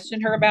I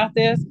questioned her about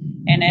this.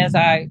 And as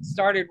I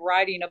started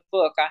writing a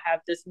book, I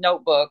have this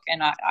notebook,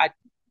 and I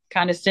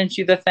kind of sent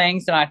you the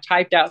things, and I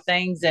typed out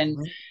things. And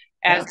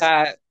as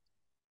I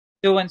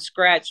doing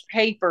scratch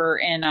paper,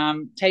 and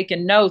I'm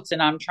taking notes,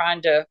 and I'm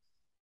trying to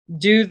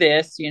do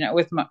this,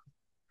 with my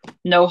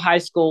no high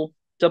school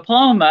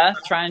diploma,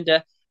 trying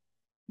to,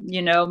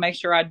 make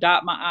sure I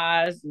dot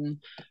my I's and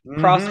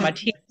cross my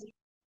T's,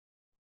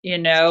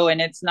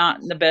 and it's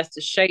not in the best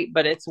of shape,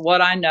 but it's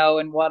what I know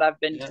and what I've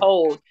been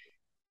told.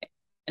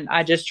 And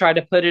I just try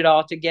to put it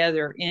all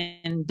together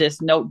in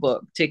this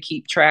notebook to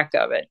keep track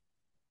of it.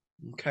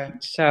 Okay.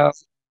 So.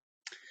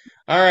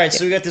 All right.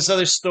 So we got this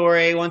other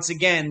story. Once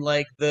again,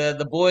 like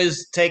the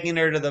boys taking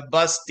her to the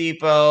bus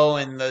depot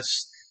and the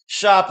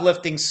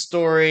shoplifting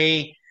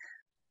story.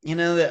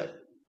 That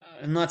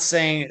I'm not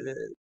saying,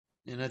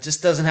 it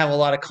just doesn't have a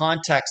lot of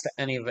context to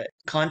any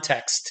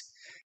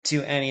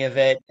of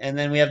it. And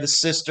then we have the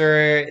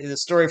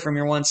story from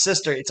your one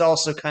sister. It's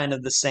also kind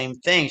of the same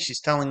thing.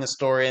 She's telling the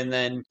story, and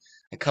then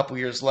a couple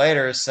years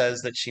later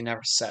says that she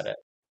never said it.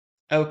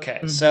 Okay.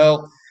 Mm-hmm.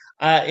 So,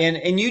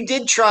 and you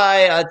did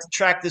try to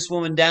track this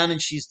woman down,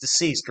 and she's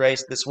deceased,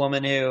 right? This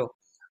woman who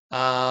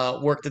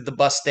worked at the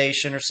bus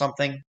station or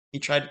something. You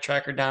tried to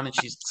track her down, and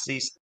she's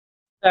deceased.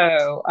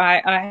 So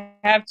I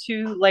have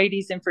two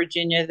ladies in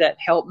Virginia that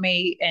help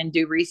me and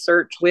do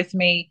research with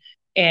me,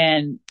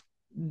 and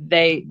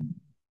they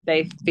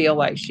feel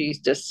like she's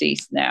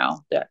deceased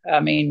now.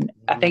 I mean,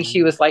 I think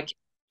she was like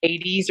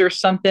 80s or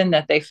something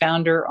that they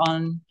found her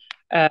on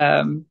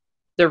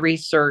the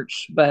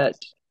research, but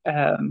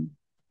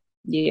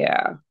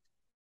yeah.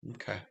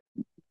 Okay.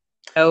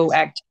 No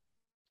activity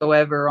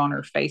whatsoever on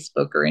her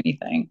Facebook or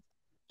anything.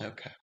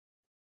 Okay.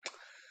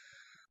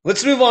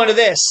 Let's move on to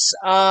this.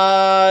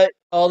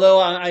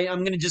 Although I'm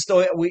going to just,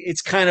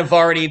 it's kind of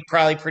already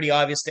probably pretty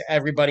obvious to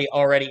everybody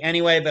already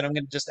anyway, but I'm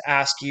going to just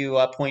ask you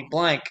point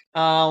blank.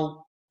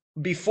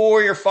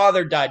 Before your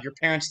father died, your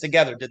parents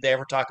together, did they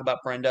ever talk about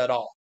Brenda at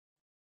all?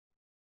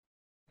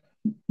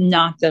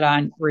 Not that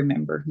I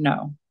remember,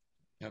 no.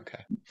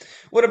 Okay.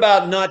 What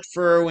about not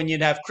for when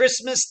you'd have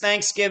Christmas,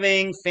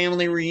 Thanksgiving,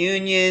 family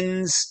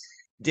reunions?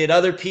 Did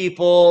other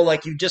people,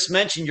 like you just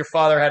mentioned, your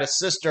father had a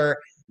sister,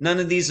 none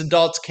of these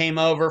adults came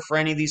over for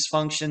any of these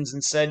functions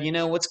and said,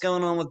 what's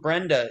going on with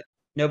Brenda?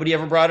 Nobody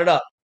ever brought it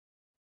up.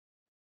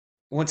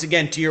 Once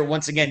again,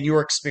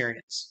 your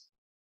experience.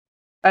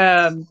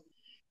 Um,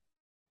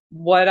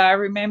 what I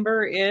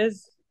remember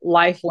is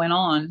life went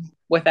on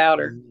without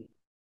her.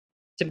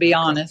 To be Okay.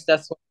 honest,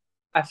 that's what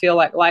I feel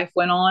like. Life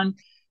went on.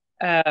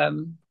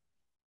 Um,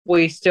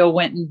 we still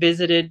went and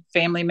visited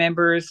family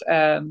members.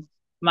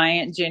 My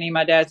Aunt Jenny,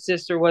 my dad's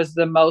sister, was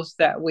the most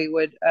that we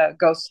would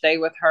go stay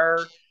with her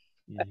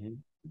Mm-hmm.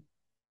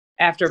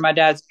 after my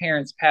dad's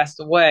parents passed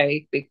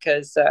away,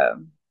 because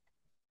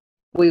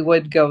we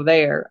would go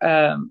there.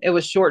 It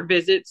was short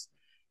visits,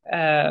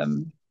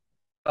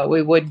 but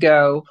we would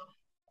go.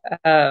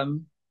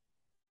 Um,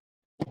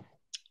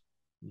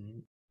 Mm-hmm.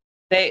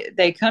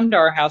 they come to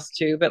our house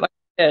too, but like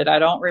I said, I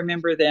don't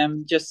remember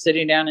them just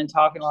sitting down and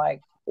talking like,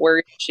 "Where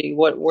is she?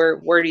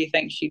 Where do you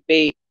think she'd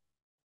be?"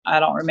 I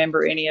don't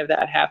remember any of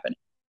that happening.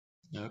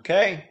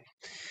 Okay.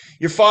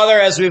 Your father,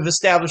 as we've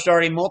established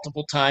already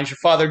multiple times, your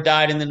father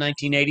died in the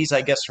 1980s,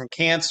 I guess, from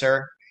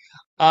cancer.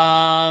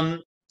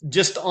 Um,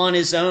 just on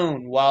his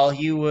own while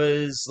he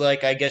was,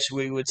 like, I guess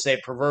we would say,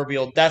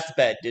 proverbial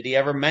deathbed. Did he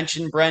ever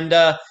mention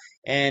Brenda?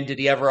 And did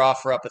he ever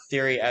offer up a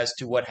theory as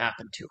to what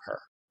happened to her?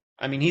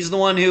 I mean, he's the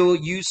one who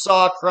you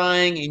saw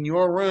crying in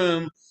your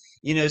room,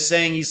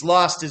 saying he's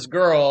lost his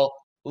girl,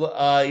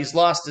 he's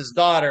lost his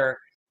daughter.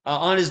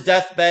 On his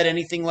deathbed,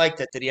 anything like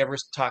that? Did he ever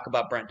talk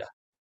about Brenda?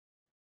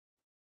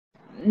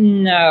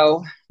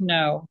 No,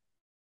 no,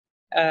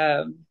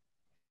 um,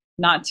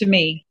 not to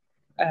me.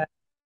 Uh,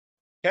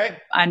 Okay.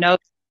 I know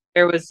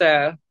there was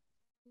the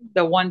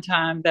one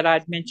time that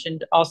I'd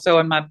mentioned also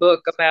in my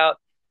book about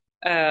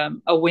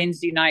a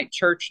Wednesday night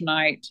church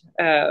night.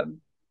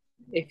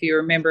 If you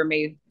remember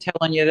me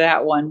telling you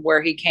that one,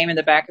 where he came in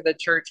the back of the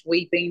church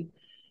weeping,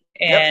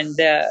 Yep. and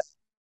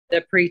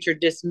the preacher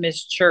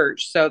dismissed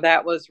church. So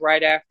that was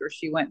right after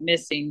she went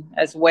missing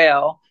as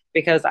well,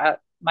 because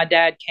my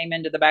dad came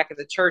into the back of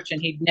the church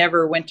and he'd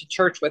never went to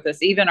church with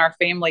us. Even our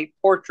family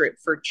portrait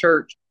for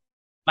church,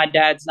 my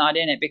dad's not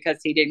in it because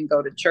he didn't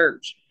go to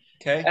church.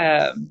 Okay.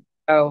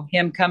 So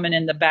him coming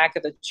in the back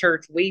of the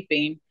church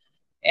weeping,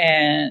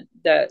 and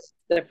the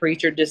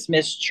preacher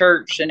dismissed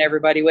church and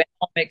everybody went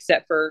home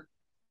except for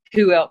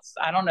who else?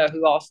 I don't know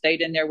who all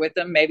stayed in there with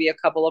them. Maybe a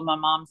couple of my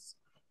mom's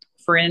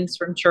friends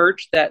from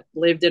church that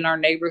lived in our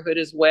neighborhood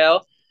as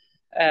well.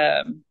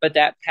 But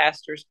that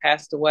pastor's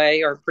passed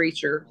away, or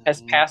preacher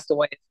has passed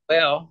away as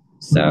well.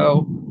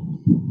 So,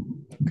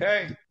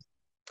 Okay.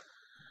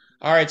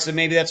 All right, so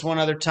maybe that's one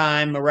other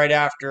time right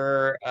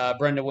after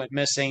Brenda went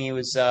missing. It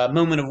was a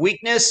moment of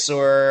weakness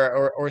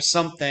or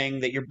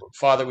something that your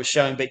father was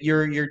showing. But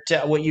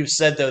what you've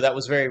said though, that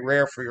was very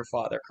rare for your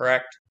father,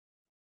 correct?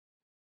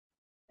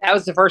 that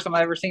was the first time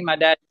I ever seen my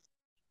dad.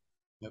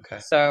 Okay.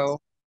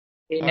 So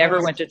he All never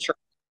right. went to church.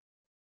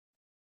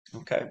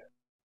 Okay.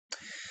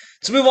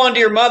 Let's move on to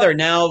your mother.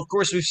 Now, of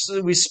course,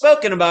 we've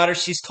spoken about her.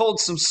 She's told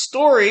some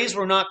stories.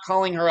 We're not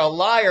calling her a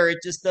liar. It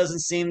just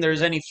doesn't seem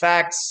there's any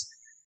facts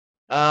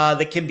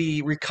that can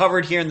be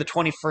recovered here in the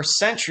 21st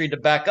century to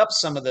back up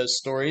some of those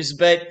stories.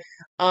 But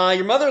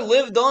your mother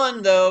lived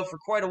on, though, for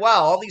quite a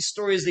while. All these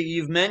stories that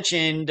you've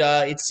mentioned,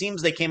 it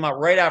seems they came out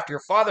right after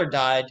your father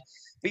died.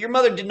 But your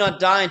mother did not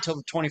die until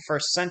the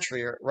 21st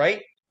century,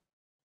 right?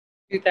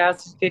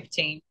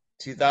 2015.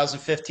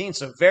 2015.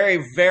 So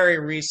very, very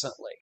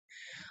recently.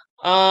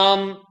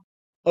 Um,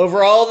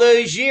 over all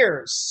those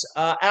years,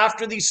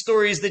 after these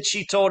stories that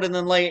she told in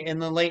the late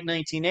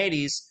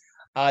 1980s,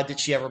 did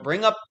she ever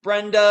bring up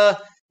Brenda?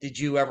 Did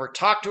you ever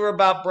talk to her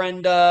about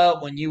Brenda?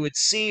 When you would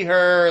see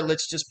her,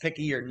 let's just pick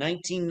a year,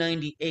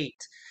 1998.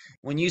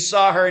 When you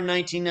saw her in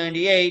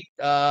 1998,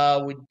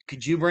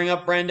 could you bring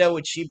up Brenda?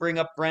 Would she bring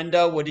up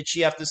Brenda? What did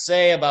she have to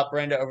say about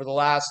Brenda over the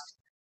last,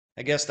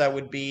 I guess that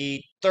would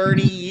be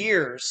 30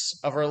 years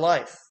of her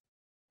life?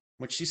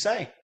 What'd she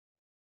say?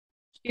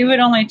 She would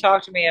only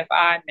talk to me if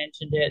I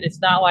mentioned it.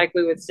 It's not like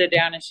we would sit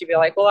down and she'd be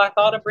like, "Well, I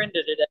thought of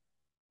Brenda today."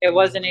 It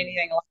wasn't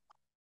anything like.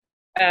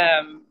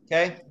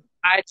 Okay.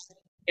 I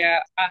yeah,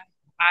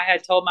 I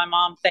had told my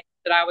mom things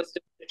that I was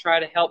doing to try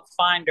to help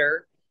find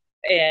her,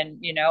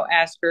 and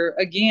ask her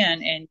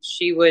again, and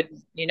she would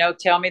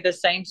tell me the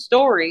same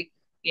story.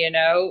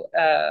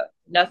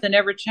 Nothing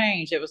ever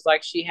changed. It was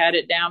like she had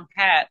it down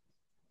pat.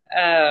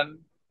 Um,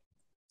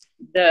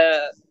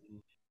 the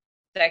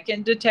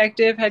second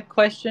detective had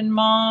questioned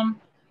mom,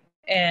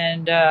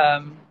 and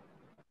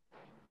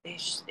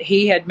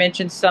he had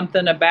mentioned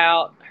something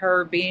about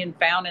her being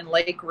found in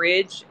Lake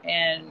Ridge,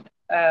 and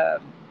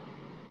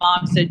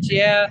mom said,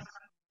 "Yeah,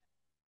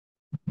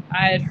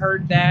 I had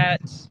heard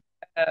that."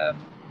 Um,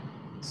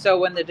 so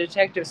when the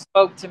detective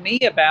spoke to me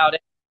about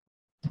it,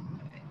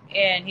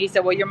 and he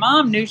said, "Well, your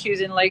mom knew she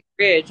was in Lake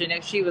Ridge, and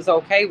if she was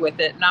okay with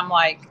it," and I'm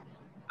like,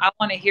 "I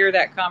want to hear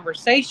that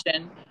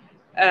conversation.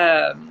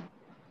 Um,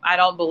 I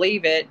don't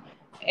believe it."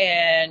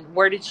 And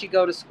where did she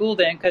go to school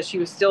then? Because she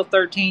was still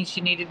 13, she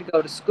needed to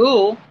go to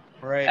school.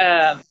 Right.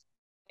 Um,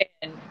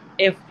 and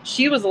if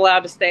she was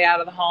allowed to stay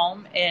out of the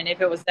home, and if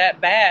it was that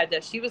bad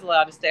that she was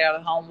allowed to stay out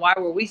of the home, why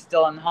were we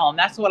still in the home?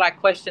 That's what I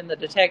questioned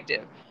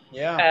the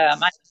Yeah.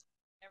 I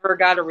never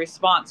got a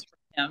response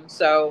from him.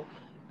 So,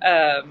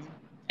 um,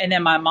 and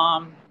then my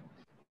mom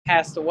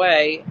passed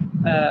away.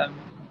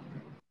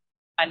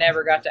 I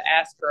never got to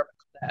ask her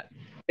about that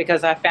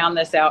because I found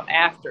this out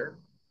after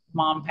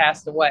Mom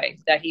passed away,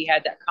 that he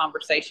had that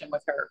conversation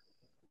with her.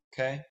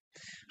 Okay.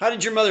 How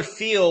did your mother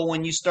feel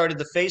when you started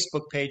the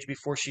Facebook page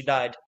before she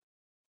died?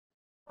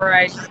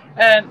 Right.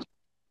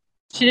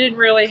 She didn't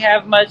really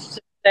have much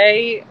to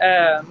say.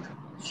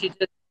 She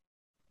just,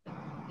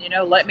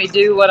 let me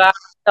do what I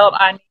felt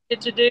I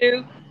needed to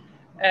do.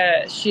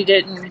 She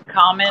didn't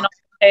comment on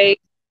the page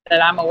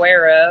that I'm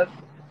aware of.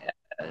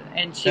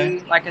 And she,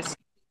 like I said,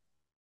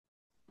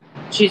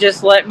 she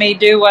just let me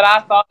do what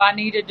I thought I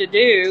needed to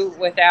do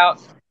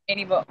without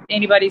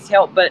anybody's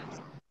help, but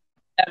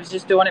I was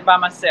just doing it by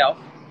myself.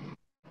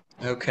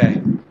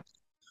 Okay.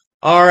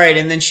 All right.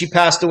 And then she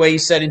passed away, you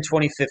said, in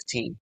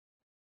 2015.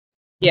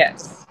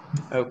 Yes.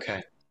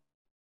 Okay.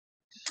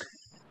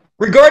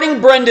 Regarding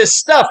Brenda's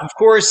stuff, of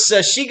course,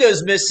 she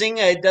goes missing.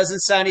 It doesn't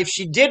sound, if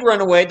she did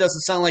run away, it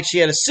doesn't sound like she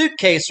had a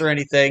suitcase or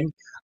anything.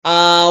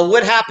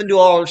 What happened to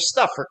all her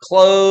stuff? Her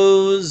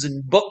clothes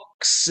and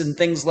books and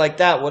things like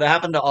that? What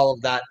happened to all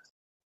of that?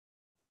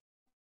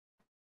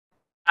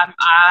 I'm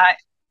not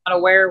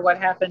aware of what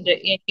happened to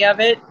any of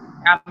it.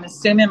 I'm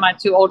assuming my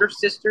two older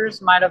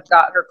sisters might have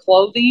got her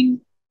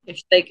clothing if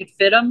they could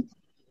fit them.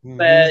 Mm-hmm.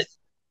 But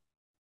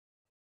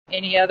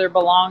any other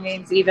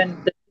belongings,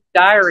 even the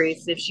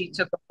diaries, if she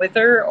took them with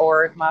her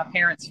or if my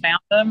parents found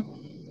them.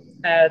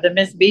 The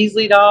Miss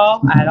Beasley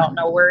doll, I don't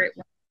know where it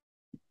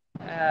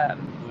went. All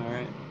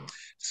right.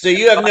 So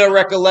you have no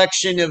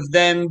recollection of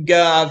them,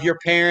 of your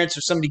parents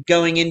or somebody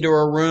going into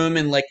her room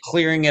and like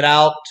clearing it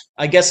out?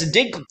 I guess it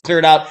did clear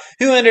it out.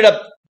 Who ended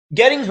up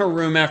getting her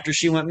room after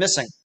she went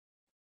missing?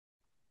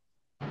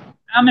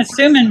 I'm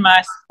assuming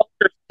my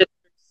older sister,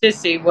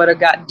 Sissy, would have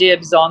got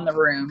dibs on the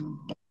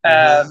room.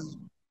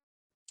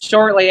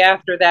 Shortly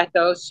after that,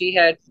 though, she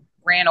had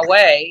ran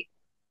away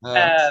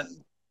to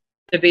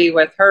be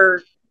with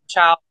her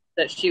child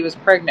that she was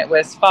pregnant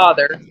with's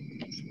father.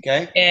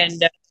 Okay.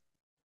 And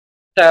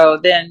so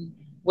then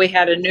we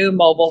had a new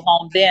mobile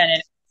home then, and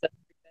it was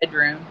a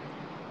bedroom.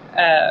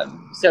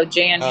 So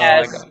Jan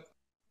has,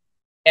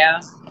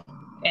 and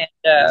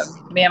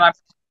me and my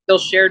still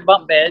shared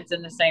bunk beds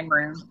in the same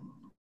room.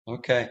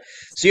 Okay.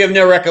 So you have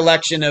no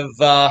recollection of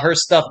her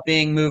stuff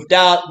being moved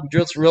out.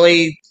 Just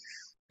really,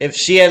 if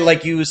she had,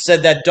 like you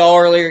said, that doll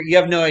earlier, you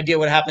have no idea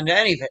what happened to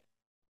any of it.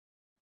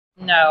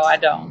 No, I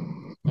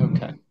don't.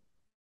 Okay.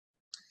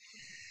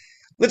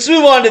 Let's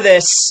move on to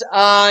this.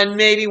 And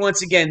maybe,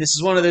 once again, this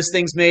is one of those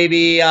things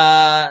maybe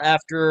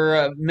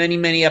after many,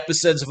 many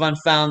episodes of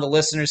Unfound, the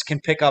listeners can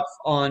pick up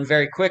on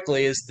very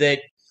quickly, is that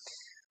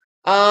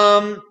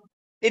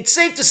it's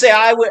safe to say,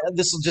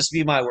 this will just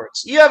be my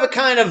words, you have a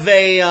kind of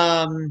a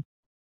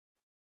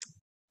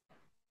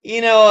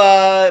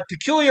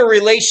peculiar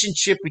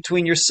relationship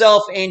between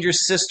yourself and your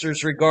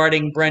sisters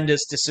regarding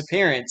Brenda's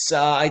disappearance.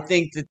 I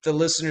think that the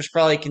listeners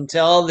probably can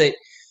tell that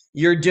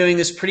you're doing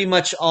this pretty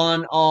much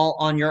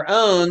on your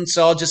own.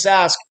 So I'll just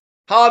ask,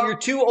 how have your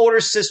two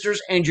older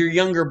sisters and your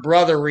younger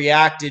brother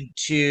reacted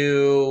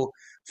to,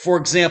 for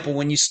example,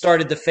 when you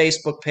started the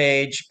Facebook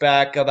page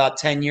back about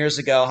 10 years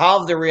ago? How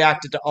have they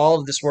reacted to all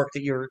of this work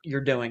that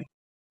you're doing?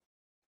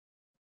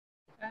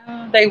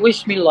 They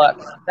wish me luck.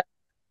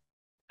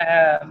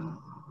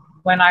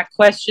 When I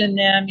question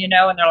them, and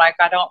they're like,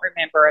 I don't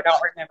remember.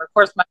 Of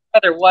course, my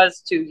brother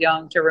was too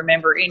young to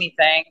remember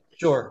anything.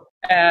 Sure.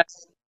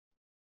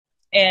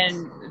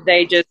 And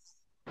they just,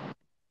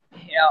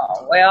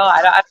 well,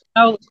 I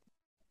don't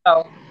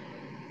know.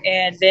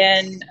 And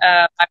then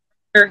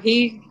after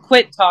he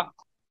quit talking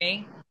to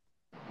me,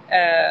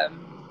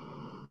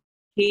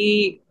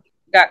 he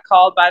got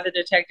called by the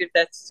detective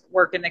that's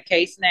working the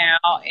case now,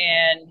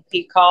 and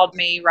he called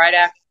me right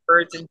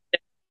afterwards and said,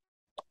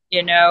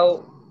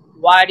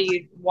 why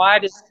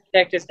does the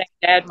detective think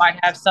Dad might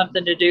have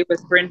something to do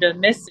with Brenda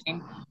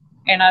missing?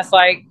 And I was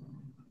like,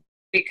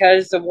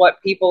 because of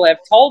what people have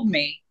told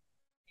me.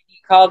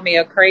 He called me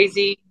a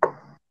crazy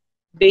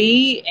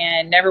bee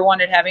and never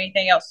wanted to have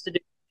anything else to do.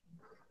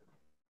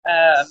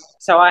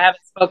 So I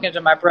haven't spoken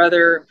to my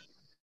brother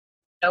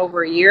in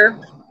over a year.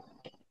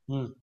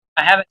 I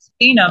haven't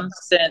seen him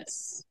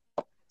since,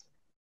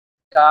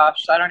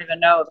 gosh, I don't even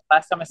know the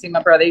last time I seen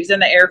my brother. He was in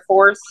the Air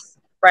Force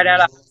right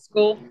out of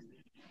school.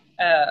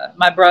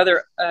 My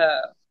brother,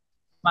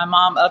 my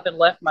mom up and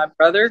left my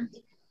brother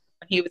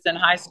when he was in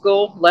high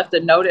school, left a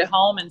note at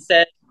home and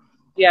said,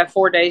 you have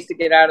 4 days to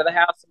get out of the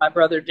house. My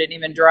brother didn't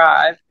even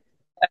drive.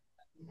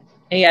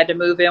 He had to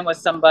move in with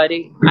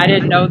somebody. I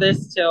didn't know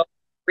this till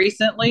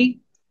recently.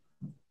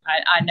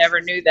 I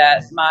never knew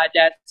that. My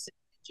dad,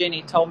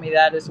 Jenny, told me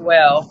that as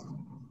well.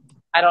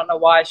 I don't know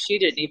why she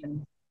didn't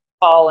even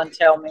call and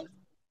tell me.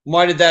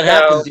 Why did that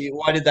happen to you?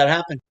 Why did that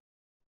happen?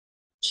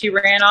 She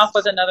ran off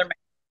with another man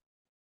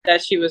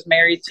that she was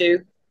married to.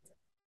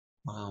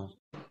 Wow.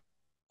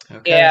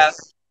 Okay. Yeah.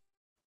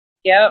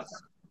 Yep.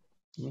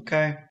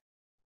 Okay.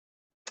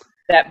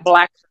 That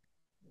black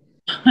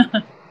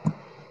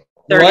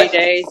 30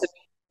 days.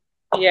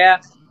 Yeah.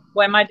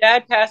 When my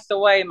dad passed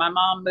away, my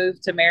mom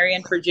moved to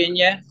Marion,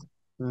 Virginia.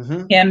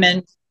 Mm-hmm. Him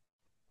and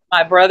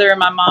my brother and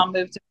my mom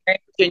moved to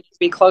Marion, Virginia to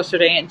be closer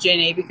to Aunt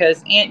Jenny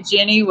because Aunt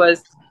Jenny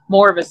was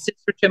more of a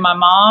sister to my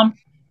mom.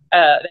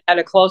 They had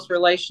a close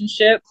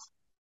relationship,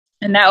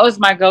 and that was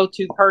my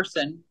go-to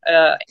person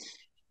when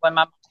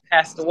my mom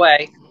passed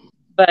away.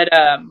 But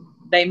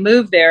they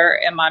moved there,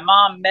 and my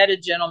mom met a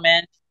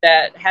gentleman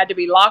that had to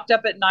be locked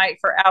up at night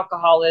for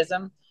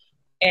alcoholism,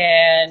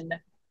 and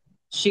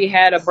she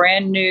had a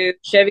brand new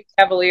Chevy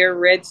Cavalier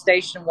red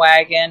station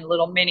wagon,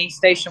 little mini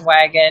station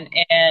wagon,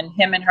 and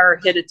him and her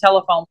hit a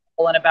telephone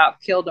pole and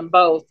about killed them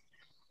both.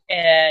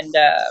 And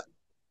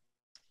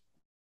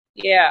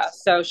yeah,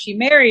 so she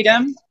married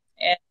him,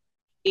 and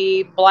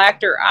he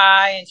blacked her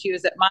eye, and she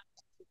was at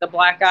the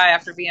black eye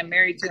after being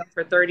married to him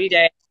for 30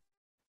 days,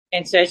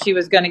 and said she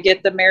was going to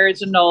get the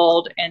marriage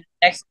annulled. And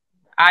next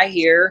I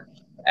hear,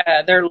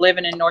 they're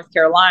living in North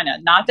Carolina.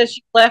 Not that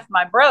she left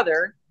my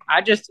brother. I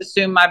just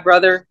assumed my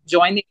brother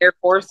joined the Air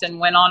Force and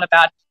went on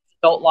about his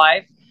adult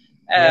life.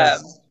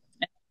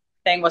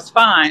 Everything was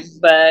fine.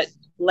 But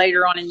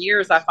later on in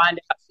years, I find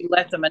out she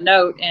left them a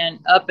note and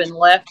up and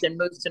left and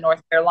moved to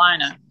North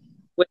Carolina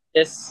with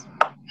this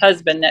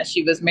husband that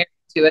she was married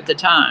to at the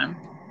time.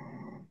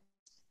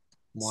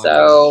 Wow.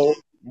 So,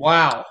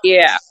 wow.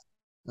 Yeah.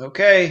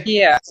 Okay.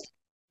 Yeah.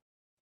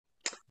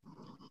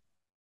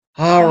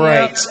 All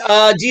right.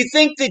 Do you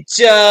think that,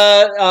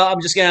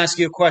 I'm just going to ask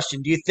you a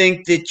question. Do you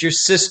think that your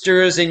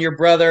sisters and your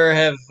brother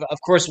have, of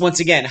course, once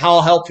again,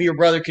 how helpful your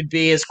brother could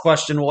be is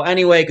questionable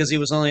anyway, because he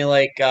was only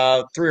like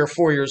 3 or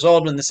 4 years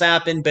old when this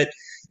happened. But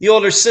the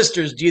older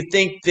sisters, do you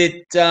think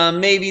that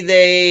maybe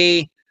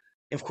they,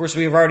 of course,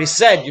 we've already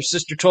said your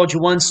sister told you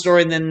one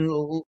story and then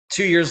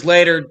 2 years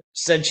later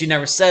said she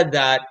never said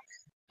that.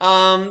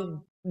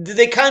 Do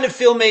they kind of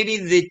feel maybe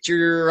that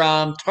you're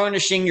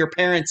tarnishing your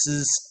parents'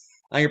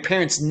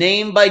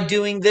 name by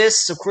doing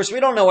this? Of course, we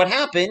don't know what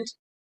happened,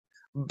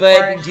 but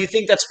Right. do you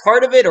think that's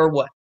part of it or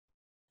what?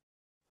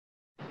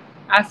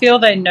 I feel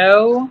they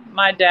know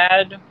my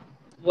dad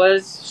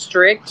was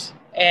strict,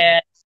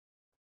 and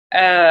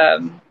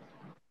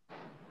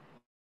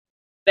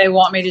they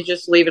want me to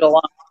just leave it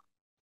alone.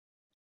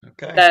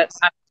 Okay. That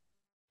I'm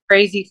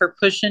crazy for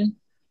pushing,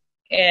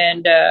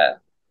 and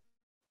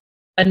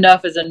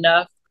enough is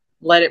enough.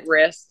 Let it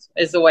rest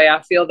is the way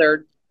I feel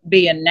they're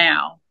being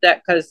now.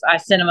 That because I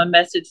sent them a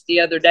message the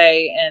other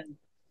day and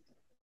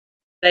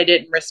they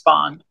didn't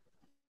respond.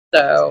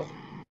 So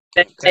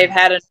they've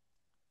had enough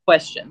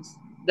questions.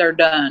 They're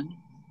done.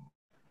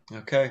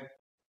 Okay.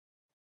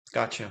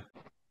 Gotcha.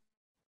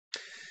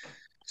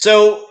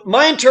 So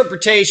my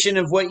interpretation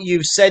of what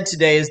you've said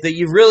today is that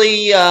you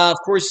really, of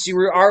course, you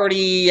were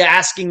already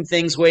asking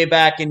things way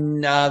back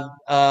in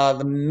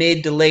the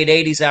mid to late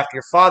 80s after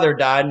your father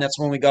died, and that's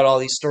when we got all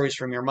these stories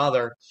from your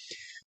mother.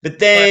 But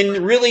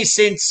then really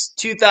since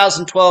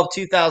 2012,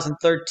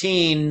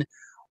 2013,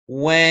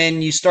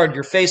 when you started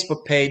your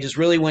Facebook page is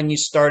really when you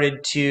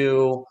started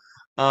to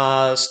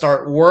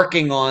start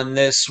working on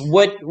this.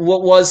 What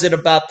was it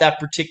about that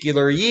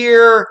particular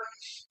year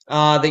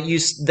that you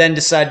then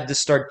decided to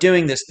start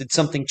doing this? Did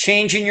something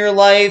change in your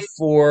life,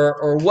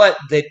 or what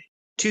that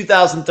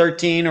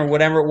 2013 or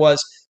whatever it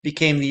was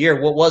became the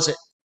year? What was it?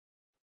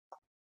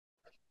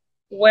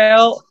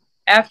 Well,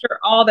 after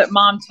all that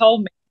Mom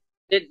told me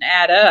didn't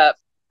add up,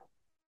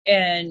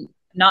 and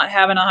not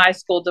having a high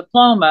school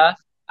diploma,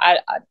 I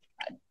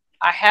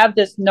have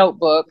this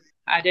notebook.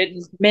 I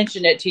didn't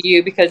mention it to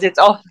you because it's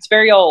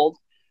very old.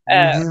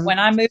 When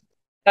I moved to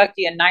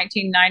Kentucky in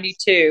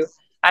 1992,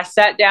 I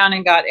sat down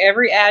and got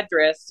every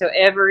address to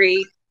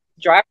every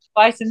driver's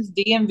license,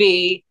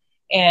 DMV,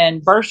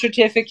 and birth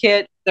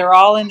certificate. They're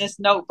all in this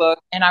notebook,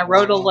 and I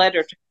wrote a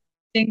letter to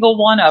every single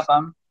one of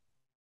them.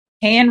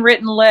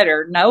 Handwritten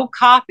letter, no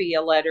copy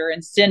a letter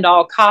and send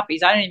all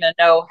copies. I didn't even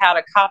know how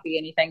to copy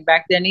anything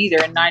back then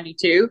either in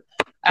 92.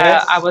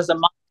 I was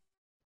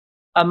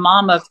a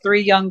mom of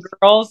 3 young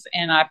girls,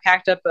 and I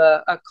packed up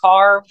a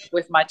car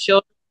with my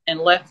children and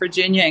left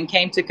Virginia and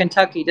came to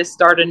Kentucky to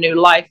start a new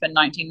life in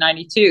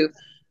 1992.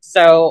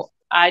 So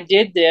I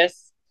did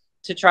this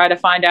to try to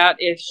find out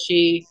if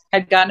she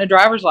had gotten a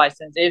driver's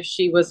license, if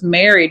she was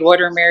married, what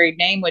her married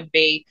name would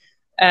be.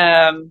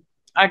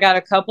 I got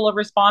a couple of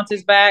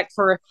responses back.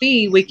 For a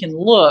fee, we can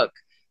look.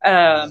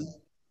 One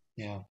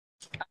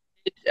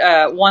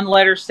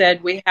letter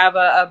said, we have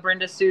a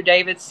Brenda Sue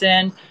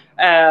Davidson.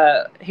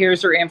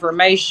 Here's her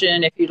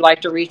information if you'd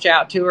like to reach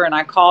out to her. And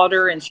I called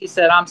her and she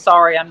said, I'm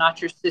sorry, I'm not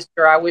your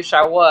sister. I wish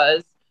I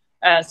was.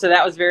 So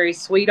that was very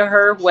sweet of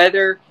her.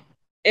 Whether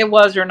it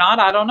was or not,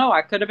 I don't know.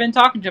 I could have been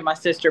talking to my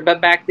sister, but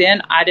back then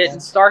I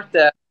didn't start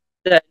the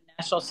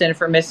National Center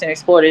for Missing and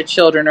Exploited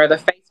Children or the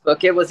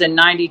Facebook. It was in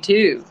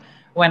 92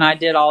 when I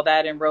did all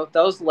that and wrote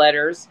those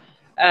letters.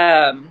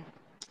 I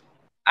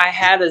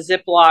had a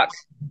Ziploc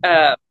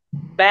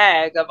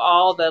bag of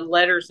all the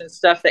letters and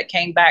stuff that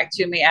came back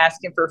to me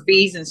asking for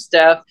fees and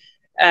stuff,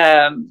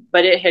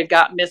 but it had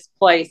got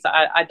misplaced.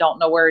 I don't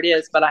know where it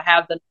is, but I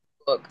have the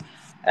notebook.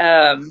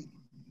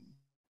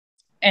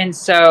 And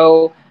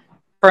so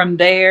from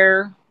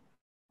there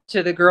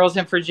to the girls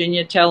in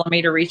Virginia telling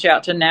me to reach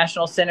out to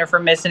National Center for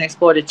Missing and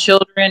Exploited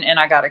Children, and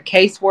I got a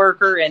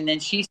caseworker, and then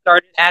she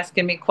started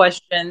asking me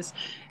questions,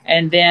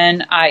 and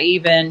then I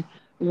even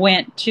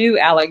went to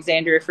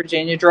Alexandria,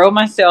 Virginia, drove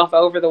myself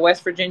over the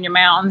West Virginia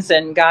mountains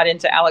and got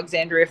into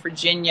Alexandria,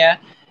 Virginia,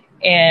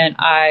 and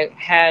I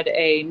had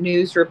a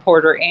news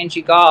reporter,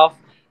 Angie Goff,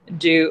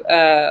 do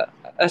a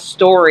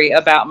story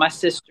about my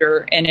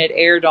sister, and it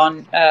aired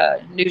on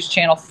News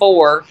Channel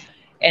 4,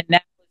 and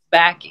that was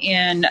back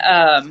in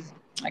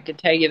I could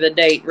tell you the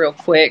date real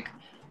quick.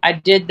 I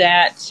did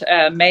that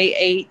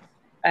May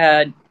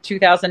 8th,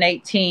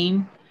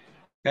 2018.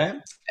 Okay.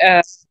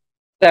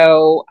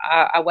 So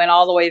I went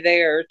all the way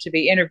there to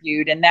be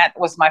interviewed, and that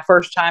was my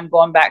first time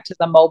going back to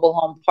the mobile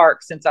home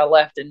park since I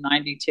left in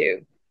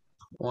 '92.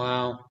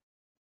 Wow.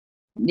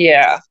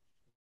 Yeah.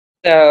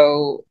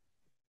 So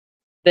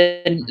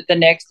the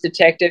next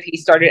detective, he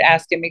started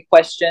asking me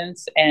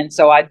questions, and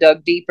so I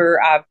dug deeper.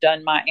 I've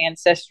done my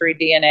ancestry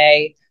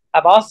DNA.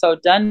 I've also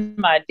done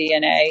my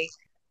DNA.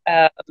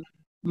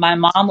 My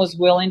mom was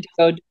willing to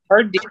go do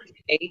her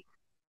DNA,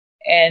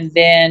 and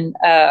then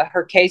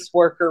her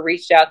caseworker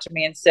reached out to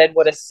me and said,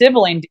 would a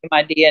sibling do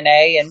my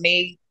DNA? And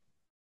me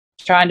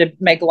trying to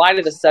make light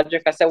of the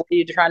subject, I said, what are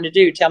you trying to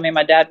do? Tell me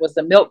my dad was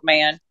the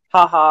milkman.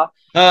 Ha ha.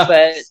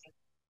 But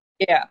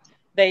yeah,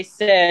 they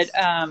said,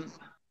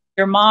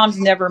 your mom's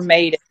never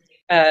made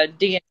it.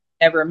 DNA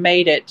never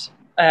made it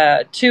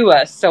to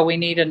us, so we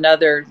need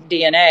another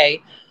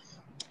DNA.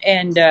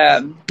 And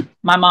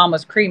my mom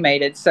was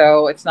cremated,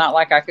 so it's not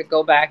like I could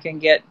go back and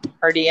get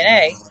her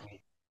DNA.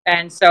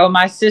 And so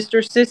my sister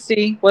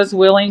Sissy was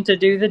willing to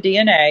do the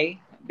DNA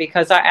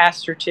because I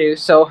asked her to.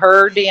 So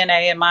her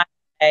DNA and my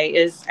DNA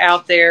is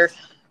out there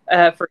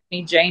for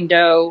any Jane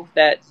Doe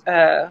that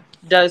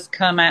does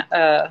come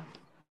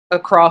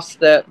across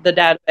the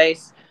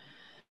database.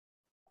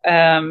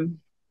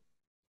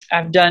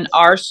 I've done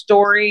our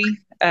story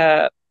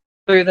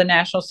through the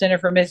National Center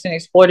for Missing and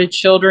Exploited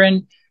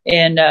Children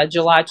in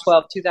July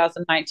 12,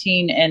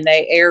 2019, and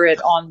they air it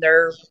on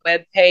their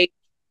webpage.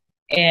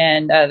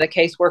 And the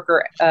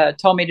caseworker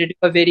told me to do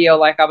a video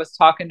like I was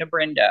talking to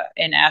Brenda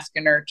and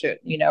asking her to,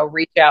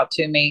 reach out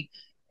to me.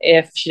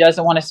 If she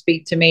doesn't want to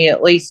speak to me,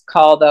 at least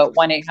call the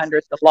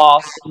 1-800 The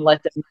Lost and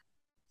let them know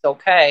it's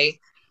okay.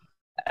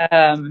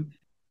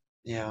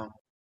 Yeah.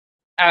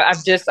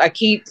 I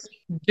keep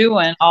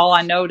doing all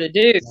I know to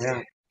do.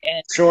 Yeah.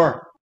 And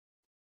sure.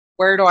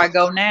 Where do I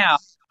go now?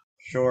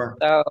 Sure.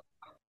 So,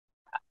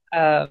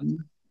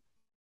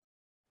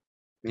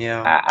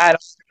 yeah. I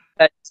don't.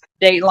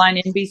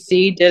 Dateline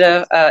NBC did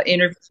a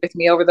interview with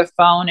me over the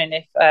phone, and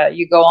if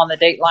you go on the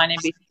Dateline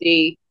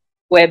NBC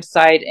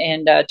website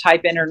and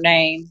type in her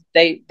name,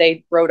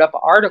 they wrote up an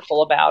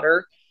article about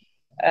her.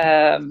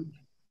 I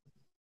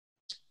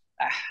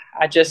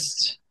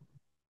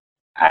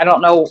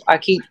don't know. I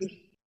keep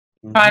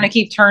trying to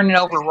keep turning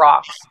over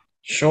rocks.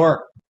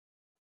 Sure.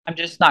 I'm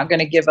just not going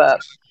to give up.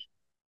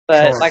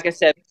 But sure. Like I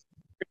said,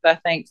 I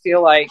think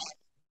feel like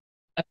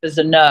enough is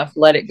enough.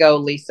 Let it go,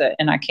 Lisa,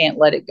 and I can't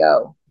let it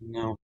go.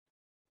 No.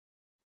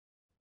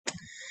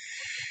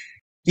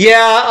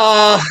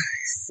 Yeah,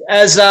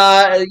 as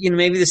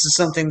maybe this is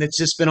something that's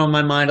just been on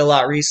my mind a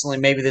lot recently.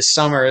 Maybe this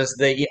summer is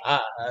the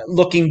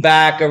looking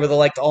back over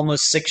the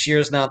almost 6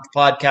 years now that the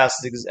podcast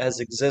has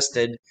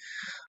existed.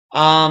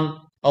 A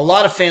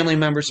lot of family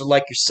members are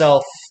like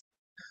yourself,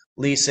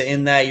 Lisa,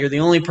 in that you're the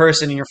only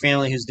person in your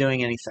family who's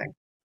doing anything.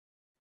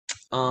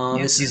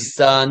 This is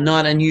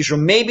not unusual.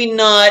 Maybe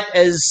not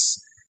as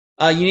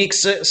a unique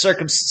set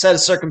of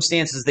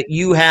circumstances that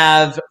you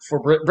have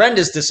for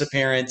Brenda's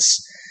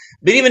disappearance,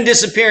 but even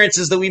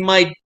disappearances that we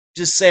might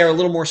just say are a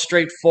little more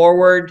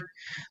straightforward.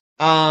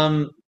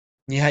 I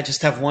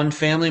just have one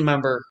family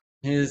member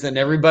and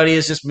everybody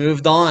has just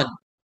moved on.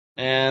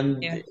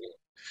 And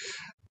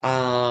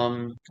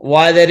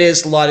why that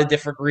is, a lot of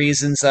different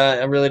reasons.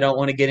 I really don't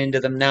want to get into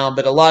them now,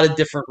 but a lot of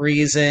different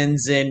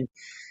reasons, and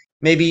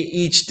maybe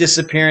each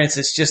disappearance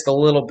is just a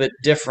little bit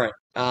different.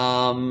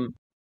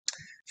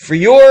 For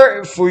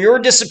your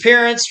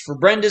disappearance, for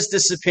Brenda's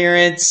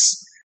disappearance,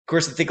 of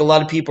course, I think a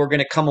lot of people are going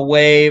to come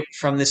away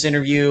from this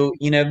interview,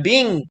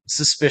 being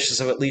suspicious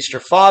of at least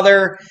your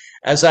father,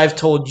 as I've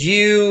told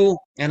you,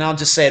 and I'll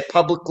just say it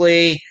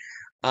publicly,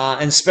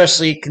 and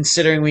especially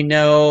considering we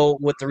know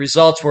what the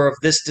results were of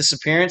this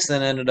disappearance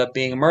that ended up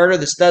being a murder.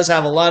 This does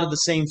have a lot of the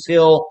same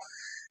feel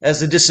as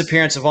the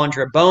disappearance of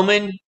Andrea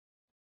Bowman,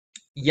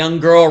 young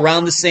girl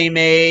around the same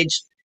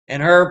age,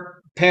 and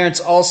her parents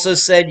also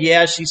said,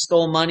 yeah, she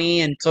stole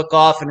money and took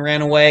off and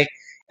ran away,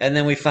 and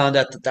then we found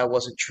out that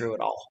wasn't true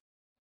at all.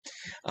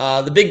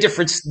 The big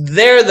difference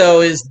there,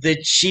 though, is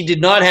that she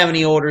did not have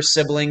any older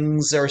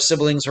siblings or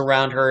siblings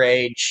around her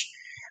age,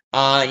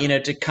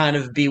 to kind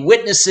of be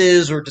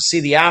witnesses or to see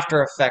the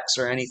after effects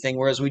or anything,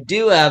 whereas we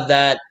do have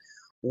that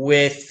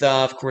with,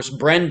 of course,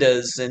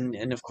 Brenda's,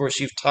 and of course,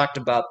 you've talked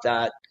about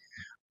that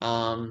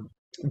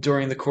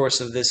during the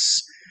course of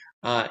this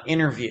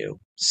interview.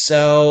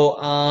 So,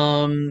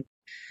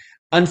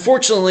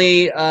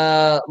 unfortunately,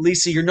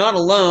 Lisa, you're not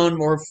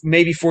alone, or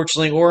maybe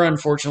fortunately or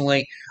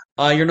unfortunately.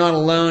 you're not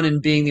alone in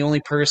being the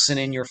only person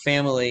in your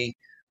family,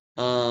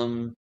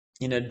 doing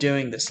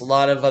this. A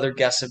lot of other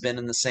guests have been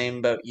in the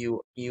same boat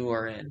you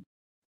are in.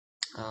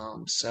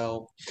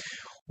 So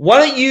why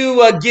don't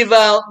you give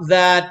out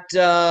that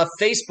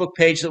Facebook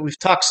page that we've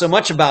talked so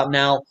much about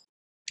now?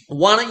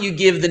 Why don't you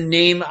give the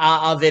name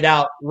of it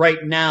out right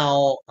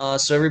now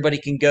so everybody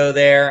can go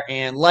there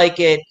and like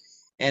it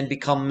and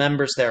become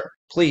members there,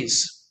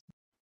 please?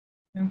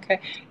 Okay.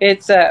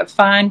 It's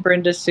Find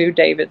Brenda Sue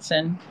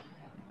Davidson.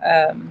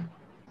 And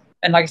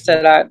like I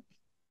said,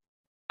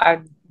 I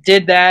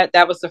did that.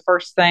 That was the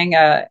first thing.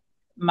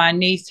 My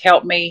niece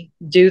helped me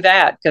do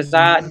that because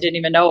I didn't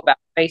even know about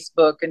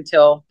Facebook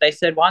until they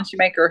said, why don't you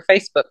make her a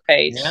Facebook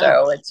page? Yeah.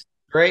 So it's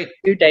great.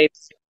 Sue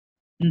Davidson.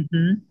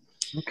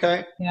 Mm-hmm.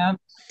 Okay. Yeah.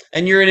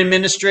 And you're an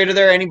administrator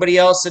there? Anybody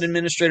else an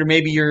administrator?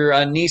 Maybe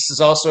your niece is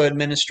also an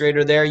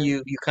administrator there.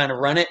 You kind of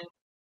run it?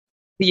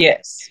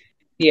 Yes.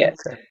 Yes.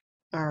 Okay.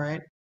 All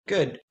right.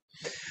 Good.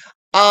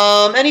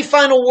 Any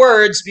final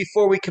words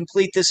before we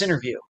complete this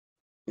interview,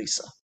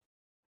 Lisa?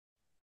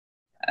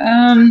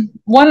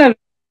 One of the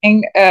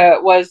things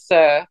was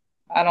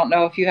I don't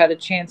know if you had a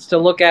chance to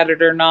look at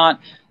it or not.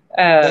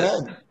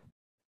 About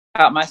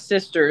my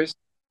sisters.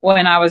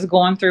 When I was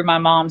going through my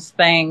mom's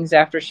things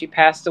after she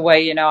passed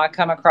away, I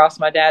come across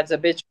my dad's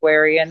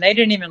obituary, and they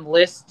didn't even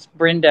list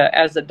Brenda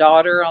as a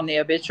daughter on the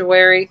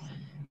obituary.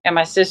 And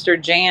my sister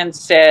Jan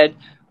said,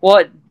 well,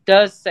 it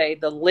does say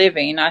the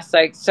living. I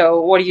say,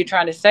 so what are you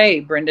trying to say?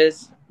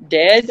 Brenda's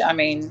dead? I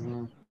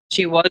mean,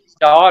 she was a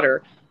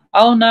daughter.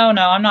 Oh, no,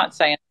 I'm not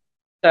saying.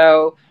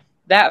 So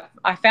that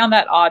I found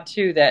that odd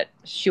too, that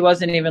she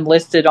wasn't even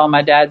listed on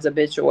my dad's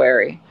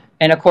obituary.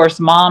 And of course,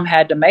 Mom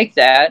had to make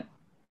that.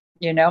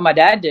 My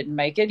dad didn't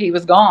make it. He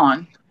was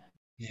gone.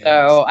 Yes.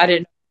 So I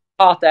didn't know if you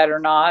thought that or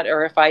not,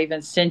 or if I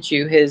even sent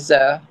you his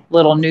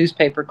little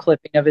newspaper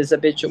clipping of his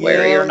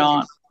obituary or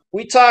not.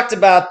 We talked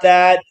about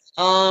that.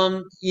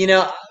 It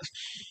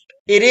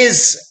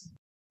is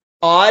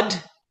odd,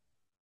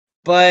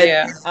 but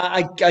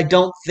I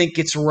don't think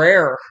it's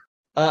rare,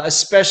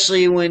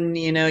 especially when,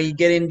 you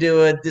get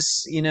into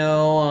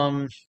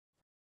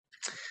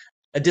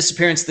a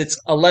disappearance that's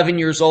 11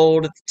 years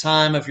old at the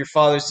time of your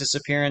father's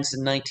disappearance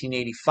in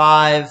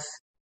 1985.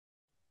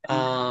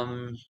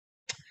 I'm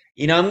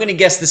going to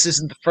guess this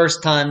isn't the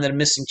first time that a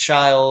missing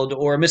child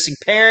or a missing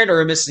parent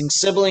or a missing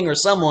sibling or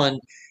someone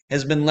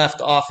has been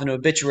left off an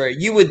obituary.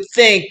 You would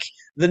think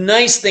the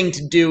nice thing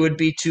to do would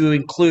be to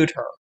include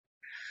her.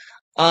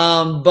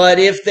 But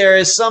if there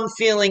is some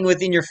feeling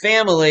within your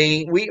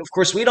family, of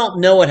course, we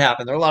don't know what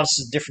happened. There are a lot of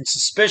different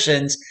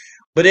suspicions.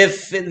 But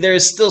if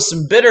there's still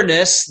some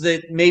bitterness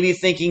that maybe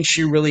thinking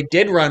she really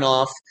did run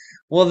off,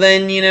 well,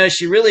 then,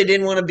 she really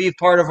didn't want to be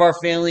part of our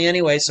family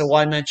anyway, so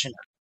why mention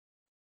her?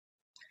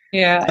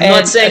 Yeah.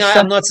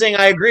 I'm not saying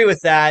I agree with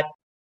that,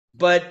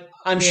 but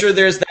I'm sure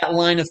there's that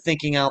line of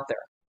thinking out there.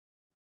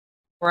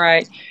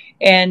 Right.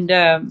 And,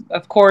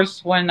 of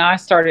course, when I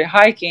started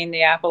hiking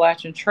the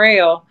Appalachian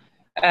Trail,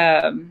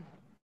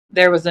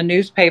 there was a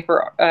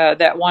newspaper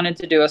that wanted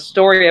to do a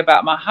story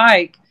about my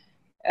hike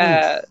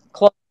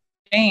close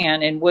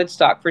in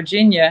Woodstock,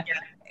 Virginia,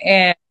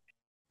 and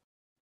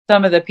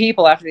some of the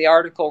people after the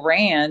article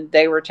ran,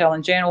 they were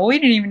telling Jan, well, we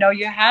didn't even know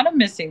you had a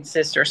missing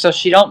sister, so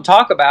she don't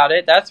talk about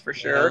it, that's for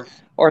sure,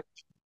 or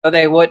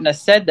they wouldn't have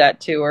said that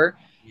to her.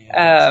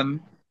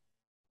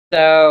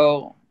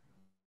 So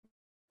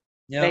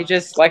they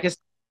just, like I said,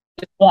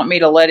 just want me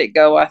to let it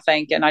go, I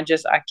think, and I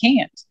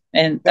can't.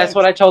 And that's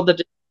what I told the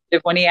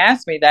detective when he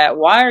asked me that.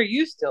 Why are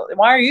you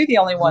the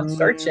only one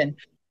searching?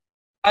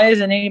 Why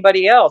isn't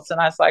anybody else? And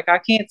I was like, I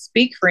can't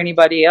speak for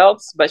anybody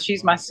else, but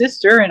she's my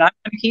sister, and I'm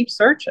going to keep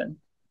searching.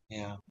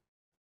 Yeah.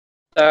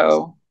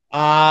 So.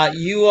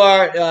 You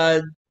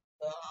are,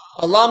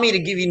 allow me to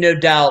give you no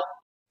doubt,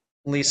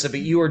 Lisa, but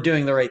you are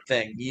doing the right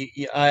thing.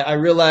 I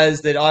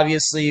realize that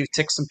obviously you've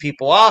ticked some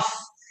people off,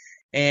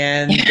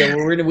 and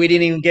we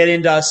didn't even get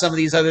into some of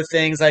these other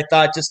things I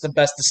thought just the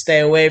best to stay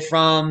away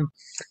from.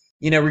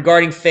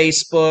 Regarding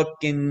Facebook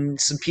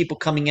and some people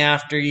coming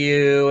after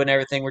you and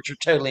everything, which are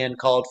totally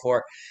uncalled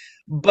for.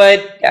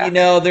 But,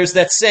 there's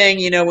that saying,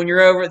 when you're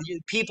over,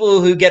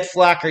 people who get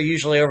flack are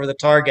usually over the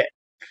target.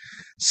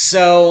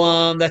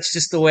 So that's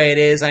just the way it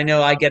is. I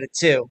know I get it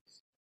too.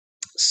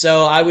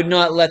 So I would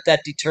not let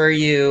that deter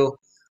you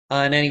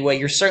in any way.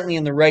 You're certainly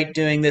in the right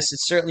doing this.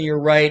 It's certainly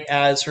your right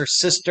as her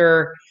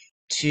sister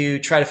to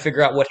try to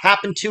figure out what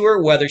happened to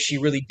her, whether she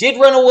really did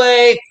run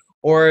away,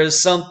 or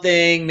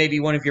something,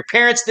 maybe one of your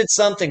parents did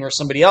something, or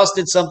somebody else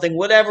did something,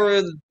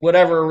 whatever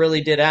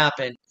really did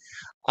happen.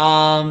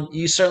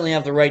 You certainly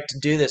have the right to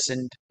do this,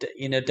 and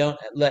don't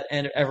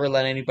ever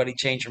let anybody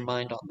change your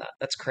mind on that.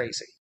 That's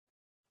crazy.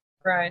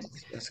 Right.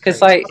 Because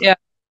talking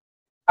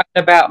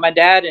about my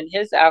dad and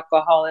his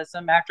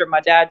alcoholism, after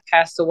my dad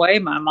passed away,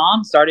 my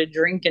mom started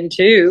drinking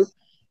too.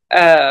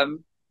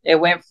 It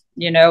went,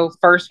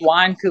 first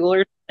wine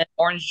coolers, then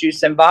orange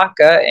juice and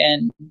vodka,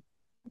 and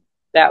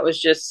that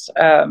was just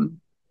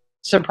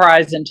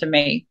surprising to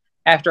me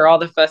after all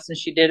the fussing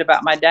she did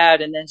about my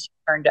dad, and then she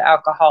turned to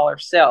alcohol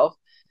herself.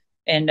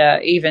 and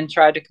even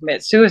tried to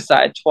commit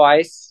suicide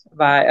twice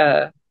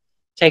by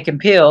taking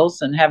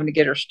pills and having to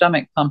get her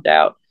stomach pumped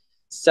out.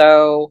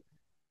 So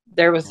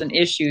there was an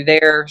issue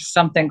there,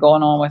 something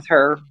going on with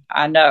her.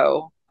 I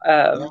know.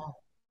 I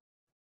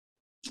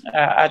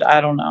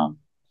don't know.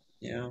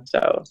 Yeah.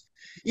 So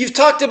you've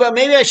talked about,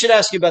 maybe I should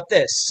ask you about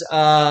this.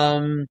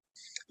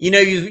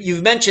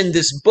 You've mentioned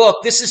this book.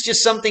 This is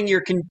just something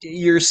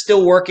you're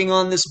still working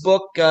on, this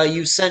book.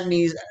 You've sent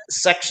me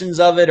sections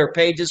of it or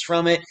pages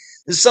from it.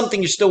 This is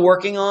something you're still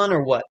working on,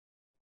 or what?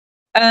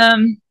 I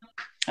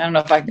don't know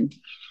if I can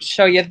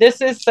show you.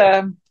 This is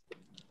the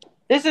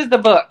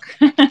book.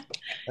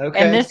 Okay.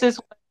 And this is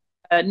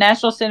what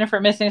National Center for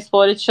Missing and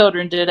Exploited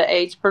Children did an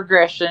age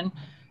progression.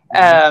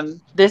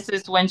 This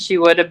is when she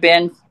would have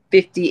been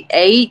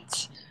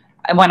 58.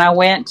 And when I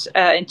went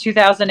in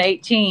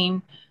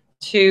 2018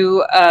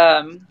 to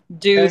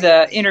do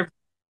the interview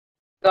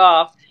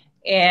off,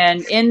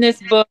 and in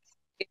this book,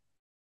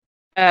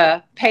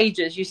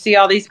 pages. You see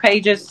all these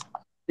pages?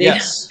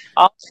 Yes.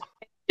 All these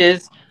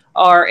pages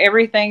are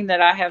everything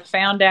that I have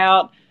found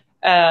out,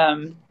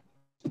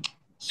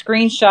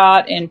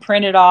 screenshot and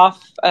printed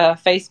off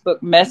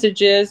Facebook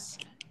messages.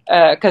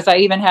 Because I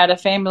even had a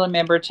family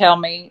member tell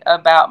me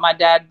about my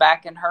dad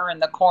backing her in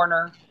the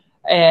corner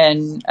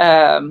and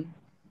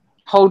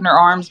holding her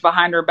arms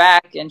behind her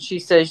back. And she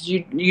says,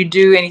 you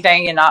do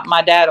anything and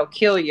my dad will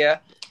kill you.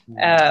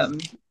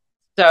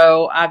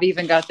 So I've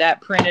even got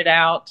that printed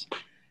out.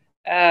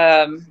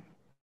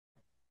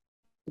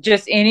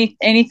 Just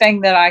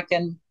anything that I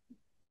can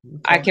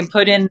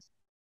put in,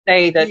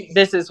 say that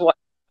this is what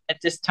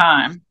at this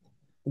time.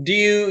 Do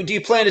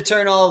you plan to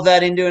turn all of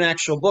that into an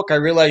actual book? I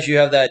realize you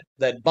have that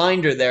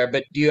binder there,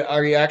 but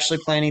are you actually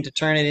planning to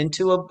turn it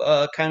into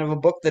a kind of a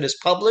book that is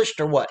published,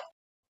 or what?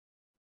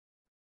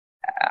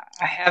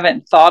 I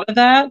haven't thought of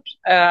that.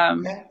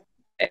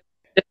 It's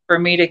just for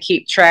me to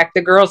keep track.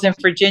 The girls in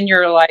Virginia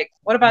are like,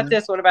 what about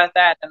this? What about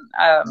that?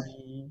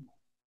 And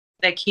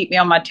they keep me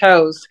on my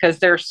toes because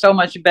they're so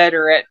much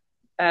better at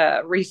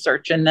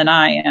researching than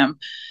I am.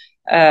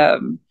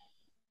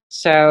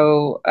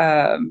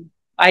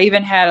 I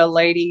even had a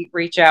lady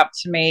reach out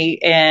to me,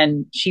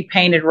 and she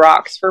painted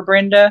rocks for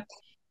Brenda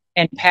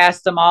and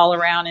passed them all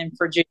around in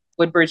Virginia,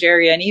 Woodbridge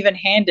area, and even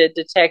handed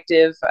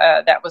detective,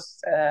 that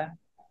was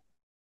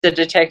the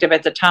detective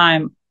at the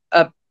time,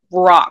 a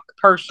rock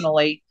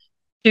personally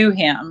to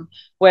him.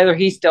 Whether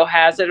he still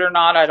has it or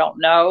not, I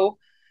don't know.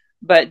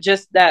 But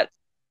just that,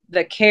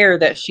 the care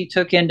that she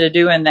took into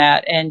doing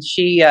that, and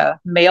she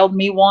mailed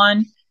me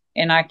one,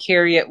 and I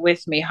carry it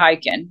with me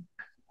hiking.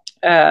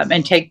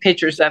 And take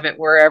pictures of it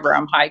wherever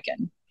I'm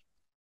hiking.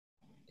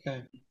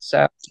 Okay.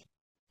 So,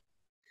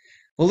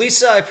 well,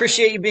 Lisa, I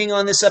appreciate you being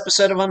on this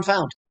episode of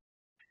Unfound.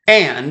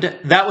 And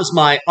that was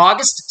my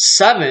August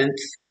 7th,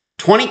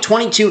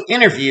 2022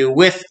 interview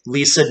with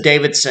Lisa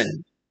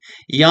Davidson,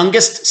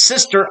 youngest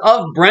sister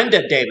of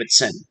Brenda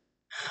Davidson.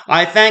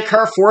 I thank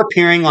her for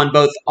appearing on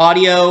both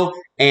audio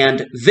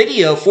and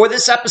video for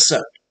this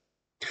episode.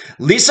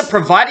 Lisa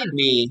provided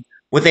me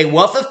with a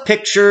wealth of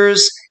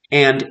pictures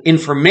and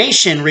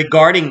information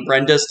regarding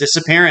Brenda's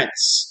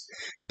disappearance.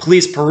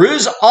 Please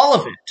peruse all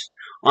of it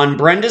on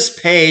Brenda's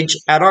page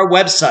at our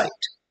website,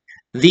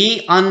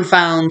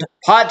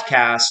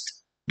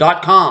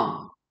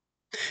 theunfoundpodcast.com.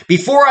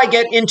 Before I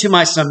get into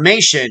my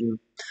summation,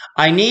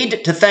 I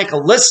need to thank a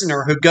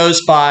listener who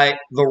goes by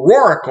The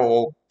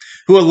Roracle,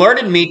 who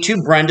alerted me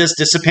to Brenda's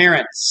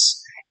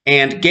disappearance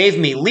and gave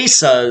me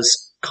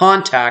Lisa's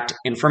contact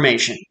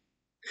information.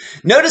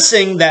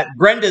 Noticing that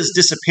Brenda's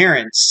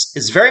disappearance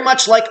is very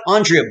much like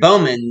Andrea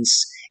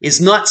Bowman's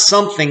is not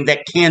something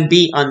that can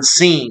be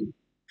unseen.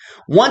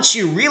 Once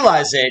you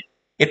realize it,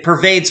 it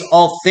pervades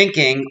all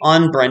thinking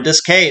on Brenda's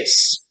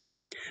case.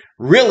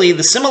 Really,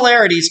 the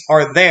similarities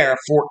are there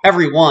for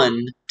everyone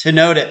to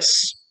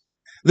notice.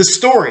 The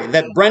story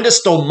that Brenda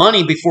stole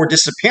money before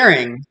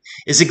disappearing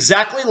is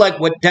exactly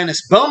like what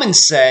Dennis Bowman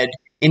said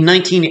in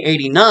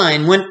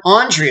 1989 when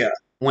Andrea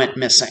went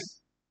missing.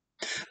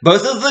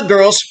 Both of the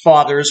girls'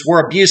 fathers were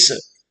abusive.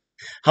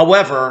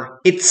 However,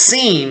 it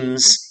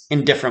seems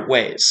in different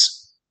ways.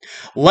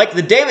 Like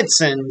the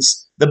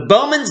Davidsons, the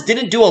Bowmans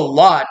didn't do a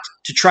lot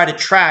to try to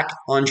track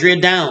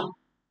Andrea down.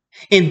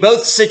 In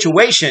both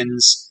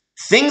situations,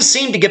 things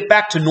seemed to get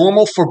back to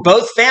normal for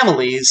both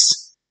families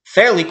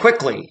fairly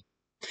quickly.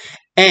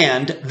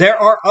 And there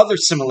are other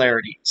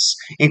similarities,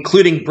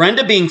 including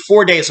Brenda being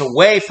 4 days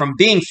away from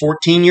being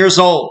 14 years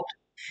old,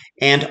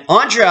 and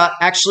Andrea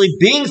actually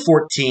being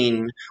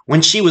 14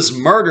 when she was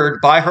murdered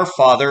by her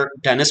father,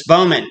 Dennis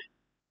Bowman.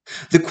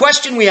 The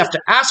question we have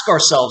to ask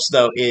ourselves,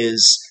 though,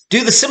 is,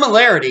 do the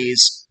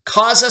similarities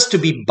cause us to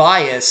be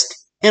biased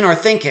in our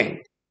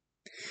thinking?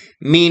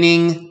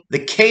 Meaning,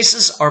 the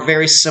cases are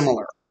very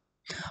similar.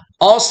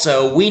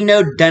 Also, we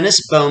know Dennis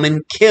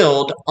Bowman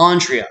killed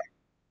Andrea.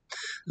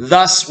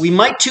 Thus, we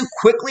might too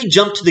quickly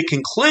jump to the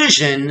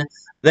conclusion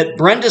that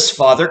Brenda's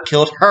father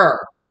killed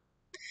her.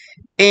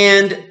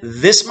 And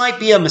this might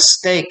be a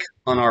mistake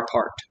on our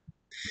part,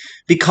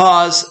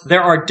 because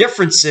there are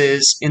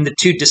differences in the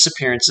two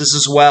disappearances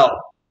as well.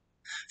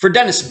 For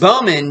Dennis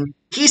Bowman,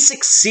 he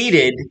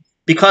succeeded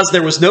because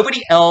there was nobody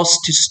else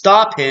to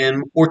stop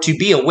him or to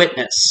be a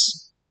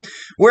witness.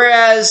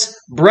 Whereas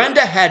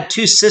Brenda had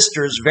two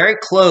sisters very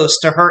close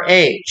to her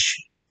age.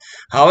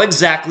 How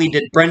exactly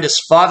did Brenda's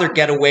father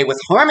get away with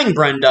harming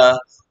Brenda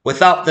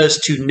without those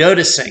two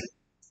noticing?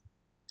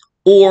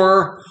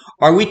 Or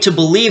are we to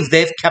believe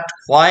they've kept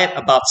quiet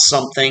about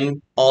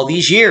something all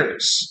these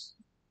years?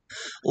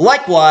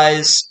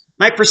 Likewise,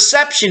 my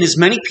perception is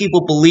many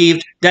people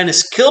believed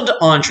Dennis killed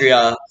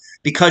Andrea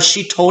because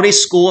she told a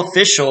school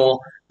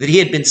official that he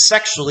had been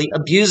sexually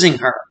abusing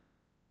her.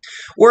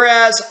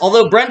 Whereas,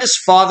 although Brenda's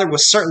father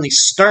was certainly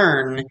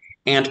stern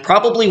and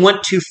probably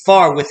went too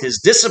far with his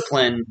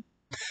discipline,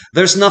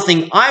 there's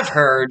nothing I've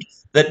heard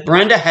that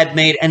Brenda had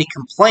made any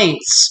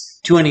complaints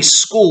to any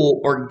school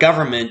or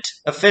government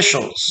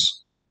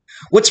officials.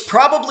 What's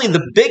probably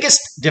the biggest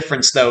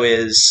difference, though,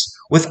 is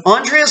with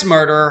Andrea's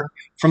murder,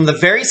 from the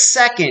very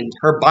second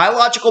her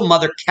biological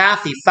mother,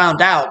 Kathy,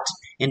 found out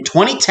in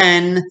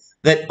 2010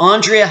 that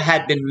Andrea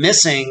had been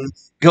missing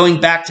going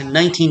back to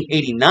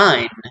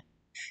 1989,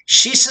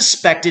 she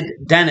suspected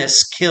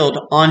Dennis killed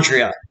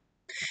Andrea,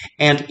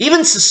 and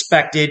even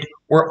suspected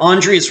where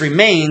Andrea's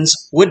remains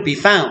would be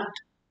found.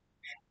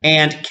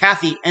 And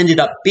Kathy ended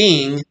up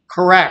being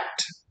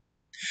correct.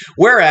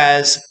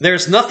 Whereas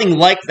there's nothing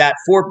like that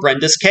for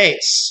Brenda's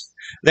case.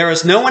 There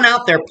is no one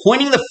out there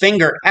pointing the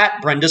finger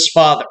at Brenda's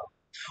father,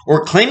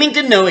 or claiming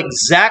to know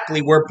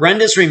exactly where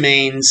Brenda's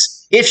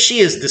remains, if she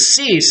is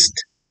deceased,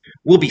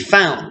 will be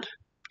found.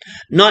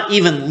 Not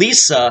even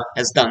Lisa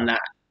has done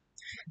that.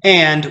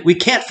 And we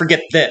can't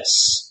forget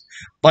this.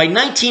 By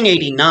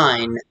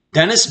 1989,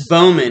 Dennis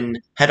Bowman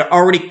had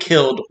already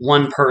killed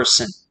one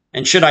person,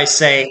 and should I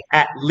say,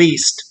 at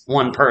least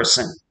one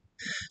person.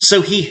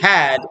 So he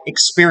had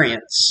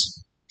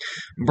experience.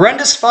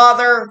 Brenda's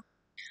father,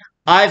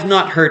 I've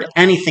not heard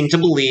anything to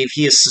believe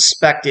he is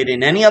suspected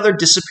in any other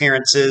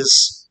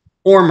disappearances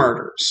or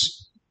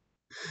murders.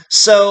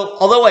 So,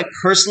 although I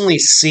personally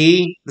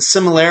see the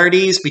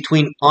similarities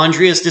between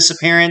Andrea's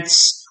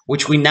disappearance,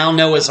 which we now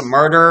know as a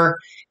murder,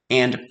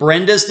 and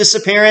Brenda's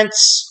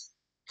disappearance,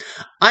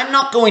 I'm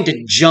not going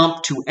to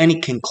jump to any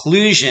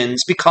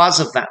conclusions because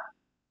of them,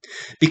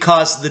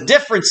 because the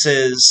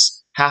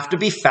differences have to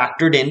be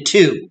factored in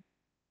too.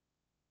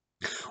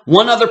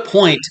 One other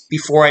point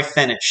before I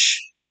finish.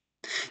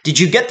 Did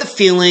you get the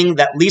feeling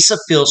that Lisa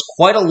feels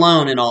quite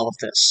alone in all of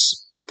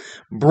this?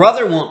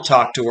 Brother won't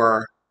talk to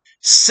her.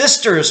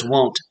 Sisters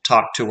won't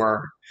talk to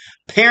her.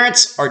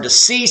 Parents are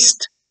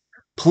deceased.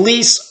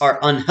 Police are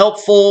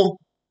unhelpful.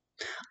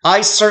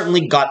 I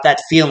certainly got that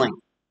feeling.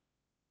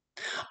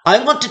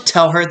 I want to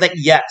tell her that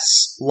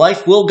yes,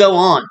 life will go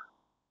on.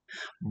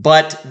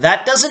 But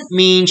that doesn't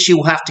mean she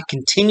will have to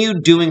continue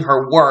doing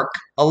her work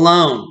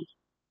alone.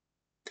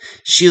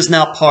 She is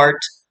now part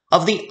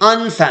of the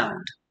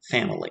Unfound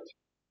family.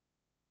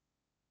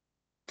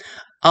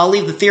 I'll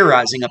leave the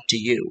theorizing up to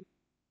you.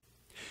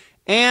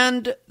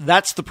 And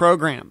that's the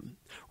program.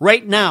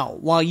 Right now,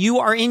 while you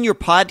are in your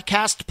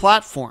podcast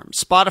platform,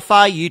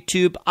 Spotify,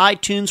 YouTube,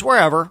 iTunes,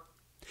 wherever,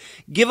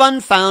 give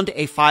Unfound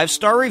a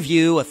 5-star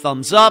review, a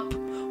thumbs up,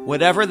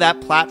 whatever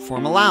that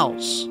platform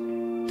allows.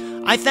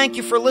 I thank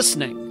you for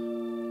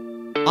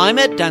listening. I'm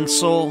Ed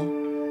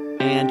Densel,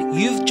 and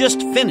you've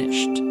just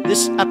finished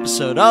this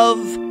episode of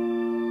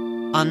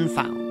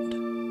Unfound.